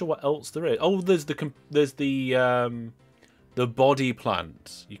 I'm not sure what else there is. Oh, there's the body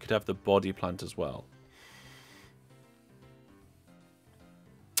plant. You could have the body plant as well.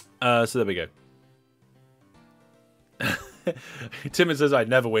 So there we go. Timon says I'd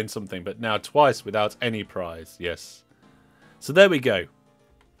never win something, but now twice without any prize. Yes. So there we go.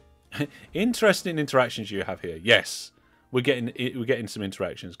 Interesting interactions you have here. Yes, we're getting some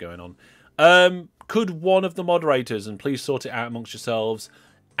interactions going on. Could one of the moderators, and please sort it out amongst yourselves,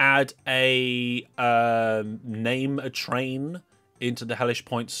 add a name a train into the Hellish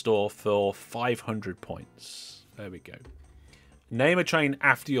Point store for 500 points? There we go. Name a train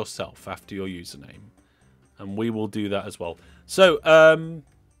after yourself, after your username, and we will do that as well. So,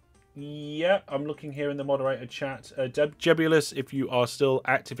 yeah, I'm looking here in the moderator chat. Jebulus, if you are still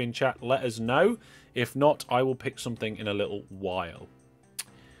active in chat, let us know. If not, I will pick something in a little while.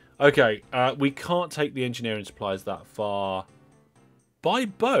 Okay, we can't take the engineering supplies that far by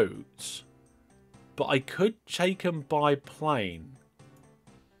boat, but I could take them by plane.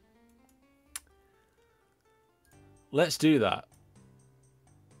 Let's do that.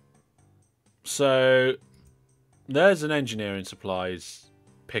 So, there's an engineering supplies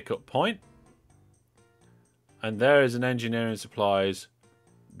pickup point, and there is an engineering supplies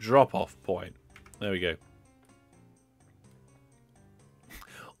drop-off point. There we go.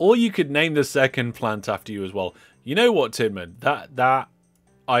 Or you could name the second plant after you as well. You know what, Tinman?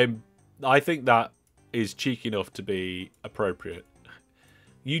 I think that is cheeky enough to be appropriate.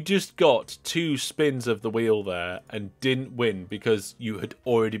 You just got 2 spins of the wheel there and didn't win because you had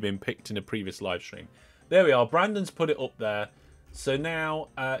already been picked in a previous live stream. There we are. Brandon's put it up there. So now,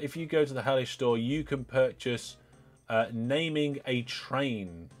 if you go to the Hellish store, you can purchase naming a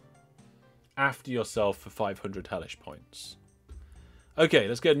train after yourself for 500 Hellish points. Okay,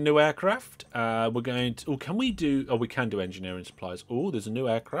 let's get a new aircraft. We're going to... Oh, can we do... Oh, we can do engineering supplies. Oh, there's a new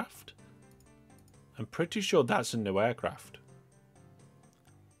aircraft. I'm pretty sure that's a new aircraft.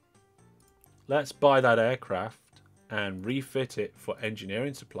 Let's buy that aircraft and refit it for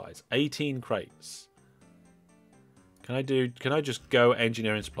engineering supplies. 18 crates. Can I just go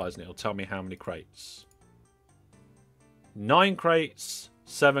engineering supplies and it'll tell me how many crates? 9 crates,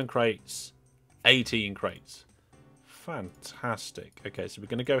 7 crates, 18 crates. Fantastic. Okay, so we're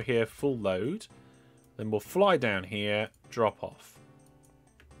going to go here, full load. Then we'll fly down here, drop off.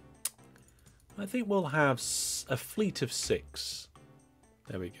 I think we'll have a fleet of 6.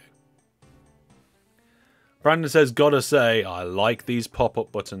 There we go. Brandon says, gotta say, I like these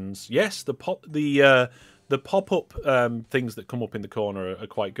pop-up buttons. Yes, the pop-up things that come up in the corner are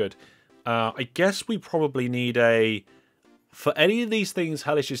quite good. I guess we probably need a... For any of these things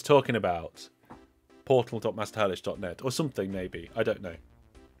Hellish is talking about, portal.masterhellish.net or something maybe. I don't know.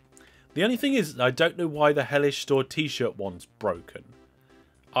 The only thing is, I don't know why the Hellish store t-shirt one's broken.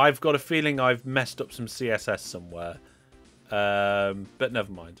 I've got a feeling I've messed up some CSS somewhere. But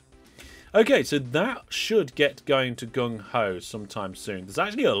never mind. Okay, so that should get going to Gung Ho sometime soon. There's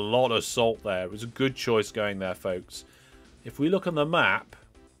actually a lot of salt there. It was a good choice going there, folks. If we look on the map,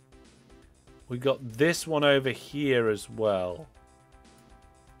 we got this one over here as well.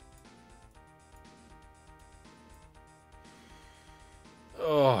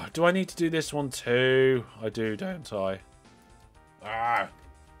 Oh, do I need to do this one too? I do, don't I? Ah.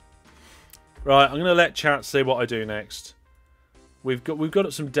 Right, I'm going to let chat say what I do next. We've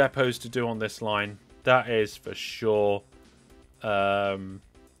got some depots to do on this line. That is for sure. I'm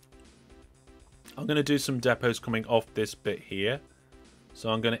going to do some depots coming off this bit here.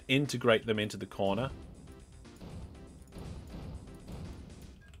 So I'm going to integrate them into the corner.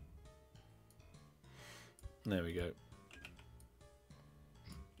 There we go.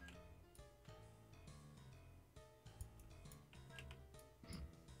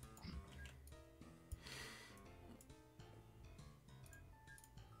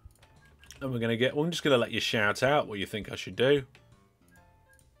 And we're just going to let you shout out what you think I should do.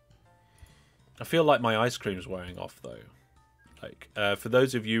 I feel like my ice cream's wearing off though. Like, for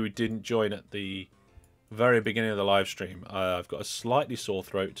those of you who didn't join at the very beginning of the live stream, I've got a slightly sore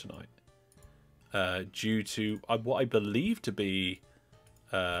throat tonight. Due to what I believe to be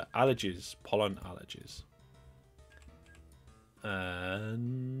allergies, pollen allergies.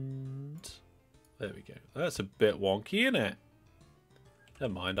 And there we go. That's a bit wonky, isn't it?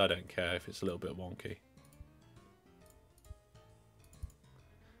 Never mind, I don't care if it's a little bit wonky.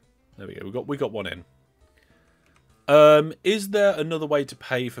 There we go. We got one in. Is there another way to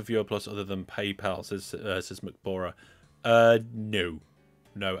pay for Viewer Plus other than PayPal? Says McBora. No.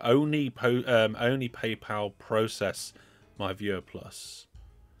 Only PayPal process my Viewer Plus.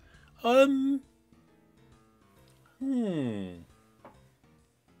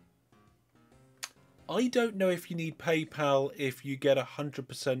 I don't know if you need PayPal if you get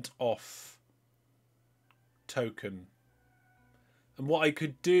 100% off token. And what I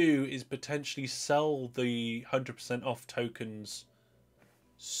could do is potentially sell the 100% off tokens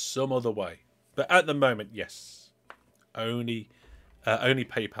some other way. But at the moment, yes, only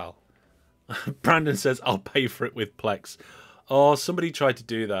PayPal. Brandon says, I'll pay for it with Plex. Oh, somebody tried to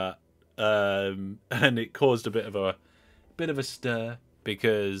do that. And it caused a bit of a stir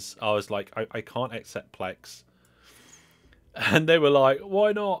because I was like, I can't accept Plex. And they were like,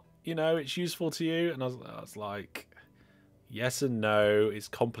 why not? You know, it's useful to you. And I was like, yes and no. It's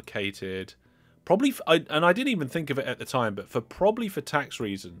complicated. Probably, and I didn't even think of it at the time, but probably for tax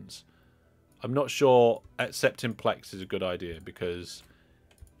reasons, I'm not sure accepting Plex is a good idea because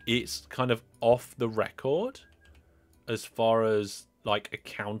it's kind of off the record as far as like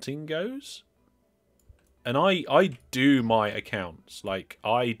accounting goes. And I do my accounts, like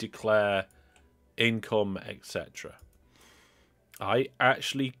I declare income, etc. I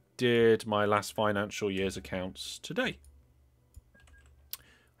actually did my last financial year's accounts today.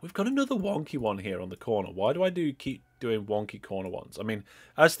 We've got another wonky one here on the corner. Why do I keep doing wonky corner ones? I mean,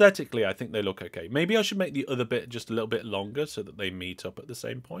 aesthetically, I think they look okay. Maybe I should make the other bit just a little bit longer so that they meet up at the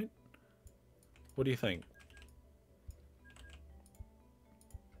same point. What do you think?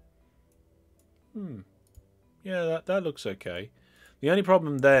 Yeah, that looks okay. The only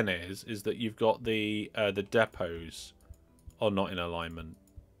problem then is that you've got the depots are not in alignment.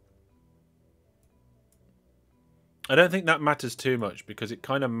 I don't think that matters too much because it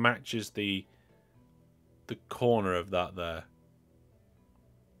kind of matches the corner of that there.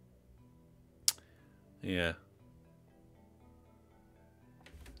 Yeah.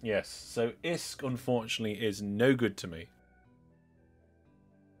 Yes, so ISK unfortunately is no good to me.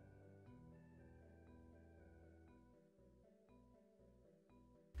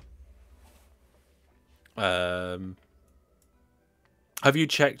 Have you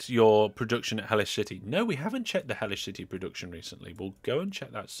checked your production at Hellish City? No, we haven't checked the Hellish City production recently. We'll go and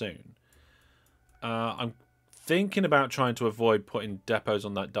check that soon. I'm thinking about trying to avoid putting depots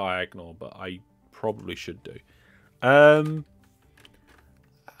on that diagonal, but I probably should do. Here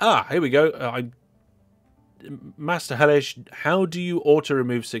we go. Master Hellish, how do you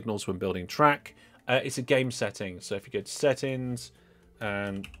auto-remove signals when building track? It's a game setting. So if you go to settings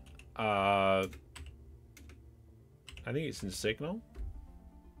and I think it's in signal.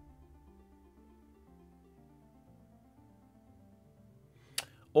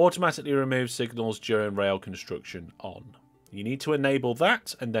 Automatically remove signals during rail construction on. You need to enable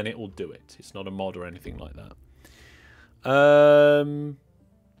that and then it will do it. It's not a mod or anything like that.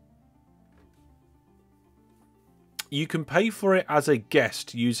 You can pay for it as a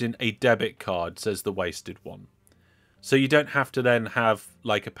guest using a debit card, says the wasted one. So you don't have to then have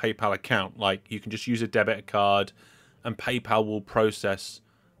like a PayPal account. Like you can just use a debit card and PayPal will process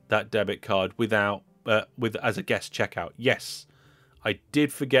that debit card as a guest checkout. Yes. I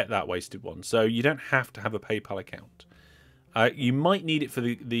did forget that wasted one. So you don't have to have a PayPal account. You might need it for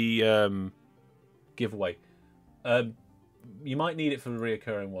the giveaway. You might need it for the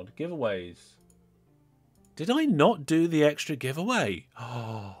reoccurring one. Giveaways. Did I not do the extra giveaway?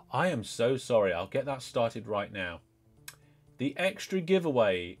 Oh, I am so sorry. I'll get that started right now. The extra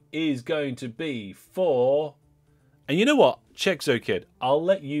giveaway is going to be for... And you know what? Chexo Kid, I'll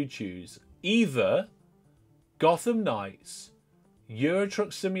let you choose. Either Gotham Knights... Euro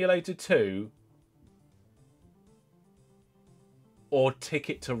Truck Simulator 2 or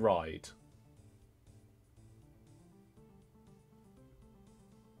Ticket to Ride.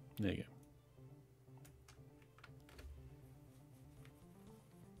 There you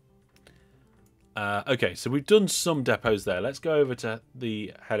go. Okay, so we've done some depots there. Let's go over to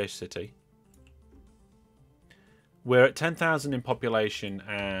the Hellish City. We're at 10,000 in population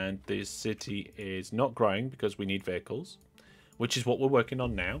and the city is not growing because we need vehicles, which is what we're working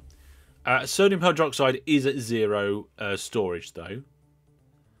on now. Sodium hydroxide is at 0 storage, though.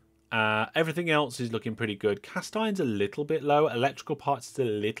 Everything else is looking pretty good. Cast iron's a little bit low. Electrical parts still a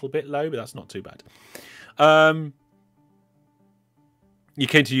little bit low, but that's not too bad. You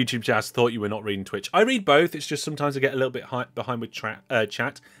came to YouTube chat, thought you were not reading Twitch. I read both. It's just sometimes I get a little bit behind with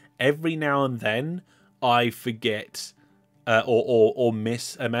chat. Every now and then I forget or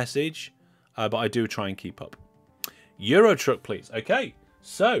miss a message, but I do try and keep up. Euro Truck, please. Okay,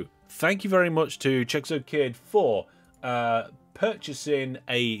 so thank you very much to Chexo Kid for purchasing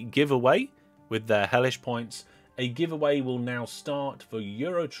a giveaway with their Hellish points. A giveaway will now start for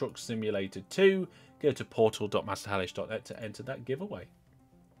Euro Truck Simulator 2. Go to portal.masterhellish.net to enter that giveaway.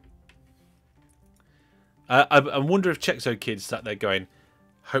 I wonder if Chexo Kid sat there going,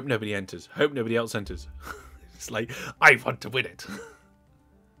 hope nobody enters. Hope nobody else enters. It's like, I want to win it.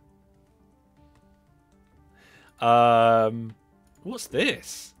 What's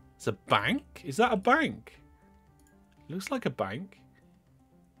this? It's a bank? Is that a bank? Looks like a bank.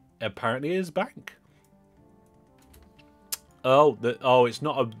 Apparently it is a bank. Oh, it's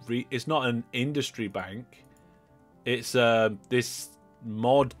not it's not an industry bank. It's this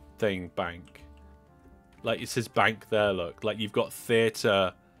mod thing bank. Like it says bank there, look. Like you've got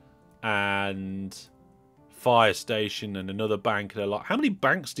theatre and fire station and another bank. And how many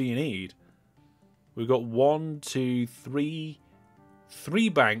banks do you need? We've got 1, 2, 3, 3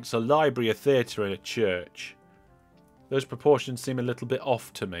 banks, a library, a theatre, and a church. Those proportions seem a little bit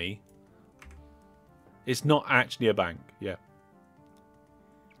off to me. It's not actually a bank, yeah.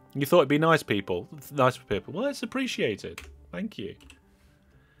 You thought it'd be nice people. Nice for people. Well, it's appreciated. Thank you.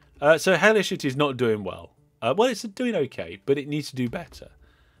 So Hellish It is not doing well. Well, it's doing okay, but it needs to do better.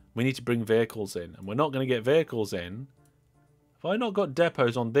 We need to bring vehicles in, and we're not going to get vehicles in. Have I not got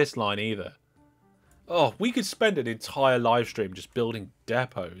depots on this line either? Oh, we could spend an entire live stream just building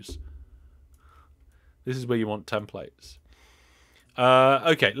depots. This is where you want templates.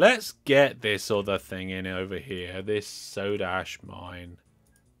 Okay, let's get this other thing in over here. This soda ash mine.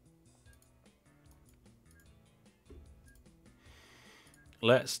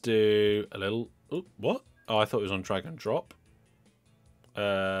 Let's do a little... Oh, what? Oh, I thought it was on drag and drop.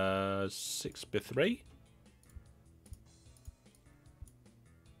 6x3.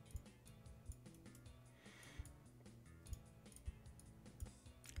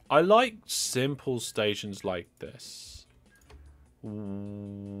 I like simple stations like this.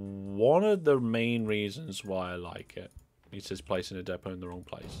 One of the main reasons why I like it, it says placing a depot in the wrong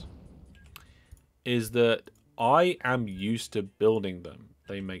place, is that I am used to building them.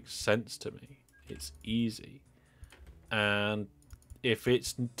 They make sense to me. It's easy. And if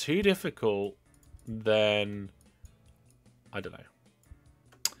it's too difficult, then I don't know.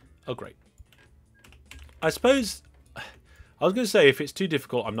 Oh, great. I suppose... I was going to say, if it's too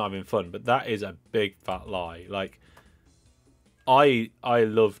difficult, I'm not having fun, but that is a big fat lie. Like, I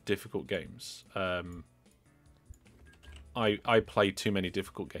love difficult games. I play too many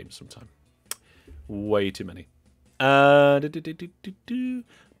difficult games sometimes. Way too many. Brandon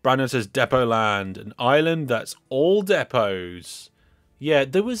says Depot Land, an island that's all depots. Yeah,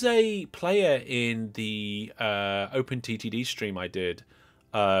 there was a player in the OpenTTD stream I did.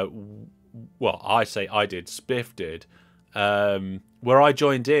 Well, I say I did. Spiff did. Where I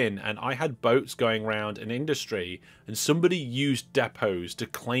joined in and I had boats going around an industry and somebody used depots to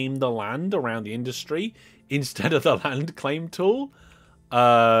claim the land around the industry instead of the land claim tool.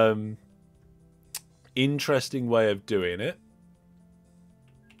 Interesting way of doing it.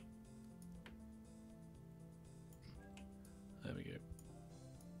 There we go.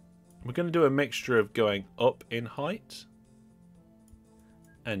 We're going to do a mixture of going up in height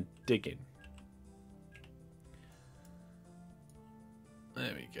and digging.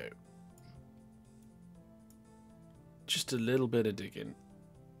 There we go. Just a little bit of digging.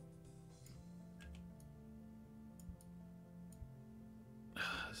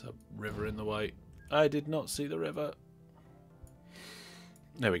 There's a river in the way. I did not see the river.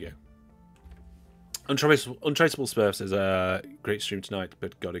 There we go. Untraceable Smurf says, great stream tonight,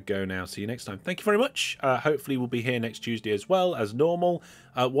 but gotta go now. See you next time. Thank you very much. Hopefully we'll be here next Tuesday as well as normal.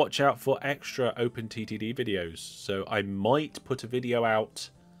 Watch out for extra OpenTTD videos. So I might put a video out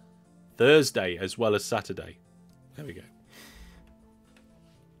Thursday as well as Saturday. There we go.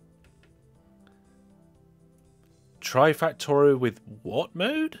 Trifactorial with what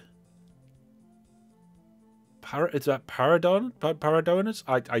mode? Is that Paradonus?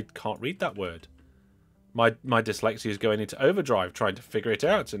 I can't read that word. My dyslexia is going into overdrive trying to figure it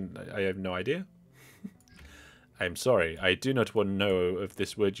out, and I have no idea. I'm sorry. I do not want to know of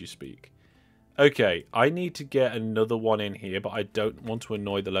this word you speak. Okay, I need to get another one in here, but I don't want to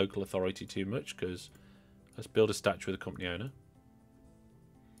annoy the local authority too much, because let's build a statue of the company owner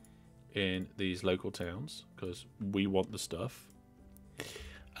in these local towns, because we want the stuff.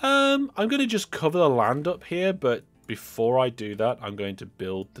 I'm going to just cover the land up here, but before I do that, I'm going to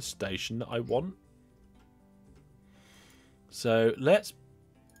build the station that I want. So let's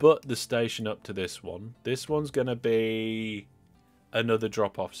butt the station up to this one. This one's going to be another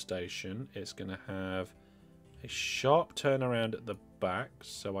drop-off station. It's going to have a sharp turnaround at the back,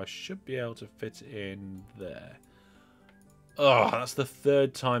 so I should be able to fit it in there. Oh, that's the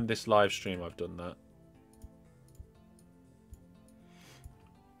third time this live stream I've done that.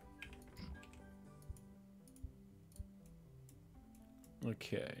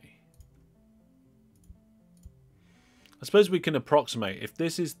 Okay. I suppose we can approximate. If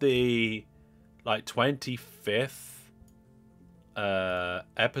this is the, like, 25th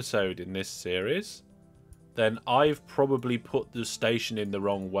episode in this series, then I've probably put the station in the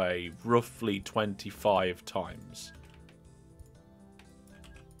wrong way roughly 25 times.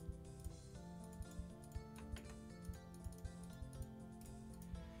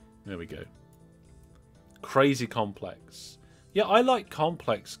 There we go. Crazy complex. Yeah, I like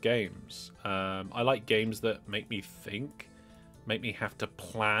complex games. I like games that make me think, make me have to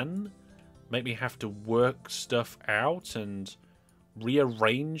plan, make me have to work stuff out and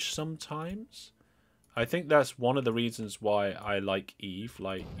rearrange sometimes. I think that's one of the reasons why I like Eve.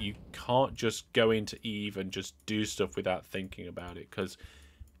 Like, you can't just go into Eve and just do stuff without thinking about it, because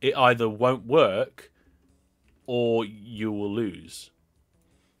it either won't work or you will lose,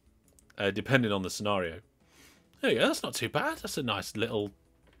 depending on the scenario. There you go, that's not too bad. That's a nice little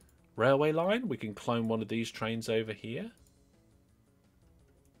railway line. We can clone one of these trains over here.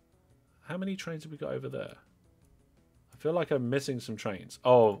 How many trains have we got over there? I feel like I'm missing some trains.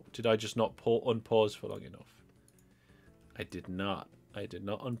 Oh, did I just not unpause for long enough? I did not. I did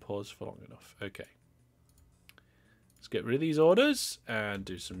not unpause for long enough. Okay. Let's get rid of these orders and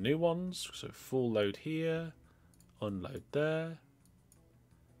do some new ones. So full load here. Unload there.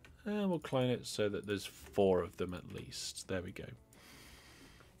 And we'll clone it so that there's 4 of them at least. There we go.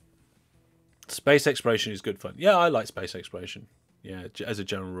 Space exploration is good fun. Yeah, I like space exploration. Yeah, as a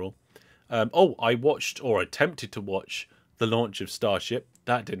general rule. Oh, I watched, or attempted to watch, the launch of Starship.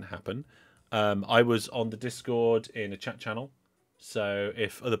 That didn't happen. I was on the Discord in a chat channel. So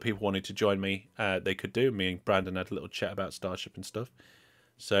if other people wanted to join me, they could do. Me and Brandon had a little chat about Starship and stuff.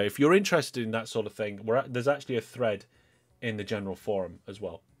 So if you're interested in that sort of thing, there's actually a thread in the general forum as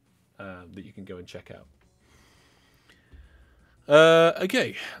well. That you can go and check out.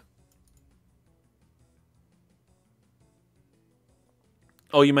 Okay.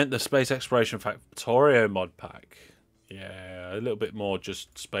 Oh, you meant the Space Exploration Factorio mod pack. Yeah, a little bit more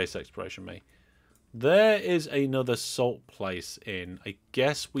just space exploration, me. There is another salt place in. I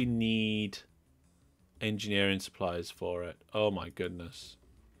guess we need engineering supplies for it. Oh my goodness.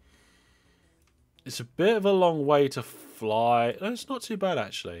 It's a bit of a long way to fly. No, it's not too bad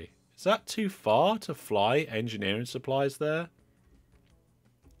actually. Is that too far to fly engineering supplies there?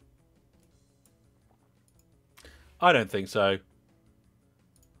 I don't think so.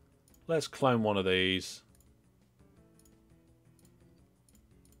 Let's clone one of these.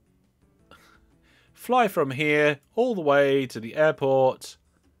 Fly from here all the way to the airport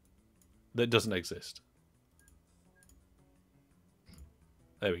that doesn't exist.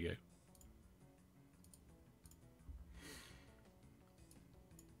 There we go.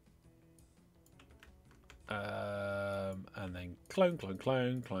 And then clone, clone,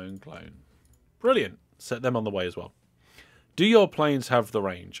 clone, clone, clone. Brilliant. Set them on the way as well. Do your planes have the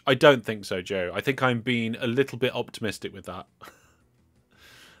range? I don't think so, Joe. I think I'm being a little bit optimistic with that.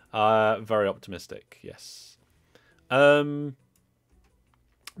 Very optimistic, yes. There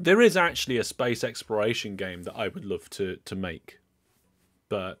is actually a space exploration game that I would love to make.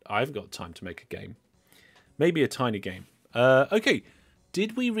 But I've got time to make a game. Maybe a tiny game. Okay.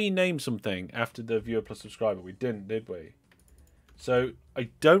 Did we rename something after the viewer plus subscriber? We didn't, did we? So I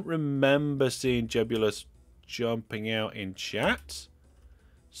don't remember seeing Jebulus jumping out in chat.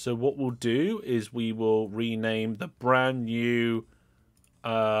 So what we'll do is we will rename the brand new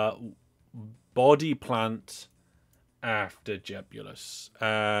body plant after Jebulus.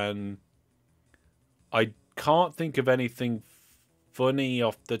 And I can't think of anything funny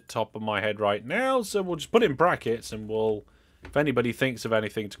off the top of my head right now. So we'll just put it in brackets and we'll... If anybody thinks of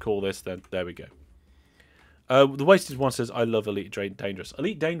anything to call this, then there we go. The Wasted One says, I love Elite Dangerous.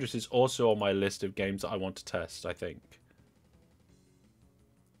 Elite Dangerous is also on my list of games that I want to test, I think.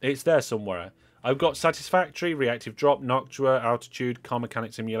 It's there somewhere. I've got Satisfactory, Reactive Drop, Noctua, Altitude, Car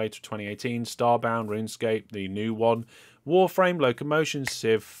Mechanic Simulator 2018, Starbound, RuneScape, the new one, Warframe, Locomotion,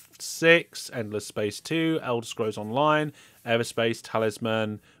 Civ 6, Endless Space 2, Elder Scrolls Online, Everspace,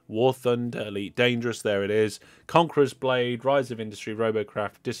 Talisman, War Thunder, Elite Dangerous, there it is, Conqueror's Blade, Rise of Industry,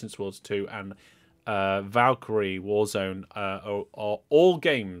 Robocraft, Distance Wars 2, and Valkyrie Warzone are all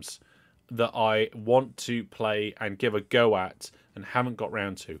games that I want to play and give a go at and haven't got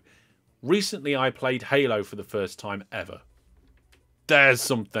round to. Recently, I played Halo for the first time ever. There's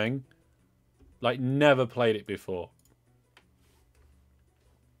something. Like, never played it before.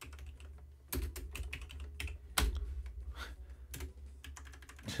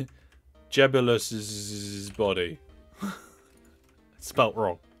 Jebulus's body. Spelt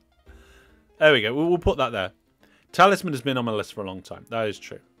wrong. There we go. We'll put that there. Talisman has been on my list for a long time. That is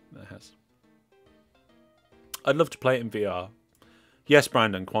true. It has. I'd love to play it in VR. Yes,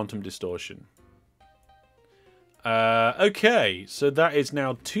 Brandon. Quantum Distortion. Okay. So that is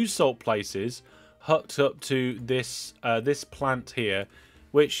now 2 salt places. hooked up to this this plant here,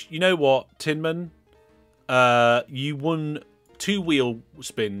 which, you know what, Tinman, you won 2 wheel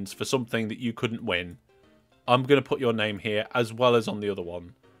spins for something that you couldn't win. I'm going to put your name here as well as on the other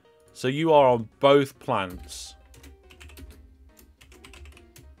one. So you are on both plants.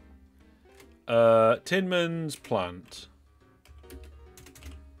 Tinman's plant.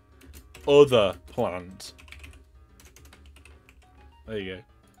 Other plant. There you go.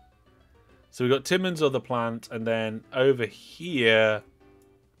 So we've got Tinman's other plant, and then over here,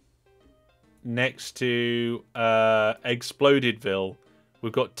 next to Explodedville,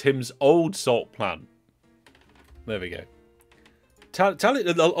 we've got Tim's old salt plant. There we go.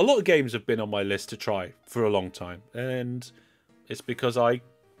 A lot of games have been on my list to try for a long time, and it's because I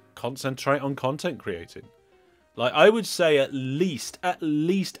concentrate on content creating. Like, I would say at least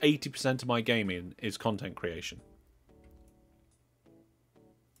 80% of my gaming is content creation.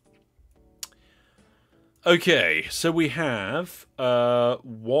 Okay, so we have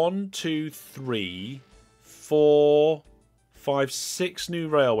 1, 2, 3, 4, 5, 6 new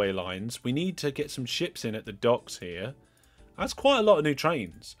railway lines. We need to get some ships in at the docks here. That's quite a lot of new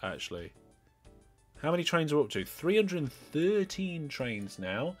trains, actually. How many trains are we up to? 313 trains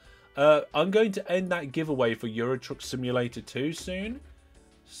now. I'm going to end that giveaway for Euro Truck Simulator 2 soon.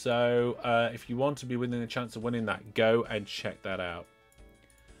 So if you want to be within a chance of winning that, go and check that out.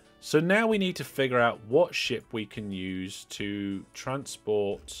 So now we need to figure out what ship we can use to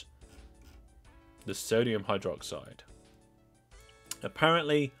transport the sodium hydroxide.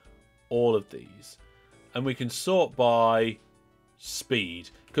 Apparently, all of these. And we can sort by speed,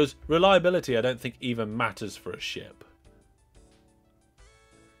 because reliability I don't think even matters for a ship.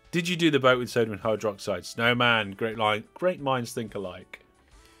 Did you do the boat with sodium hydroxide? Snowman, great minds think alike.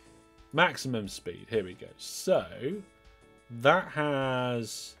 Maximum speed, here we go. So, that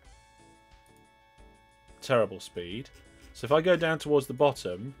has terrible speed. So if I go down towards the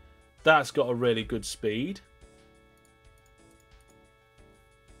bottom, that's got a really good speed.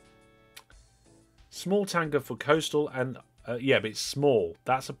 Small tanker for coastal and... yeah, but it's small.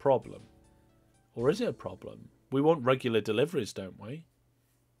 That's a problem. Or is it a problem? We want regular deliveries, don't we?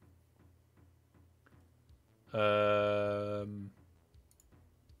 So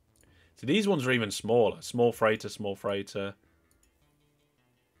these ones are even smaller. Small freighter, small freighter.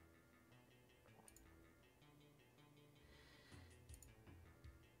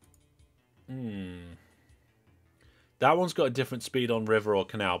 That one's got a different speed on river or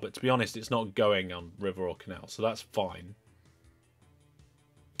canal, but to be honest, it's not going on river or canal, so that's fine.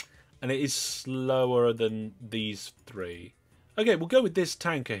 And it is slower than these 3. Okay, we'll go with this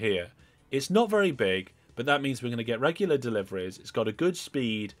tanker here. It's not very big, but that means we're going to get regular deliveries. It's got a good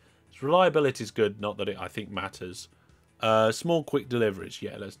speed. Its reliability is good, not that it, I think, matters. Small, quick deliveries.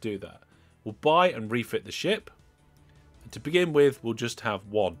 Yeah, let's do that. We'll buy and refit the ship. And to begin with, we'll just have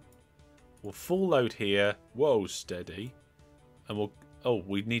 1. We'll full load here. Whoa, steady. And we'll... Oh,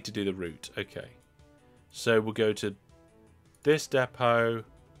 we need to do the route. Okay. So we'll go to this depot.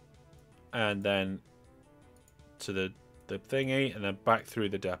 And then to the thingy. And then back through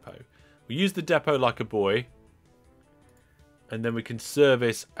the depot. We use the depot like a boy. And then we can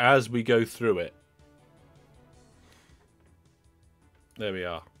service as we go through it. There we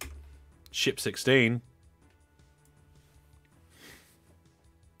are. Ship 16.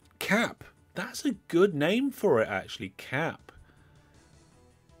 Cap. That's a good name for it, actually. Cap.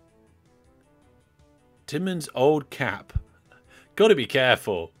 Timmon's old cap. Got to be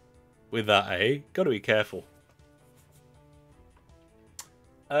careful with that, eh? Got to be careful.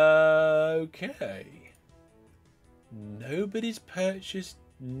 Okay. Nobody's purchased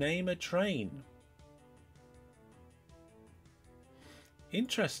Name a Train.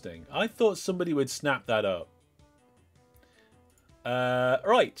 Interesting. I thought somebody would snap that up.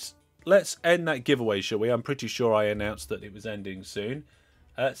 Right. Let's end that giveaway, shall we? I'm pretty sure I announced that it was ending soon.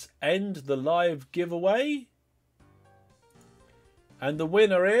 Let's end the live giveaway. And the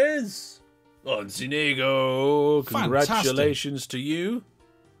winner is... Onsinego. Congratulations to you.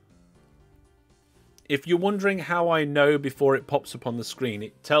 If you're wondering how I know before it pops up on the screen,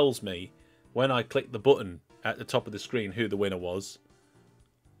 it tells me when I click the button at the top of the screen who the winner was.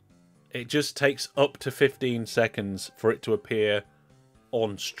 It just takes up to 15 seconds for it to appear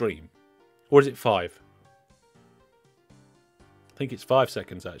on stream. Or is it 5? I think it's 5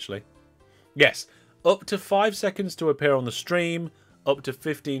 seconds, actually. Yes, up to 5 seconds to appear on the stream, up to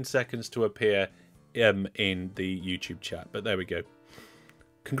 15 seconds to appear in the YouTube chat. But there we go.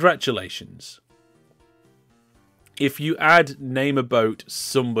 Congratulations. If you add Name a Boat,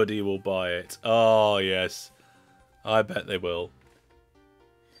 somebody will buy it. Oh, yes. I bet they will.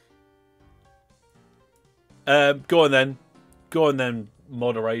 Go on then. Go on then,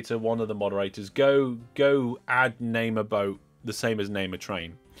 moderator. One of the moderators. Go add name a boat the same as name a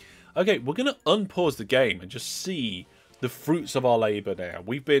train. Okay, we're gonna unpause the game and just see the fruits of our labour now.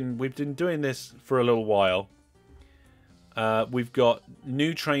 We've been doing this for a little while. We've got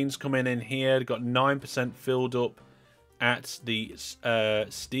new trains coming in here. We've got 9% filled up at the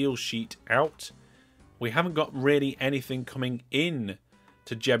steel sheet out. We haven't got really anything coming in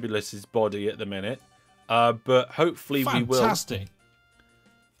to Jebulus's body at the minute. But hopefully we will. Fantastic.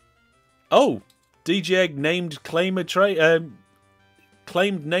 Oh, DJ Egg named claim a train.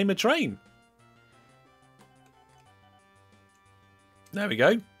 Claimed name a train. There we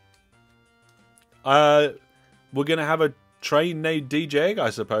go. We're gonna have a train named DJ Egg, I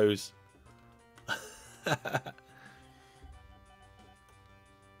suppose.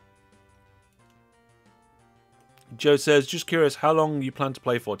 Joe says, just curious, how long you plan to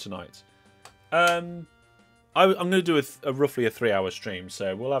play for tonight? I'm going to do a roughly a 3-hour stream,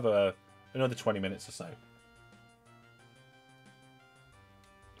 so we'll have another 20 minutes or so.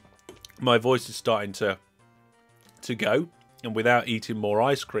 My voice is starting to go, and without eating more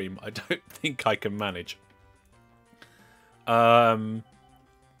ice cream, I don't think I can manage. There's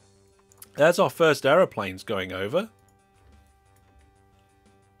our first aeroplanes going over.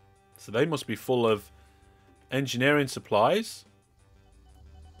 So they must be full of engineering supplies.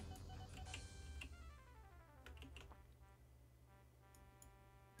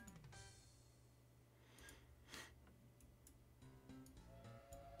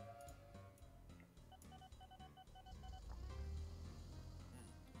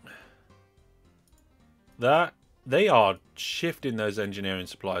 They are shifting those engineering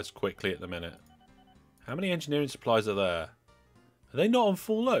supplies quickly at the minute. How many engineering supplies are there? Are they not on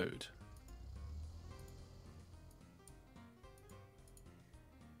full load?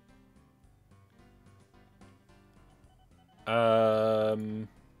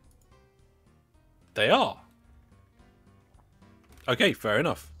 They are. Okay, fair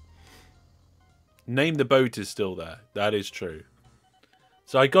enough. Name the boat is still there. That is true.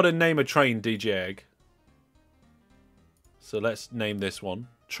 So I got to name a train, DJ Egg. So let's name this one.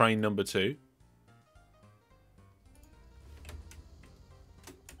 Train number 2.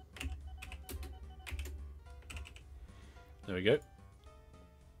 There we go.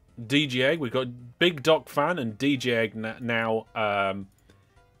 DJ Egg. We've got Big Doc Fan and DJ Egg now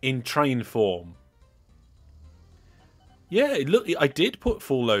in train form. Yeah, look, I did put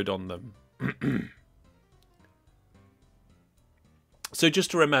full load on them. So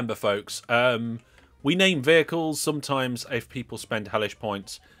just to remember, folks, we name vehicles sometimes if people spend hellish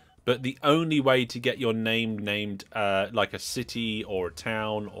points, but the only way to get your name named like a city or a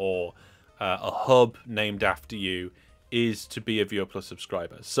town or a hub named after you is to be a Viewer Plus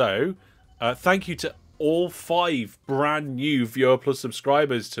subscriber. So thank you to all 5 brand new Viewer Plus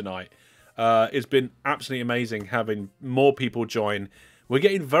subscribers tonight. It's been absolutely amazing having more people join. We're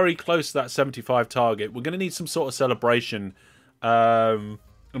getting very close to that 75 target. We're going to need some sort of celebration, and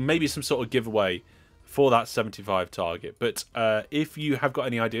maybe some sort of giveaway for that 75 target. But if you have got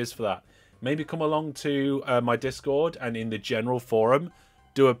any ideas for that, maybe come along to my Discord and in the general forum,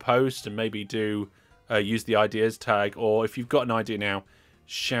 do a post and maybe do use the ideas tag, or if you've got an idea now,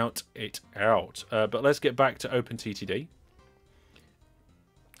 shout it out. But let's get back to OpenTTD.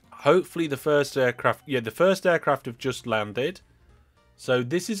 Hopefully the first aircraft, yeah, the first aircraft have just landed. So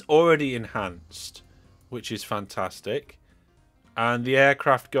this is already enhanced, which is fantastic. And the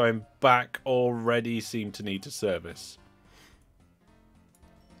aircraft going back already seem to need to service.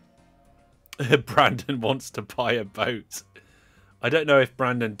 Brandon wants to buy a boat. I don't know if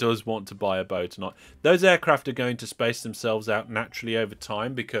Brandon does want to buy a boat or not. Those aircraft are going to space themselves out naturally over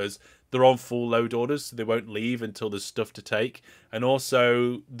time because they're on full load orders, so they won't leave until there's stuff to take. And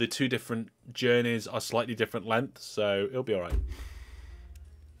also, the 2 different journeys are slightly different lengths, so it'll be all right.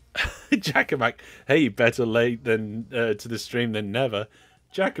 Jackamak, hey, better late than to the stream than never.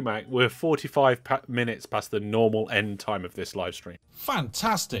 Jackamak, we're 45 minutes past the normal end time of this live stream.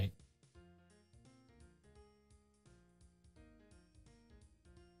 Fantastic.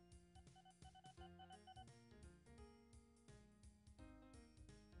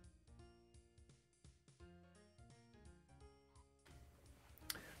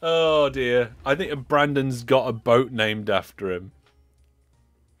 Oh dear, I think Brandon's got a boat named after him.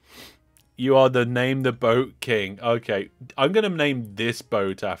 You are the name the boat king. Okay, I'm going to name this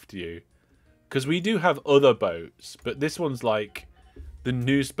boat after you. Because we do have other boats, but this one's like the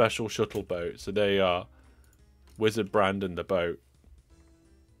new special shuttle boat. So there you are. Wizard Brandon the boat.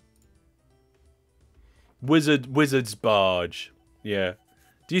 Wizard's barge. Yeah.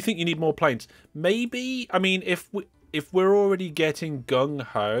 Do you think you need more planes? Maybe. I mean, if we're already getting gung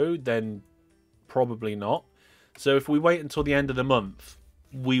ho, then probably not. So if we wait until the end of the month,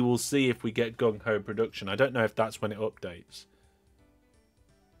 we will see if we get gung ho production. I don't know if that's when it updates.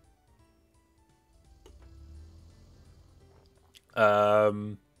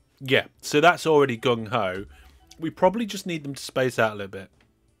 Yeah, so that's already gung ho. We probably just need them to space out a little bit.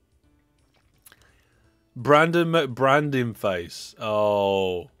 Brandon McBrandon face.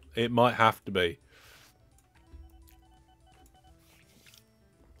 Oh, it might have to be.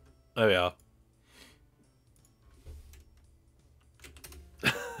 There we are.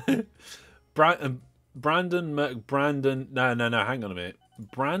 Brandon McBrandon. No, hang on a minute.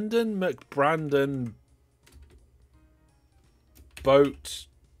 Brandon McBrandon boat.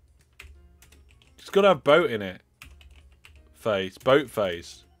 It's got to have boat in it. Face. Boat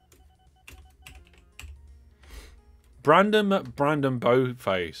face. Brandon boat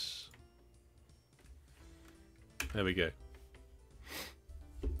face. There we go.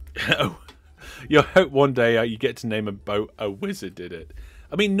 Oh, you hope one day you get to name a boat a wizard did it.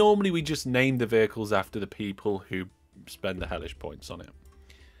 I mean, normally we just name the vehicles after the people who spend the hellish points on it.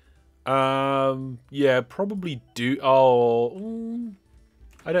 Yeah, probably do. Oh,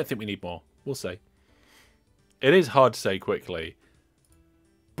 I don't think we need more. We'll see. It is hard to say quickly.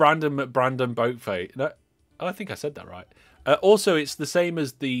 Brandon Boatface. No, I think I said that right. Also, it's the same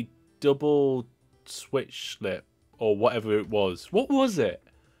as the double switch slip or whatever it was. What was it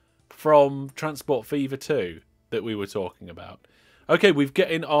from Transport Fever 2 that we were talking about? Okay, we've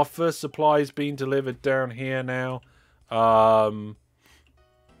getting our first supplies being delivered down here now.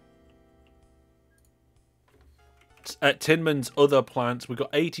 At Tinman's other plants, we've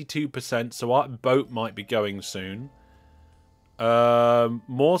got 82%, so our boat might be going soon.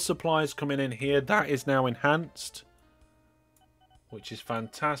 More supplies coming in here. That is now enhanced, which is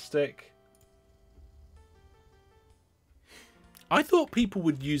fantastic. I thought people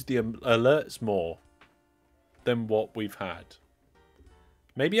would use the alerts more than what we've had.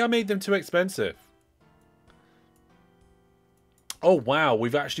 Maybe I made them too expensive. Oh, wow.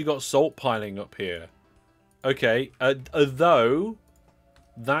 We've actually got salt piling up here. Okay. Although,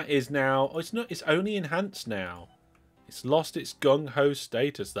 that is now... Oh, it's not. It's only enhanced now. It's lost its gung-ho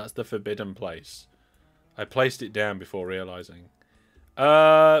status. That's the forbidden place. I placed it down before realizing.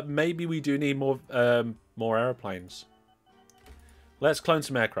 Maybe we do need more airplanes. Let's clone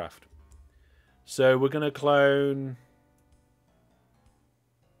some aircraft. So we're going to clone...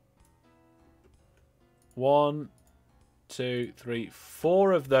 1, 2, 3,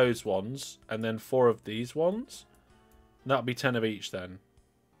 4 of those ones, and then 4 of these ones. That'll be 10 of each then.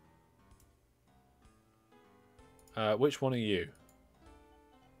 Which one are you?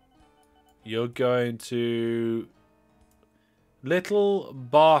 You're going to Little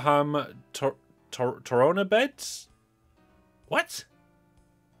Barham Torona Beds? What?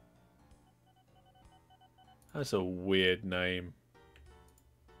 That's a weird name.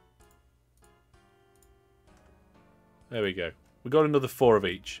 There we go. We got another 4 of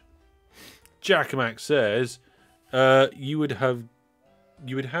each. Jackamak says, you would have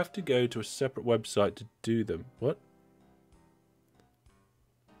to go to a separate website to do them. What?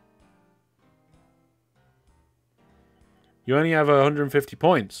 You only have 150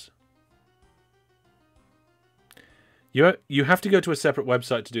 points. You have to go to a separate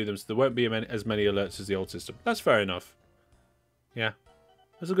website to do them, so there won't be as many alerts as the old system. That's fair enough. Yeah,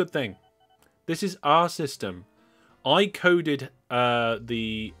 that's a good thing. This is our system. I coded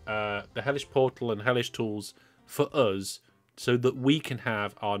the Hellish Portal and Hellish Tools for us so that we can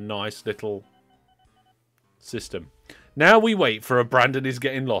have our nice little system. Now we wait for a Brandon is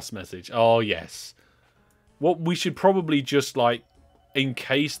getting lost message. Oh, yes. What we should probably just, like,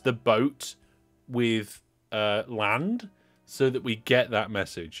 encase the boat with land so that we get that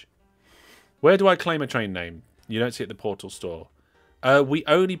message. Where do I claim a train name? You don't see it at the Portal store. We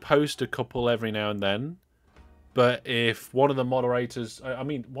only post a couple every now and then. But if one of the moderators... I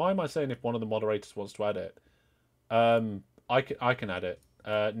mean, why am I saying if one of the moderators wants to add it? I can add it.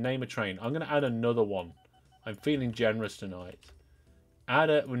 Name a train. I'm going to add another one. I'm feeling generous tonight.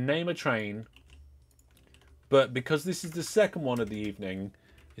 Name a train. But because this is the second one of the evening,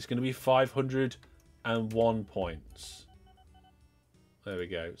 it's going to be 501 points. There we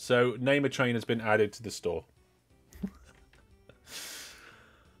go. So, name a train has been added to the store.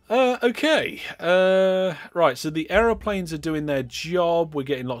 Okay. Right, so the aeroplanes are doing their job. We're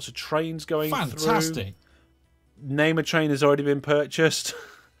getting lots of trains going through. Fantastic. Name a train has already been purchased.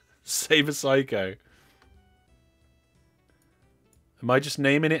 Save a Psycho. Am I just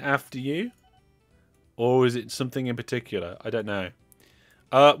naming it after you? Or is it something in particular? I don't know.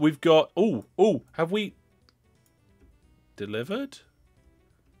 We've got... have we delivered?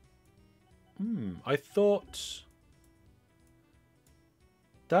 I thought...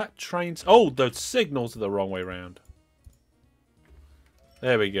 That train's... Oh, the signals are the wrong way round.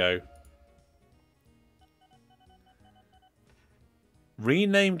 There we go.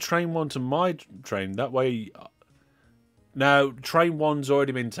 Rename train 1 to my train. That way... Now, train 1's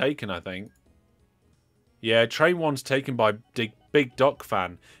already been taken, I think. Yeah, train 1's taken by Big Doc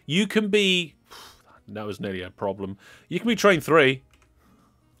Fan. You can be... That was nearly a problem. You can be train 3.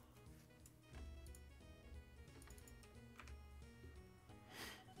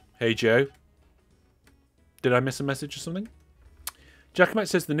 Hey, Joe. Did I miss a message or something? Jackamat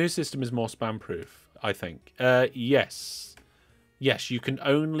says the new system is more spam-proof, I think. Yes. Yes, you can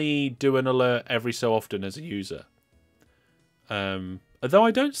only do an alert every so often as a user.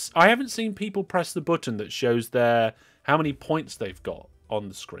 Although I haven't seen people press the button that shows how many points they've got on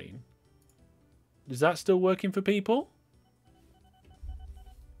the screen. Is that still working for people?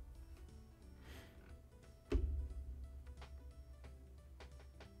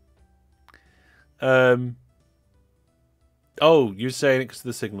 Oh, you're saying it because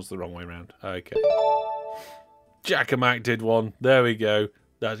the signal's the wrong way around. Okay. Jackamac did one. There we go.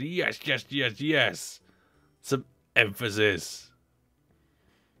 That's yes, yes, yes, yes. Some emphasis.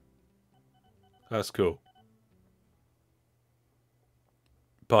 That's cool.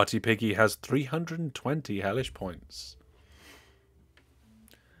 Party Piggy has 320 hellish points.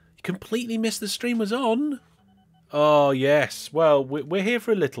 You completely missed the stream was on. Oh, yes. Well, we're here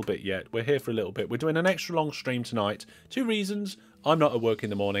for a little bit yet. We're here for a little bit. We're doing an extra long stream tonight. 2 reasons. I'm not at work in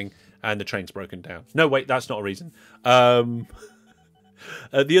the morning and the train's broken down. No, wait, that's not a reason. The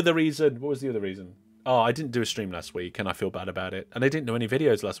other reason... What was the other reason? Oh, I didn't do a stream last week and I feel bad about it. And I didn't do any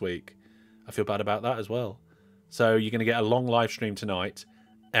videos last week. I feel bad about that as well. So you're going to get a long live stream tonight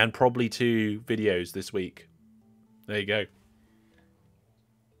and probably 2 videos this week. There you go.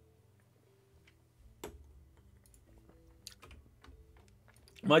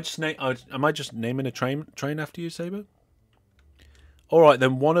 Am I just naming a train after you, Saber? All right,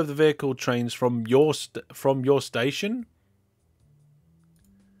 then one of the vehicle trains from your station.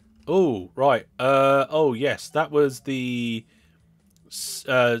 Oh, right. Oh, yes, that was the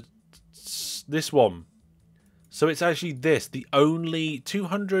this one. So it's actually this. The only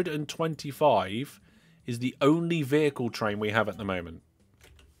 225 is the only vehicle train we have at the moment.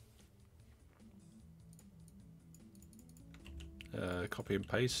 Copy and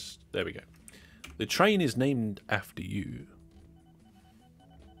paste. There we go. The train is named after you.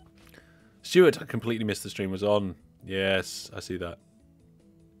 Stuart, I completely missed the stream was on. Yes, I see that.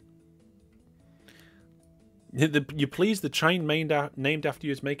 You pleased the train named after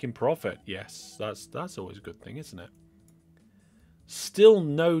you is making profit. Yes, that's always a good thing, isn't it? Still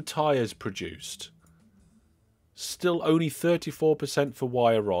no tyres produced. Still only 34% for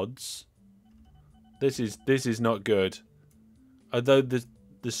wire rods. This is not good. Although the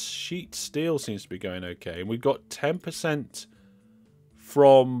sheet steel seems to be going okay. And we've got 10%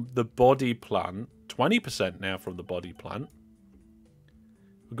 from the body plant. 20% now from the body plant.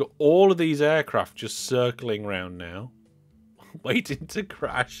 We've got all of these aircraft just circling around now. Waiting to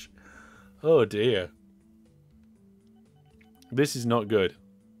crash. Oh dear. This is not good.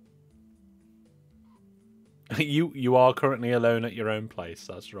 You are currently alone at your own place.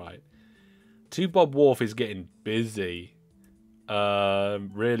 That's right. 2 Bob Wharf is getting busy.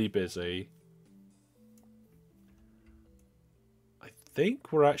 Really busy. I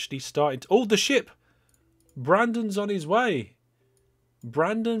think we're actually starting to... Oh, the ship! Brandon's on his way.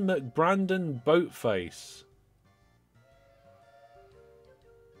 Brandon McBrandon Boatface.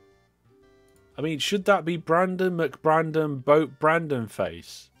 I mean, should that be Brandon McBrandon Boat Brandon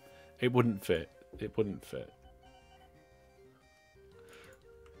Face? It wouldn't fit. It wouldn't fit.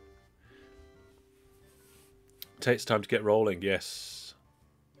 Takes time to get rolling, yes.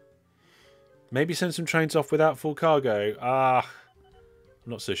 Maybe send some trains off without full cargo. I'm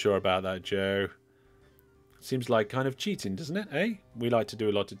not so sure about that, Joe. Seems like kind of cheating, doesn't it, eh? We like to do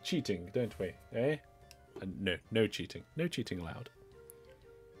a lot of cheating, don't we, eh? And no cheating. No cheating allowed.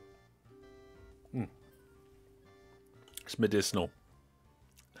 It's medicinal.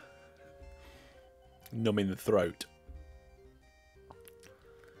 Numbing the throat.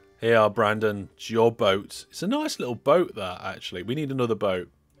 Here, Brandon, it's your boat. It's a nice little boat, that, actually. We need another boat.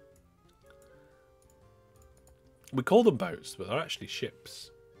 We call them boats, but they're actually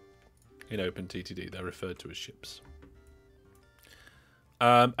ships. In OpenTTD, they're referred to as ships.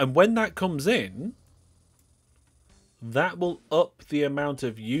 And when that comes in, that will up the amount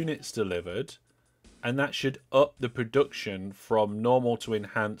of units delivered and that should up the production from normal to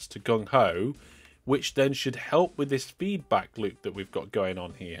enhanced to gung-ho, which then should help with this feedback loop that we've got going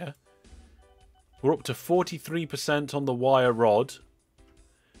on here. We're up to 43% on the wire rod,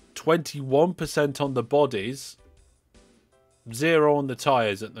 21% on the bodies, 0 on the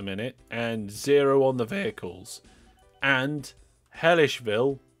tyres at the minute, and 0 on the vehicles. And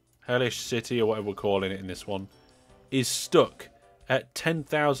Hellishville, Hellish City, or whatever we're calling it in this one, is stuck at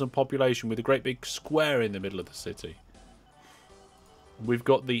 10,000 population with a great big square in the middle of the city. We've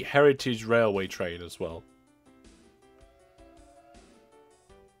got the Heritage Railway train as well.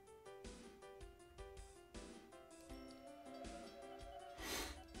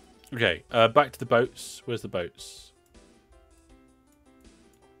 Okay, back to the boats. Where's the boats?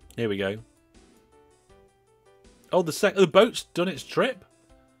 Here we go. Oh, the boat's done its trip.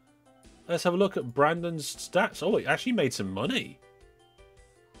 Let's have a look at Brandon's stats. Oh, it actually made some money.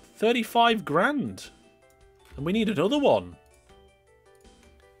 35 grand. And we need another one.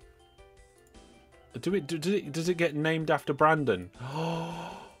 Does it get named after Brandon?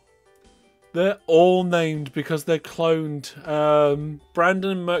 Oh, they're all named because they're cloned.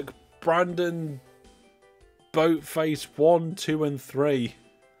 Brandon Boatface 1, 2 and 3.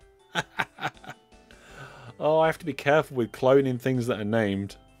 Oh, I have to be careful with cloning things that are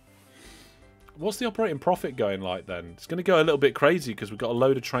named. What's the operating profit going like then? It's going to go a little bit crazy because we've got a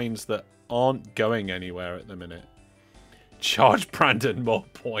load of trains that aren't going anywhere at the minute. Charge Brandon more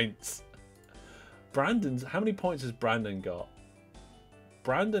points. How many points has Brandon got?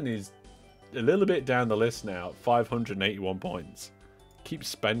 Brandon is a little bit down the list now. 581 points. Keep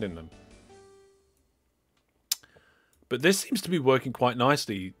spending them. But this seems to be working quite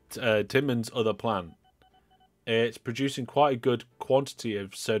nicely. Timmon's other plant. It's producing quite a good quantity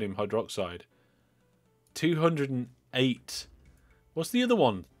of sodium hydroxide. 208. What's the other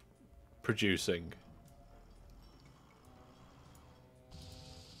one producing?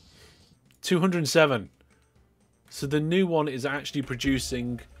 207. So the new one is actually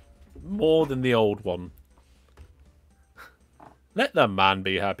producing more than the old one. Let the man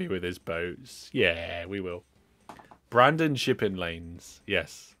be happy with his boats. Yeah, we will. Brandon shipping lanes.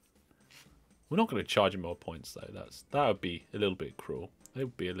 Yes. We're not going to charge him more points, though. That would be a little bit cruel. It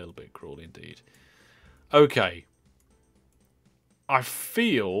would be a little bit cruel indeed. Okay. I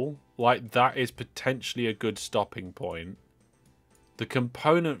feel like that is potentially a good stopping point. The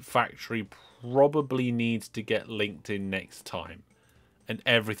component factory probably needs to get linked in next time. And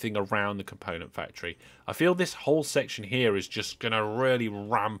everything around the component factory. I feel this whole section here is just going to really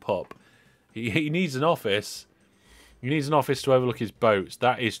ramp up. He needs an office. He needs an office to overlook his boats.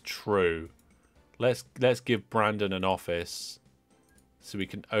 That is true. Let's give Brandon an office so we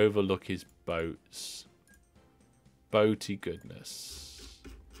can overlook his boats. Boaty goodness.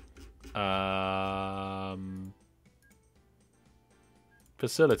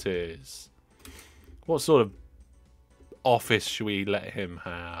 Facilities. What sort of office should we let him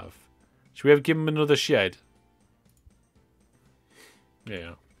have? Should we ever give him another shed?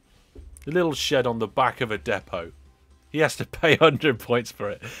 Yeah. A little shed on the back of a depot. He has to pay 100 points for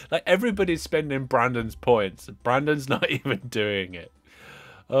it. Like, everybody's spending Brandon's points. Brandon's not even doing it.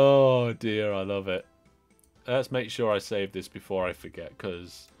 Oh, dear. I love it. Let's make sure I save this before I forget,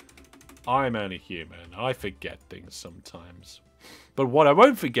 because I'm only human. I forget things sometimes. But what I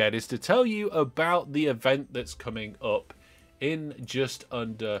won't forget is to tell you about the event that's coming up in just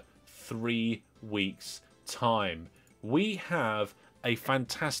under 3 weeks' time. We have a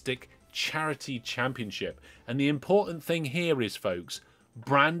fantastic charity championship, and the important thing here is, folks,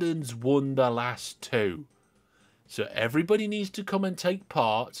 Brandon's won the last 2, so everybody needs to come and take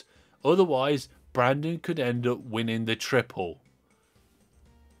part. Otherwise Brandon could end up winning the triple.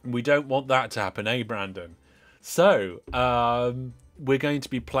 We don't want that to happen, eh, Brandon? So we're going to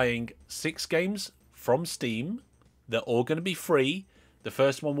be playing 6 games from Steam. They're all going to be free. The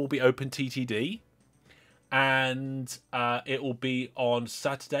first one will be OpenTTD. And it will be on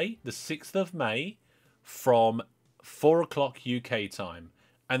Saturday, the 6th of May, from 4 o'clock UK time.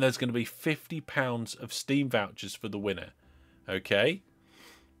 And there's going to be £50 of Steam vouchers for the winner. Okay?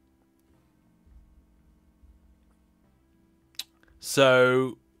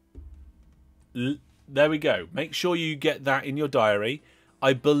 So, there we go. Make sure you get that in your diary.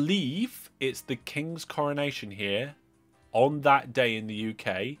 I believe it's the King's coronation here on that day in the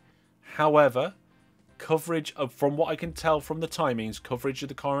UK. However, coverage of, from what I can tell from the timings, coverage of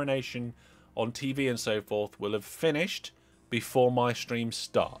the coronation on TV and so forth will have finished before my stream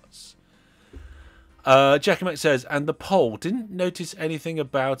starts. Jackie Mac says, and the poll, didn't notice anything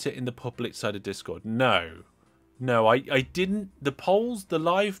about it in the public side of Discord. No. No, I didn't. The polls, the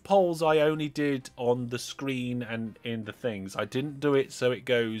live polls, I only did on the screen and in the things. I didn't do it so it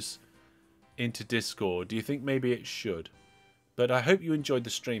goes into Discord. Do you think maybe it should? But I hope you enjoyed the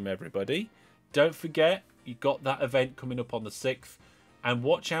stream, everybody. Don't forget, you got that event coming up on the 6th. And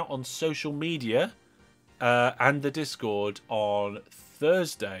watch out on social media and the Discord on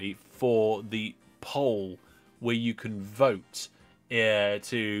Thursday for the poll where you can vote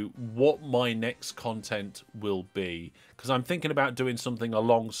to what my next content will be, because I'm thinking about doing something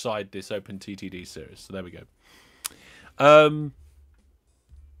alongside this OpenTTD series. So there we go.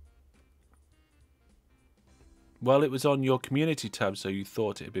 Well, it was on your community tab, so you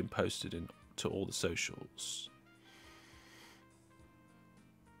thought it had been posted to all the socials.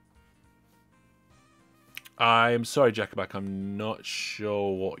 I'm sorry, Jackaback, I'm not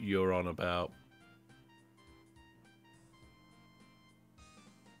sure what you're on about.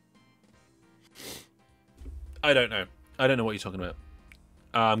 I don't know. I don't know what you're talking about.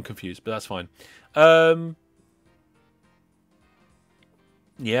 I'm confused, but that's fine.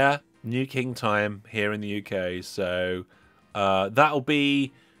 Yeah, New King time here in the UK. So that'll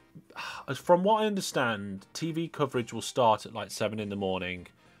be, from what I understand, TV coverage will start at like 7 in the morning.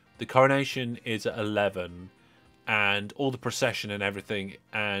 The coronation is at 11. And all the procession and everything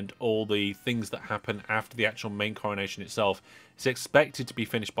and all the things that happen after the actual main coronation itself is expected to be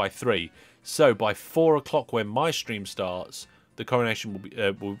finished by 3. So by 4 o'clock when my stream starts, the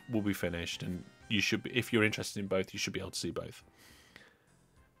coronation will be finished, and you should be, if you're interested in both, you should be able to see both.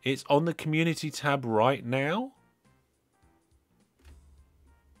 It's on the community tab right now.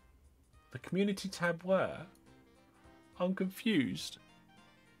 The community tab where? I'm confused.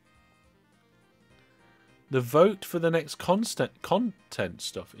 The vote for the next content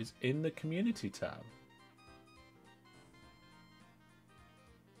stuff is in the community tab.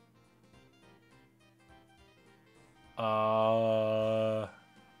 The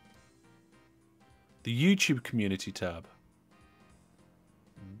YouTube community tab.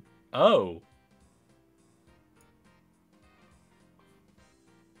 Oh.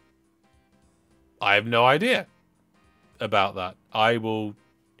 I have no idea about that. I will...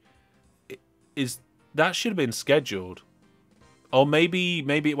 That should have been scheduled. Or maybe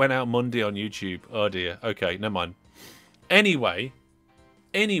it went out Monday on YouTube. Oh dear. Okay, never mind. Anyway.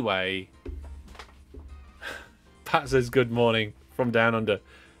 Pat says good morning from down under.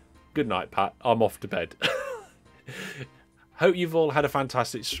 Good night, Pat. I'm off to bed. Hope you've all had a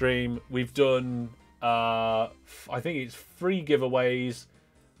fantastic stream. We've done, I think it's 3 giveaways.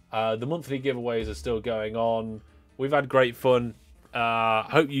 The monthly giveaways are still going on. We've had great fun.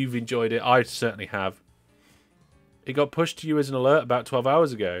 Hope you've enjoyed it. I certainly have. It got pushed to you as an alert about 12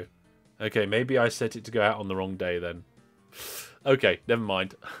 hours ago. Okay, maybe I set it to go out on the wrong day then. Okay, never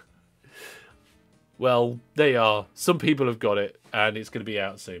mind. Well, there you are. Some people have got it, and it's going to be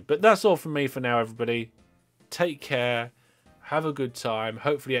out soon. But that's all from me for now, everybody. Take care. Have a good time.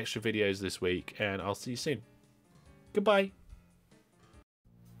 Hopefully extra videos this week, and I'll see you soon. Goodbye.